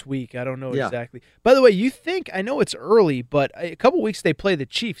Fowler this week. I don't know exactly. By the way, you think, I know it's early, but a couple weeks they play the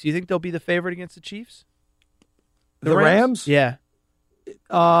Chiefs. You think they'll be the favorite against the Chiefs? The Rams? Yeah.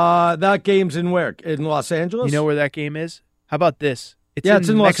 That game's in where? In Los Angeles? You know where that game is? How about this? It's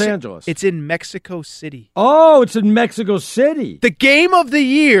in Los Angeles. It's in Mexico City. Oh, it's in Mexico City. The game of the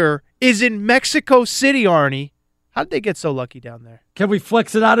year is in Mexico City, Arnie. How did they get so lucky down there? Can we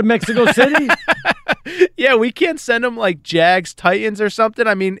flex it out of Mexico City? Yeah, we can't send them like Jags, Titans or something.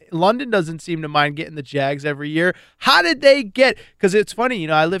 I mean, London doesn't seem to mind getting the Jags every year. How did they get? Because it's funny,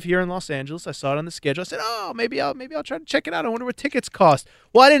 I live here in Los Angeles. I saw it on the schedule. I said, maybe I'll try to check it out. I wonder what tickets cost.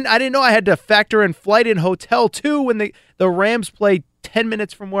 Well, I didn't know I had to factor in flight and hotel too when the Rams play 10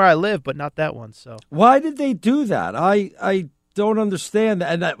 minutes from where I live, but not that one. So why did they do that? I don't understand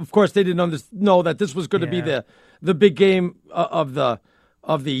that. And of course, they didn't know that this was going to be the big game of the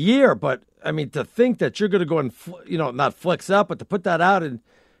year. But I mean, to think that you're going to go and not flex up, but to put that out in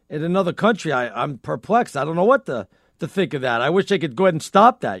another country, I'm perplexed. I don't know what to think of that. I wish they could go ahead and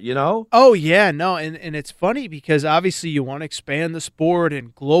stop that. Oh yeah, no, and it's funny because obviously you want to expand the sport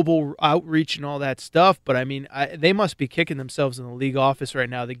and global outreach and all that stuff. But I mean, they must be kicking themselves in the league office right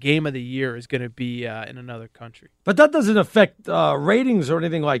now. The game of the year is going to be in another country. But that doesn't affect ratings or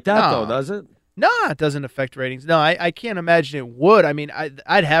anything like that, though, does it? No, it doesn't affect ratings. No, I can't imagine it would. I mean,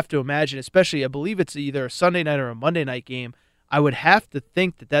 I'd have to imagine, especially I believe it's either a Sunday night or a Monday night game. I would have to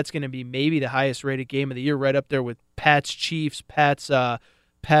think that that's going to be maybe the highest rated game of the year, right up there with Pats Chiefs, Pats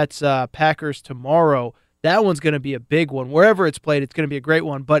Packers tomorrow. That one's going to be a big one. Wherever it's played, it's going to be a great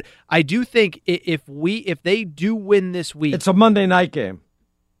one. But I do think if they do win this week, it's a Monday night game.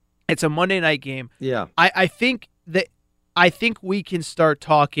 It's a Monday night game. Yeah, I think we can start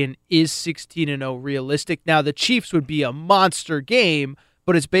talking, is 16-0 realistic? Now, the Chiefs would be a monster game,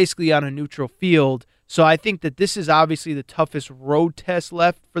 but it's basically on a neutral field. So I think that this is obviously the toughest road test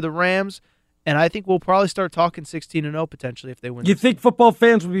left for the Rams, and I think we'll probably start talking 16-0 potentially if they win. You think football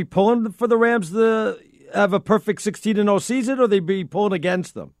fans would be pulling for the Rams to have a perfect 16-0 season, or they'd be pulling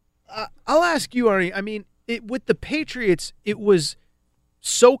against them? I'll ask you, Arnie. I mean, with the Patriots, it was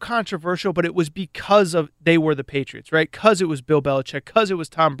so controversial, but it was because they were the Patriots, right? Because it was Bill Belichick, because it was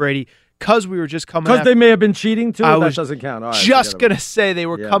Tom Brady, because we were just coming. Because they may have been cheating too. That doesn't count. All right, just gonna say they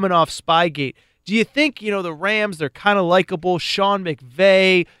were coming off Spygate. Do you think the Rams? They're kind of likable. Sean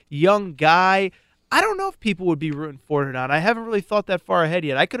McVay, young guy. I don't know if people would be rooting for it or not. I haven't really thought that far ahead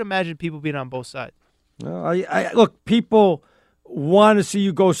yet. I could imagine people being on both sides. No, look, people want to see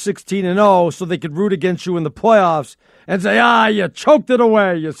you go 16-0 so they could root against you in the playoffs and say, you choked it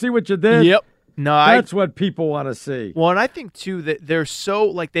away. You see what you did? Yep. No, that's what people want to see. Well, and I think, too, that they're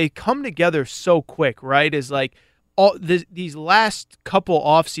so, they come together so quick, right? Is all these last couple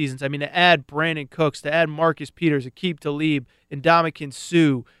off seasons. I mean, to add Brandon Cooks, to add Marcus Peters, Aqib Talib, and Ndamukong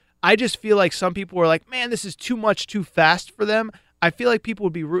Suh, I just feel like some people were like, man, this is too much too fast for them. I feel like people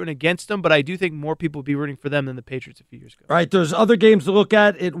would be rooting against them, but I do think more people would be rooting for them than the Patriots a few years ago. All right, there's other games to look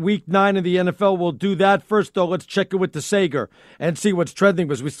at in Week 9 of the NFL. We'll do that first, though. Let's check it with DeSager and see what's trending,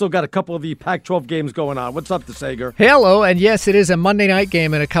 because we still got a couple of the Pac-12 games going on. What's up, DeSager? Hello, and yes, it is a Monday night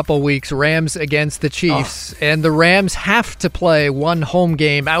game in a couple weeks, Rams against the Chiefs. And the Rams have to play one home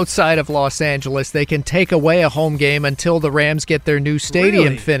game outside of Los Angeles. They can take away a home game until the Rams get their new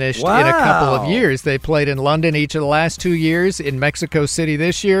stadium finished in a couple of years. They played in London each of the last 2 years, in Mexico City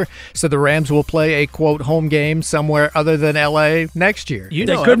this year, so the Rams will play a, quote, home game somewhere other than L.A. next year. They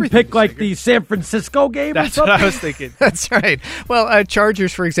couldn't pick like the San Francisco game or something? That's what I was thinking. That's right. Well,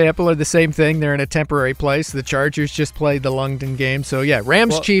 Chargers, for example, are the same thing. They're in a temporary place. The Chargers just played the London game. So, yeah,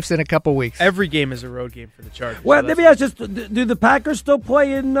 Rams-Chiefs in a couple weeks. Every game is a road game for the Chargers. Well, let me ask just, do the Packers still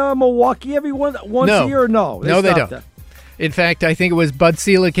play in Milwaukee once a year or no? No, they don't. That. In fact, I think it was Bud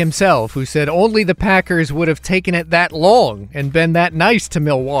Selig himself who said only the Packers would have taken it that long and been that nice to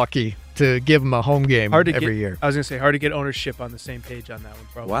Milwaukee to give them a home game every year. I was going to say, hard to get ownership on the same page on that one,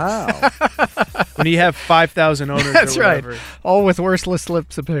 probably. Wow. When you have 5,000 owners That's or whatever. right. All with worthless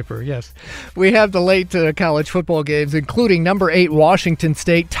slips of paper, yes. We have the late college football games, including number 8 Washington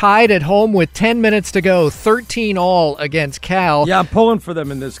State, tied at home with 10 minutes to go, 13-all against Cal. Yeah, I'm pulling for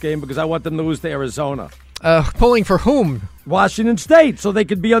them in this game because I want them to lose to Arizona. Pulling for whom? Washington State, so they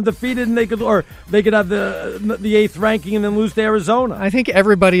could be undefeated and they could have the 8th ranking and then lose to Arizona. I think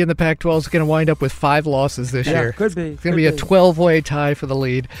everybody in the Pac-12 is going to wind up with 5 losses this year. Could be. It's going to be a 12-way tie for the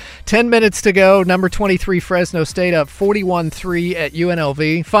lead. 10 minutes to go. Number 23 Fresno State up 41-3 at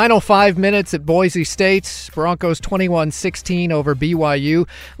UNLV. Final 5 minutes at Boise State. Broncos 21-16 over BYU.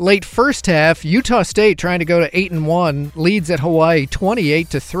 Late first half, Utah State trying to go to 8-1 leads at Hawaii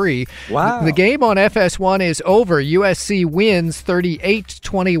 28-3. Wow. The game on FS1 is over. USC wins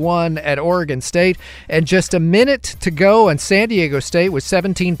 38-21 at Oregon State. And just a minute to go, and San Diego State with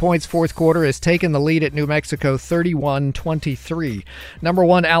 17 points fourth quarter has taken the lead at New Mexico 31-23. Number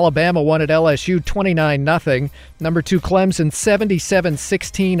 1 Alabama won at LSU 29-0. Number 2 Clemson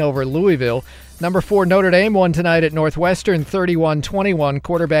 77-16 over Louisville. Number 4 Notre Dame won tonight at Northwestern 31-21.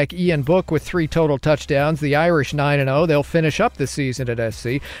 Quarterback Ian Book with 3 total touchdowns. The Irish 9-0. They'll finish up the season at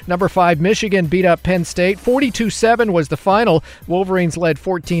SC. Number 5 Michigan beat up Penn State. 42-7 was the final. Wolverines led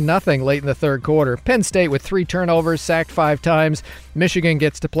 14-0 late in the third quarter. Penn State with 3 turnovers, sacked 5 times. Michigan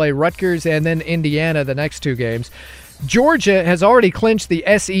gets to play Rutgers and then Indiana the next 2 games. Georgia has already clinched the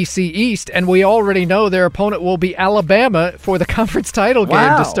SEC East, and we already know their opponent will be Alabama for the conference title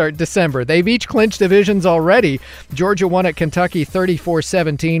game to start December. They've each clinched divisions already. Georgia won at Kentucky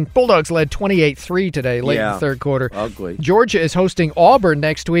 34-17. Bulldogs led 28-3 today, late in the third quarter. Ugly. Georgia is hosting Auburn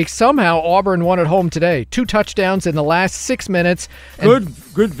next week. Somehow Auburn won at home today. 2 touchdowns in the last 6 minutes.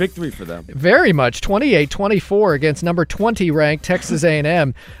 Good victory for them. Very much. 28-24 against number 20 ranked Texas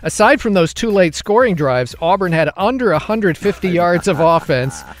A&M. Aside from those 2 late scoring drives, Auburn had under 150 yards of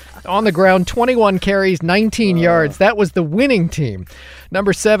offense. On the ground, 21 carries, 19 yards. That was the winning team.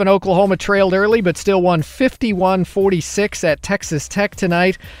 Number 7, Oklahoma trailed early, but still won 51-46 at Texas Tech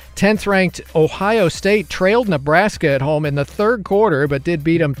tonight. 10th-ranked Ohio State trailed Nebraska at home in the third quarter, but did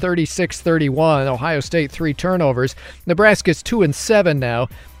beat them 36-31. Ohio State 3 turnovers. Nebraska's 2-7 now.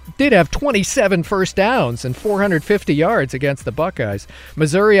 Did have 27 first downs and 450 yards against the Buckeyes.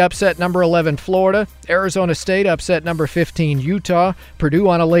 Missouri upset number 11 Florida. Arizona State upset number 15 Utah. Purdue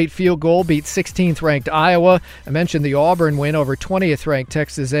on a late field goal beat 16th ranked Iowa. I mentioned the Auburn win over 20th ranked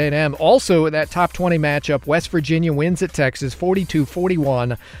Texas A&M. Also that top 20 matchup, West Virginia wins at Texas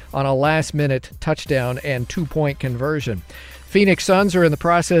 42-41 on a last minute touchdown and 2-point conversion. Phoenix Suns are in the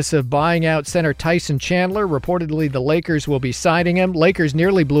process of buying out center Tyson Chandler. Reportedly, the Lakers will be signing him. Lakers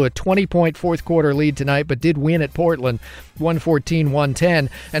nearly blew a 20-point fourth quarter lead tonight, but did win at Portland, 114-110.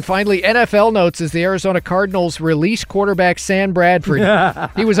 And finally, NFL notes as the Arizona Cardinals release quarterback Sam Bradford.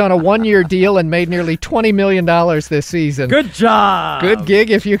 He was on a 1-year deal and made nearly $20 million this season. Good job. Good gig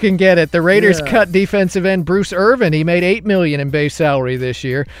if you can get it. The Raiders cut defensive end Bruce Irvin. He made $8 million in base salary this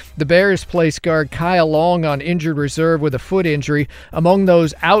year. The Bears placed guard Kyle Long on injured reserve with a foot injury. Among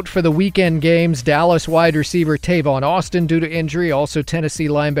those out for the weekend games, Dallas wide receiver Tavon Austin due to injury. Also Tennessee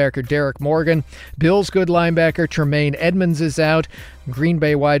linebacker Derek Morgan. Bills good linebacker Tremaine Edmonds is out. Green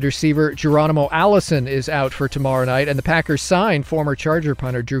Bay wide receiver Geronimo Allison is out for tomorrow night. And the Packers signed former Charger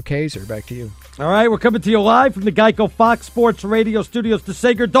punter Drew Kaiser. Back to you. All right, we're coming to you live from the Geico Fox Sports Radio studios. To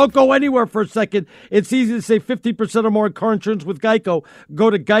Sager, don't go anywhere for a second. It's easy to save 50% or more in car insurance with Geico. Go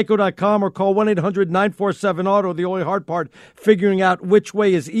to geico.com or call 1-800-947-AUTO. The only hard part, figuring out which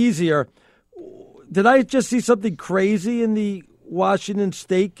way is easier. Did I just see something crazy in the Washington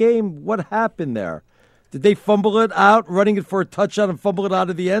State game? What happened there? Did they fumble it out, running it for a touchdown and fumble it out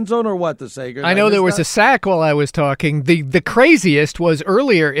of the end zone, or what, Sager? I know there was a sack while I was talking. The craziest was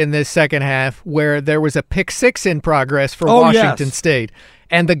earlier in this second half where there was a pick six in progress for Washington State.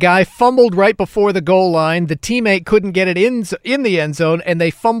 And the guy fumbled right before the goal line. The teammate couldn't get it in the end zone, and they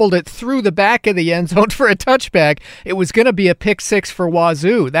fumbled it through the back of the end zone for a touchback. It was going to be a pick six for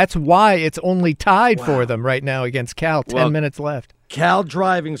Wazoo. That's why it's only tied for them right now against Cal. 10 minutes left. Cal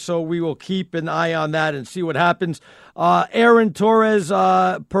driving, so we will keep an eye on that and see what happens. Aaron Torres,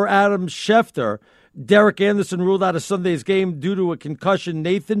 per Adam Schefter, Derek Anderson ruled out of Sunday's game due to a concussion.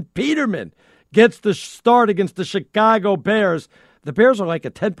 Nathan Peterman gets the start against the Chicago Bears. The Bears are like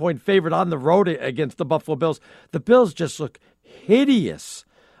a 10-point favorite on the road against the Buffalo Bills. The Bills just look hideous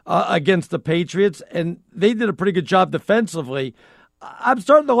against the Patriots, and they did a pretty good job defensively. I'm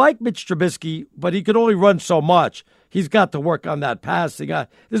starting to like Mitch Trubisky, but he could only run so much. He's got to work on that passing. This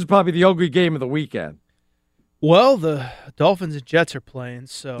is probably the ugly game of the weekend. Well, the Dolphins and Jets are playing,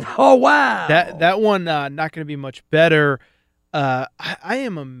 so oh wow, that one not going to be much better. I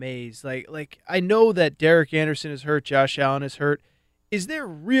am amazed. Like I know that Derek Anderson is hurt, Josh Allen is hurt. Is there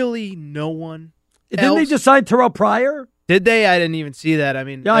really no one else? Didn't they just sign Terrell Pryor? Did they? I didn't even see that. I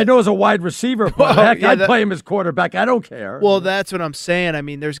mean, yeah, I know as a wide receiver, but heck, I'd play him as quarterback. I don't care. Well, that's what I'm saying. I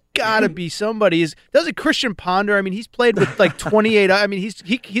mean, there's got to be somebody. Doesn't Christian Ponder? I mean, he's played with like 28. I mean, he's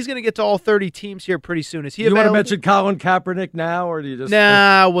going to get to all 30 teams here pretty soon. Is he? You want to mention Colin Kaepernick now, or do you just?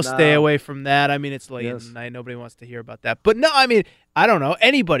 Nah, we'll stay away from that. I mean, it's late, and nobody wants to hear about that. But no, I mean, I don't know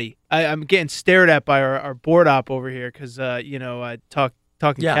anybody. I'm getting stared at by our board op over here because talking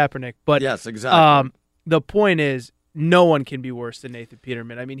Kaepernick. But yes, exactly. The point is, no one can be worse than Nathan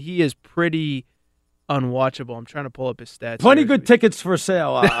Peterman. I mean, he is pretty unwatchable. I'm trying to pull up his stats. Plenty good tickets for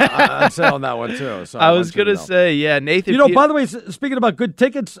sale. On sale on that one, too. So I was going to say, yeah, Nathan. By the way, speaking about good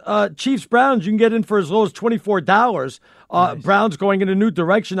tickets, Chiefs-Browns, you can get in for as low as $24. Nice. Browns going in a new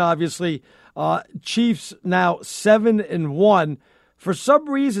direction, obviously. Chiefs now 7-1. For some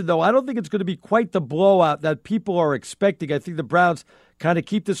reason, though, I don't think it's going to be quite the blowout that people are expecting. I think the Browns kind of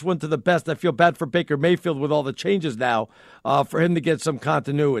keep this one to the best. I feel bad for Baker Mayfield with all the changes now for him to get some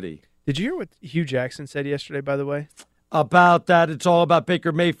continuity. Did you hear what Hugh Jackson said yesterday, by the way? About that, it's all about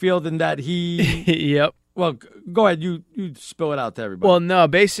Baker Mayfield and that he... Yep. Well, go ahead. You spill it out to everybody. Well, no,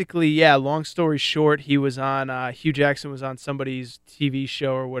 basically, yeah, long story short, he was on, Hugh Jackson was on somebody's TV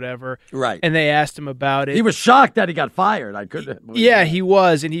show or whatever. Right. And they asked him about it. He was shocked that he got fired. I couldn't believe Yeah, that. he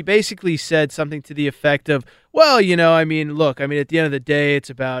was. And he basically said something to the effect of, well, at the end of the day, it's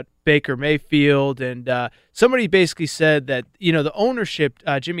about Baker Mayfield. And somebody basically said that, the ownership,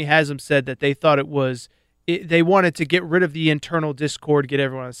 Jimmy Haslam said that they thought they wanted to get rid of the internal discord, get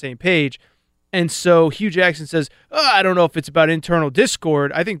everyone on the same page. And so Hugh Jackson says, I don't know if it's about internal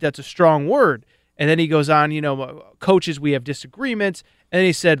discord. I think that's a strong word. And then he goes on, coaches, we have disagreements. And then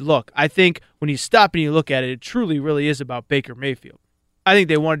he said, look, I think when you stop and you look at it, it truly really is about Baker Mayfield. I think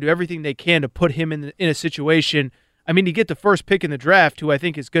they want to do everything they can to put him in a situation. I mean, to get the first pick in the draft, who I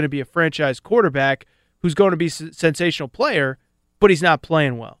think is going to be a franchise quarterback, who's going to be a sensational player, but he's not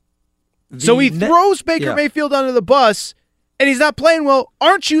playing well. So he throws Baker Mayfield under the bus, and he's not playing well.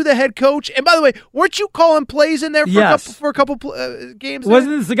 Aren't you the head coach? And by the way, weren't you calling plays in there for a couple games?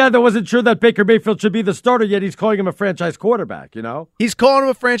 Wasn't this the guy that wasn't sure that Baker Mayfield should be the starter, yet he's calling him a franchise quarterback, He's calling him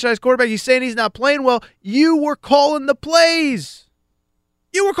a franchise quarterback. He's saying he's not playing well. You were calling the plays.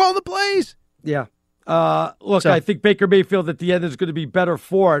 Yeah. I think Baker Mayfield at the end is going to be better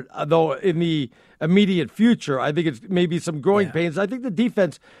for it, though in the immediate future, I think it's maybe some growing pains. I think the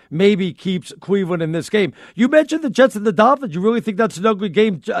defense maybe keeps Cleveland in this game. You mentioned the Jets and the Dolphins. You really think that's an ugly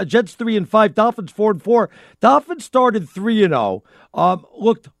game? Jets 3-5, Dolphins 4-4. Dolphins started 3-0,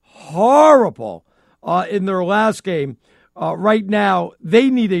 looked horrible in their last game. Right now,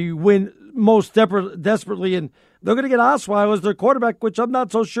 they need a win most desperately, and they're going to get Osweiler as their quarterback, which I'm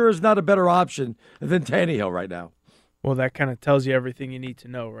not so sure is not a better option than Tannehill right now. Well, that kind of tells you everything you need to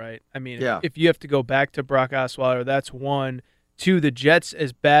know, right? I mean, if you have to go back to Brock Osweiler, that's one. Two, the Jets,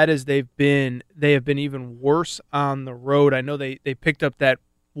 as bad as they've been, they have been even worse on the road. I know they picked up that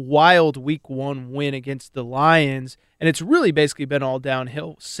wild Week 1 win against the Lions, and it's really basically been all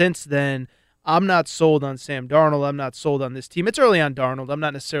downhill since then. I'm not sold on Sam Darnold. I'm not sold on this team. It's early on Darnold. I'm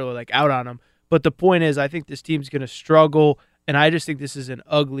not necessarily out on him. But the point is, I think this team's going to struggle, and I just think this is an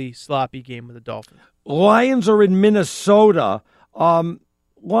ugly, sloppy game with the Dolphins. Lions are in Minnesota.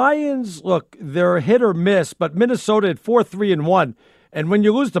 Lions, look, they're hit or miss, but Minnesota at 4-3-1. And when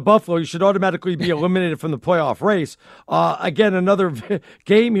you lose to Buffalo, you should automatically be eliminated from the playoff race. Again, another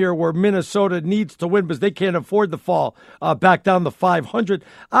game here where Minnesota needs to win because they can't afford to fall back down to 500.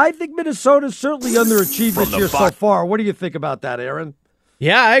 I think Minnesota's certainly underachieved this year so far. What do you think about that, Aaron?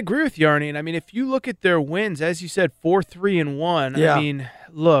 Yeah, I agree with you, Arnie. And I mean, if you look at their wins, as you said, 4-3-1. Yeah. I mean,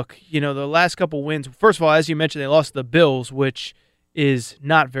 look, the last couple wins. First of all, as you mentioned, they lost to the Bills, which is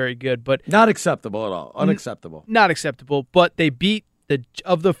not very good, but not acceptable at all. Unacceptable. Not acceptable. But they beat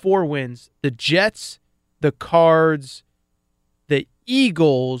of the 4 wins, the Jets, the Cards, the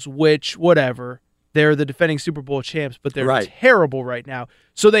Eagles, which whatever. They're the defending Super Bowl champs, but they're Right. terrible right now.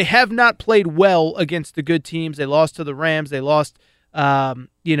 So they have not played well against the good teams. They lost to the Rams. They lost,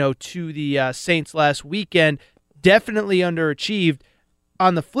 to the Saints last weekend. Definitely underachieved.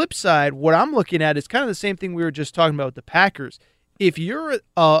 On the flip side, what I'm looking at is kind of the same thing we were just talking about with the Packers. If you're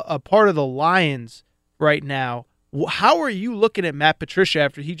a part of the Lions right now, how are you looking at Matt Patricia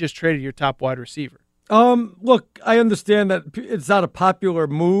after he just traded your top wide receiver? Look, I understand that it's not a popular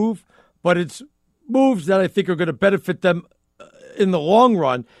move, but it's moves that I think are going to benefit them in the long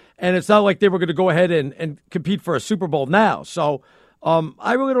run. And it's not like they were going to go ahead and compete for a Super Bowl now. So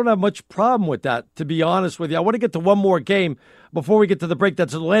I really don't have much problem with that, to be honest with you. I want to get to one more game before we get to the break.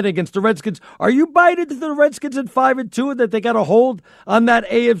 That's Atlanta against the Redskins. Are you buying into the Redskins at 5-2 and that they got a hold on that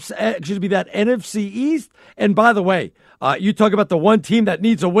that NFC East? And by the way, you talk about the one team that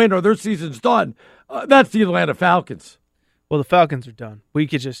needs a win or their season's done. That's the Atlanta Falcons. Well, the Falcons are done. We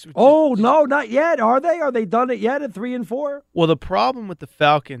could just Oh, no, not yet. Are they? Are they done it yet at 3-4? Well, the problem with the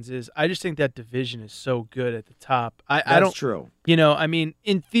Falcons is I just think that division is so good at the top. I don't. True.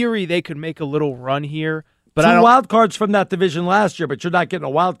 In theory, they could make a little run here, but Two wild cards from that division last year, but you're not getting a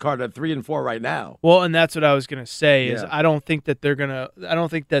wild card at 3-4 right now. Well, and that's what I was going to say is Yeah. I don't think that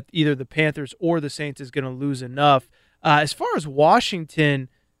either the Panthers or the Saints is going to lose enough. As far as Washington,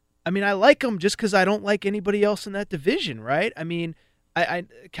 I like them just because I don't like anybody else in that division, right?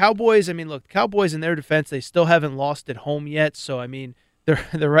 Cowboys. Look, Cowboys in their defense, they still haven't lost at home yet, so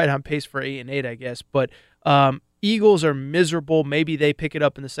they're right on pace for 8-8, I guess. But Eagles are miserable. Maybe they pick it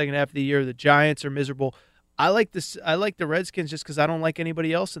up in the second half of the year. The Giants are miserable. I like the Redskins just because I don't like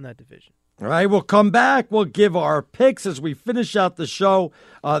anybody else in that division. All right, we'll come back. We'll give our picks as we finish out the show.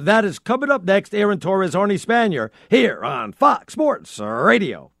 That is coming up next. Aaron Torres, Arnie Spanier, here on Fox Sports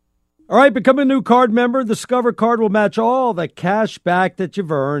Radio. All right, become a new card member. Discover Card will match all the cash back that you've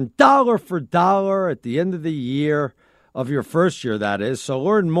earned, dollar for dollar, at the end of the year of your first year, that is. So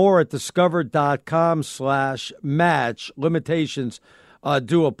learn more at discover.com/match. Limitations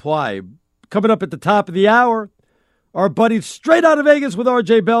do apply. Coming up at the top of the hour, our buddies straight out of Vegas with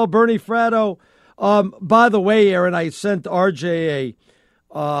RJ Bell, Bernie Fratto. By the way, Aaron, I sent RJ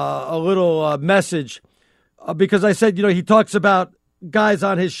a little message because I said, he talks about guys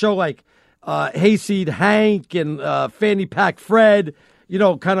on his show like Hayseed Hank and Fanny Pack Fred,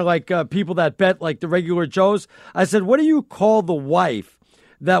 kind of like people that bet like the regular Joes. I said, what do you call the wife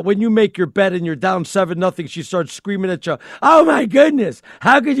that when you make your bet and you're down 7-0, she starts screaming at you, oh my goodness,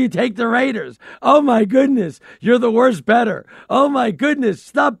 how could you take the Raiders? Oh my goodness, you're the worst bettor. Oh my goodness,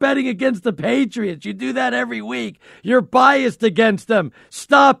 stop betting against the Patriots. You do that every week. You're biased against them.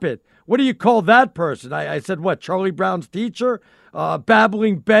 Stop it. What do you call that person? I said, what, Charlie Brown's teacher?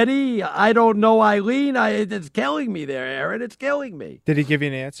 Babbling Betty? I don't know, Eileen. It's killing me there, Aaron. It's killing me. Did he give you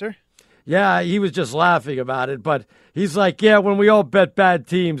an answer? Yeah, he was just laughing about it, but he's like, yeah, when we all bet bad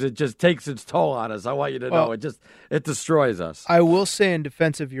teams, it just takes its toll on us. I want you to know, it destroys us. I will say in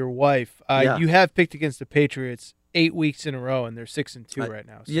defense of your wife, you have picked against the Patriots 8 weeks in a row, and they're 6-2 right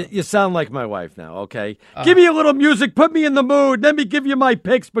now. So. You sound like my wife now, okay? Give me a little music. Put me in the mood. Let me give you my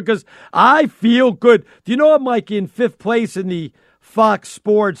picks because I feel good. Do you know I'm like in 5th place in the Fox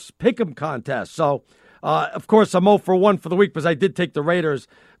Sports Pick'em contest? So, of course, I'm 0-for-1 for the week because I did take the Raiders.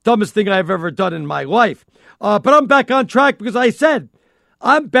 Dumbest thing I've ever done in my life. But I'm back on track because I said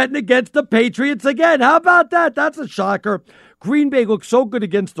I'm betting against the Patriots again. How about that? That's a shocker. Green Bay looks so good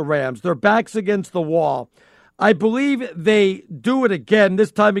against the Rams. Their back's against the wall. I believe they do it again,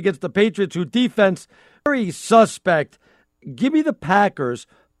 this time against the Patriots, who defense, very suspect. Give me the Packers,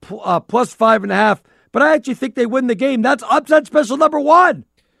 plus 5.5, but I actually think they win the game. That's upset special number 1.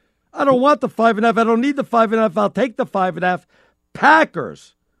 I don't want the 5.5. I don't need the 5.5. I'll take the 5.5.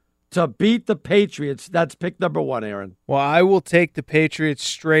 Packers to beat the Patriots. That's pick number 1, Aaron. Well, I will take the Patriots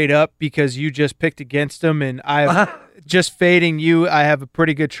straight up because you just picked against them, and I just fading you. I have a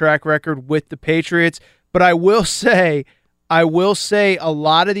pretty good track record with the Patriots. But I will say a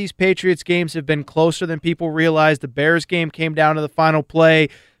lot of these Patriots games have been closer than people realize. The Bears game came down to the final play.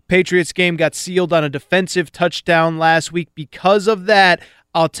 Patriots game got sealed on a defensive touchdown last week. Because of that,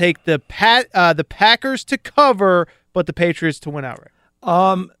 I'll take the Packers to cover, but the Patriots to win outright.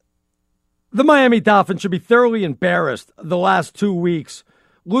 The Miami Dolphins should be thoroughly embarrassed the last 2 weeks,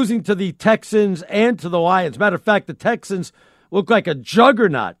 losing to the Texans and to the Lions. Matter of fact, the Texans look like a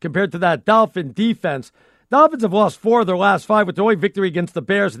juggernaut compared to that Dolphin defense. Dolphins have lost 4 of their last 5 with the only victory against the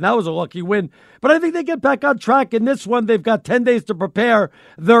Bears, and that was a lucky win. But I think they get back on track in this one. They've got 10 days to prepare.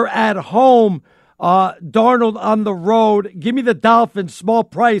 They're at home. Darnold on the road. Give me the Dolphins, small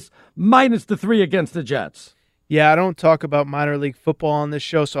price, minus the 3 against the Jets. Yeah, I don't talk about minor league football on this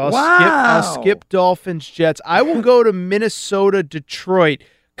show, so I'll skip Dolphins, Jets. I will go to Minnesota, Detroit.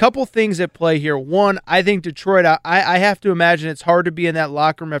 Couple things at play here. One, I think Detroit, I have to imagine it's hard to be in that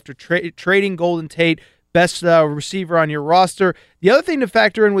locker room after trading Golden Tate, best receiver on your roster. The other thing to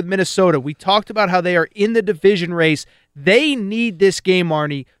factor in with Minnesota, we talked about how they are in the division race. They need this game,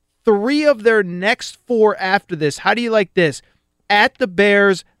 Arnie. 3 of their next 4 after this. How do you like this? At the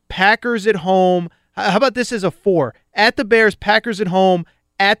Bears, Packers at home. How about this as a 4? At the Bears, Packers at home,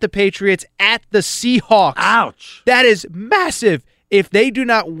 at the Patriots, at the Seahawks. Ouch. That is massive. If they do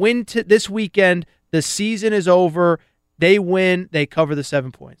not win this weekend, the season is over. They win. They cover the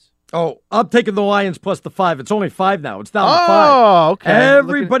 7 points. Oh, I'm taking the Lions plus the 5. It's only 5 now. It's down to 5. Oh, okay.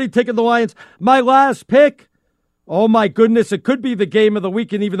 Everybody taking the Lions. My last pick. Oh, my goodness. It could be the game of the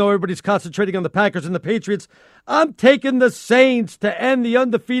weekend, even though everybody's concentrating on the Packers and the Patriots. I'm taking the Saints to end the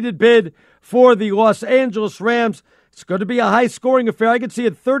undefeated bid for the Los Angeles Rams. It's going to be a high-scoring affair. I can see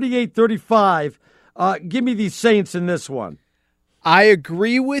it 38-35. Give me the Saints in this one. I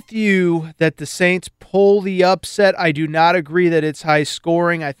agree with you that the Saints pull the upset. I do not agree that it's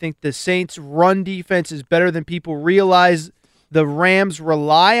high-scoring. I think the Saints' run defense is better than people realize. The Rams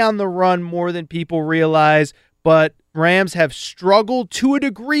rely on the run more than people realize, but Rams have struggled to a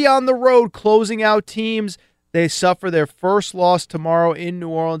degree on the road, closing out teams. They suffer their first loss tomorrow in New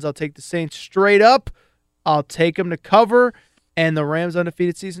Orleans. I'll take the Saints straight up. I'll take them to cover, and the Rams'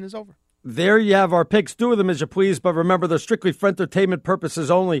 undefeated season is over. There you have our picks. Do with them as you please, but remember, they're strictly for entertainment purposes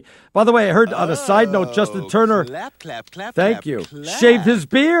only. By the way, I heard on a side note, Justin Turner, thank you, shaved his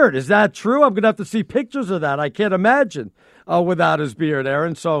beard. Is that true? I'm going to have to see pictures of that. I can't imagine without his beard,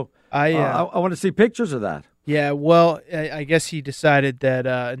 Aaron. So I want to see pictures of that. Yeah, well, I guess he decided that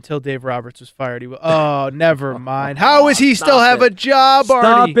until Dave Roberts was fired, he would. Oh, never mind. How does he still have a job, Arnie?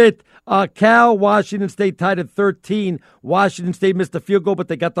 Stop it. Cal, Washington State tied at 13. Washington State missed a field goal, but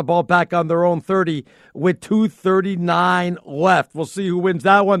they got the ball back on their own 30 with 2:39 left. We'll see who wins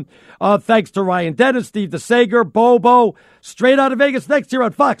that one. Thanks to Ryan Dennis, Steve DeSager, Bobo. Straight out of Vegas next year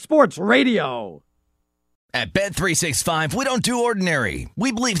on Fox Sports Radio. At Bet365, we don't do ordinary.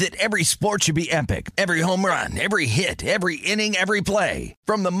 We believe that every sport should be epic. Every home run, every hit, every inning, every play.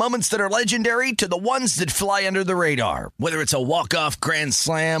 From the moments that are legendary to the ones that fly under the radar. Whether it's a walk-off grand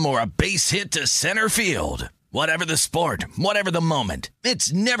slam or a base hit to center field. Whatever the sport, whatever the moment.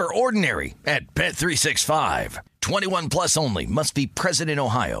 It's never ordinary at Bet365. 21 plus only. Must be present in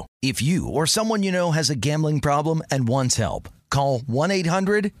Ohio. If you or someone you know has a gambling problem and wants help, call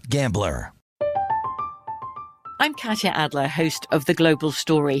 1-800-GAMBLER. I'm Katya Adler, host of The Global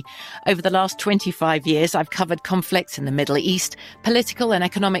Story. Over the last 25 years, I've covered conflicts in the Middle East, political and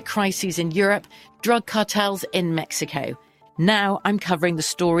economic crises in Europe, drug cartels in Mexico. Now I'm covering the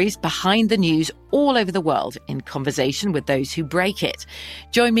stories behind the news all over the world in conversation with those who break it.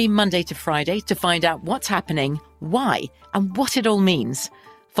 Join me Monday to Friday to find out what's happening, why, and what it all means.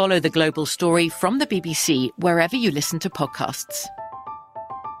 Follow The Global Story from the BBC wherever you listen to podcasts.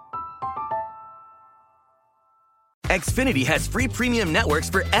 Xfinity has free premium networks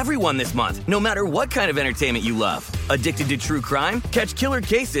for everyone this month, no matter what kind of entertainment you love. Addicted to true crime? Catch killer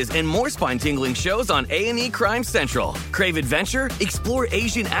cases and more spine-tingling shows on A&E Crime Central. Crave adventure? Explore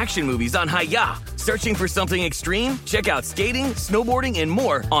Asian action movies on Hi-Ya. Searching for something extreme? Check out skating, snowboarding, and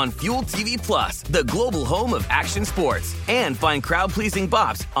more on Fuel TV Plus, the global home of action sports. And find crowd-pleasing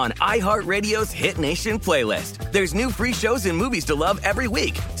bops on iHeartRadio's Hit Nation playlist. There's new free shows and movies to love every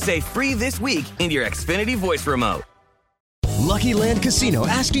week. Say free this week in your Xfinity voice remote. Lucky Land Casino,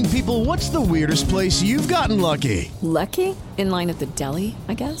 asking people, what's the weirdest place you've gotten lucky? Lucky? In line at the deli,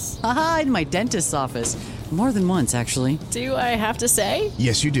 I guess? Aha, in my dentist's office. More than once, actually. Do I have to say?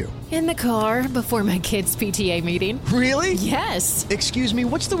 Yes, you do. In the car before my kids' PTA meeting. Really? Yes. Excuse me,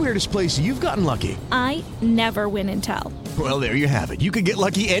 what's the weirdest place you've gotten lucky? I never win and tell. Well, there you have it. You can get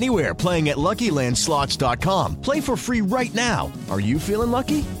lucky anywhere, playing at LuckyLandSlots.com. Play for free right now. Are you feeling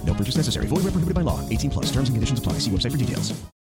lucky? No purchase necessary. Void where prohibited by law. 18 plus. Terms and conditions apply. See website for details.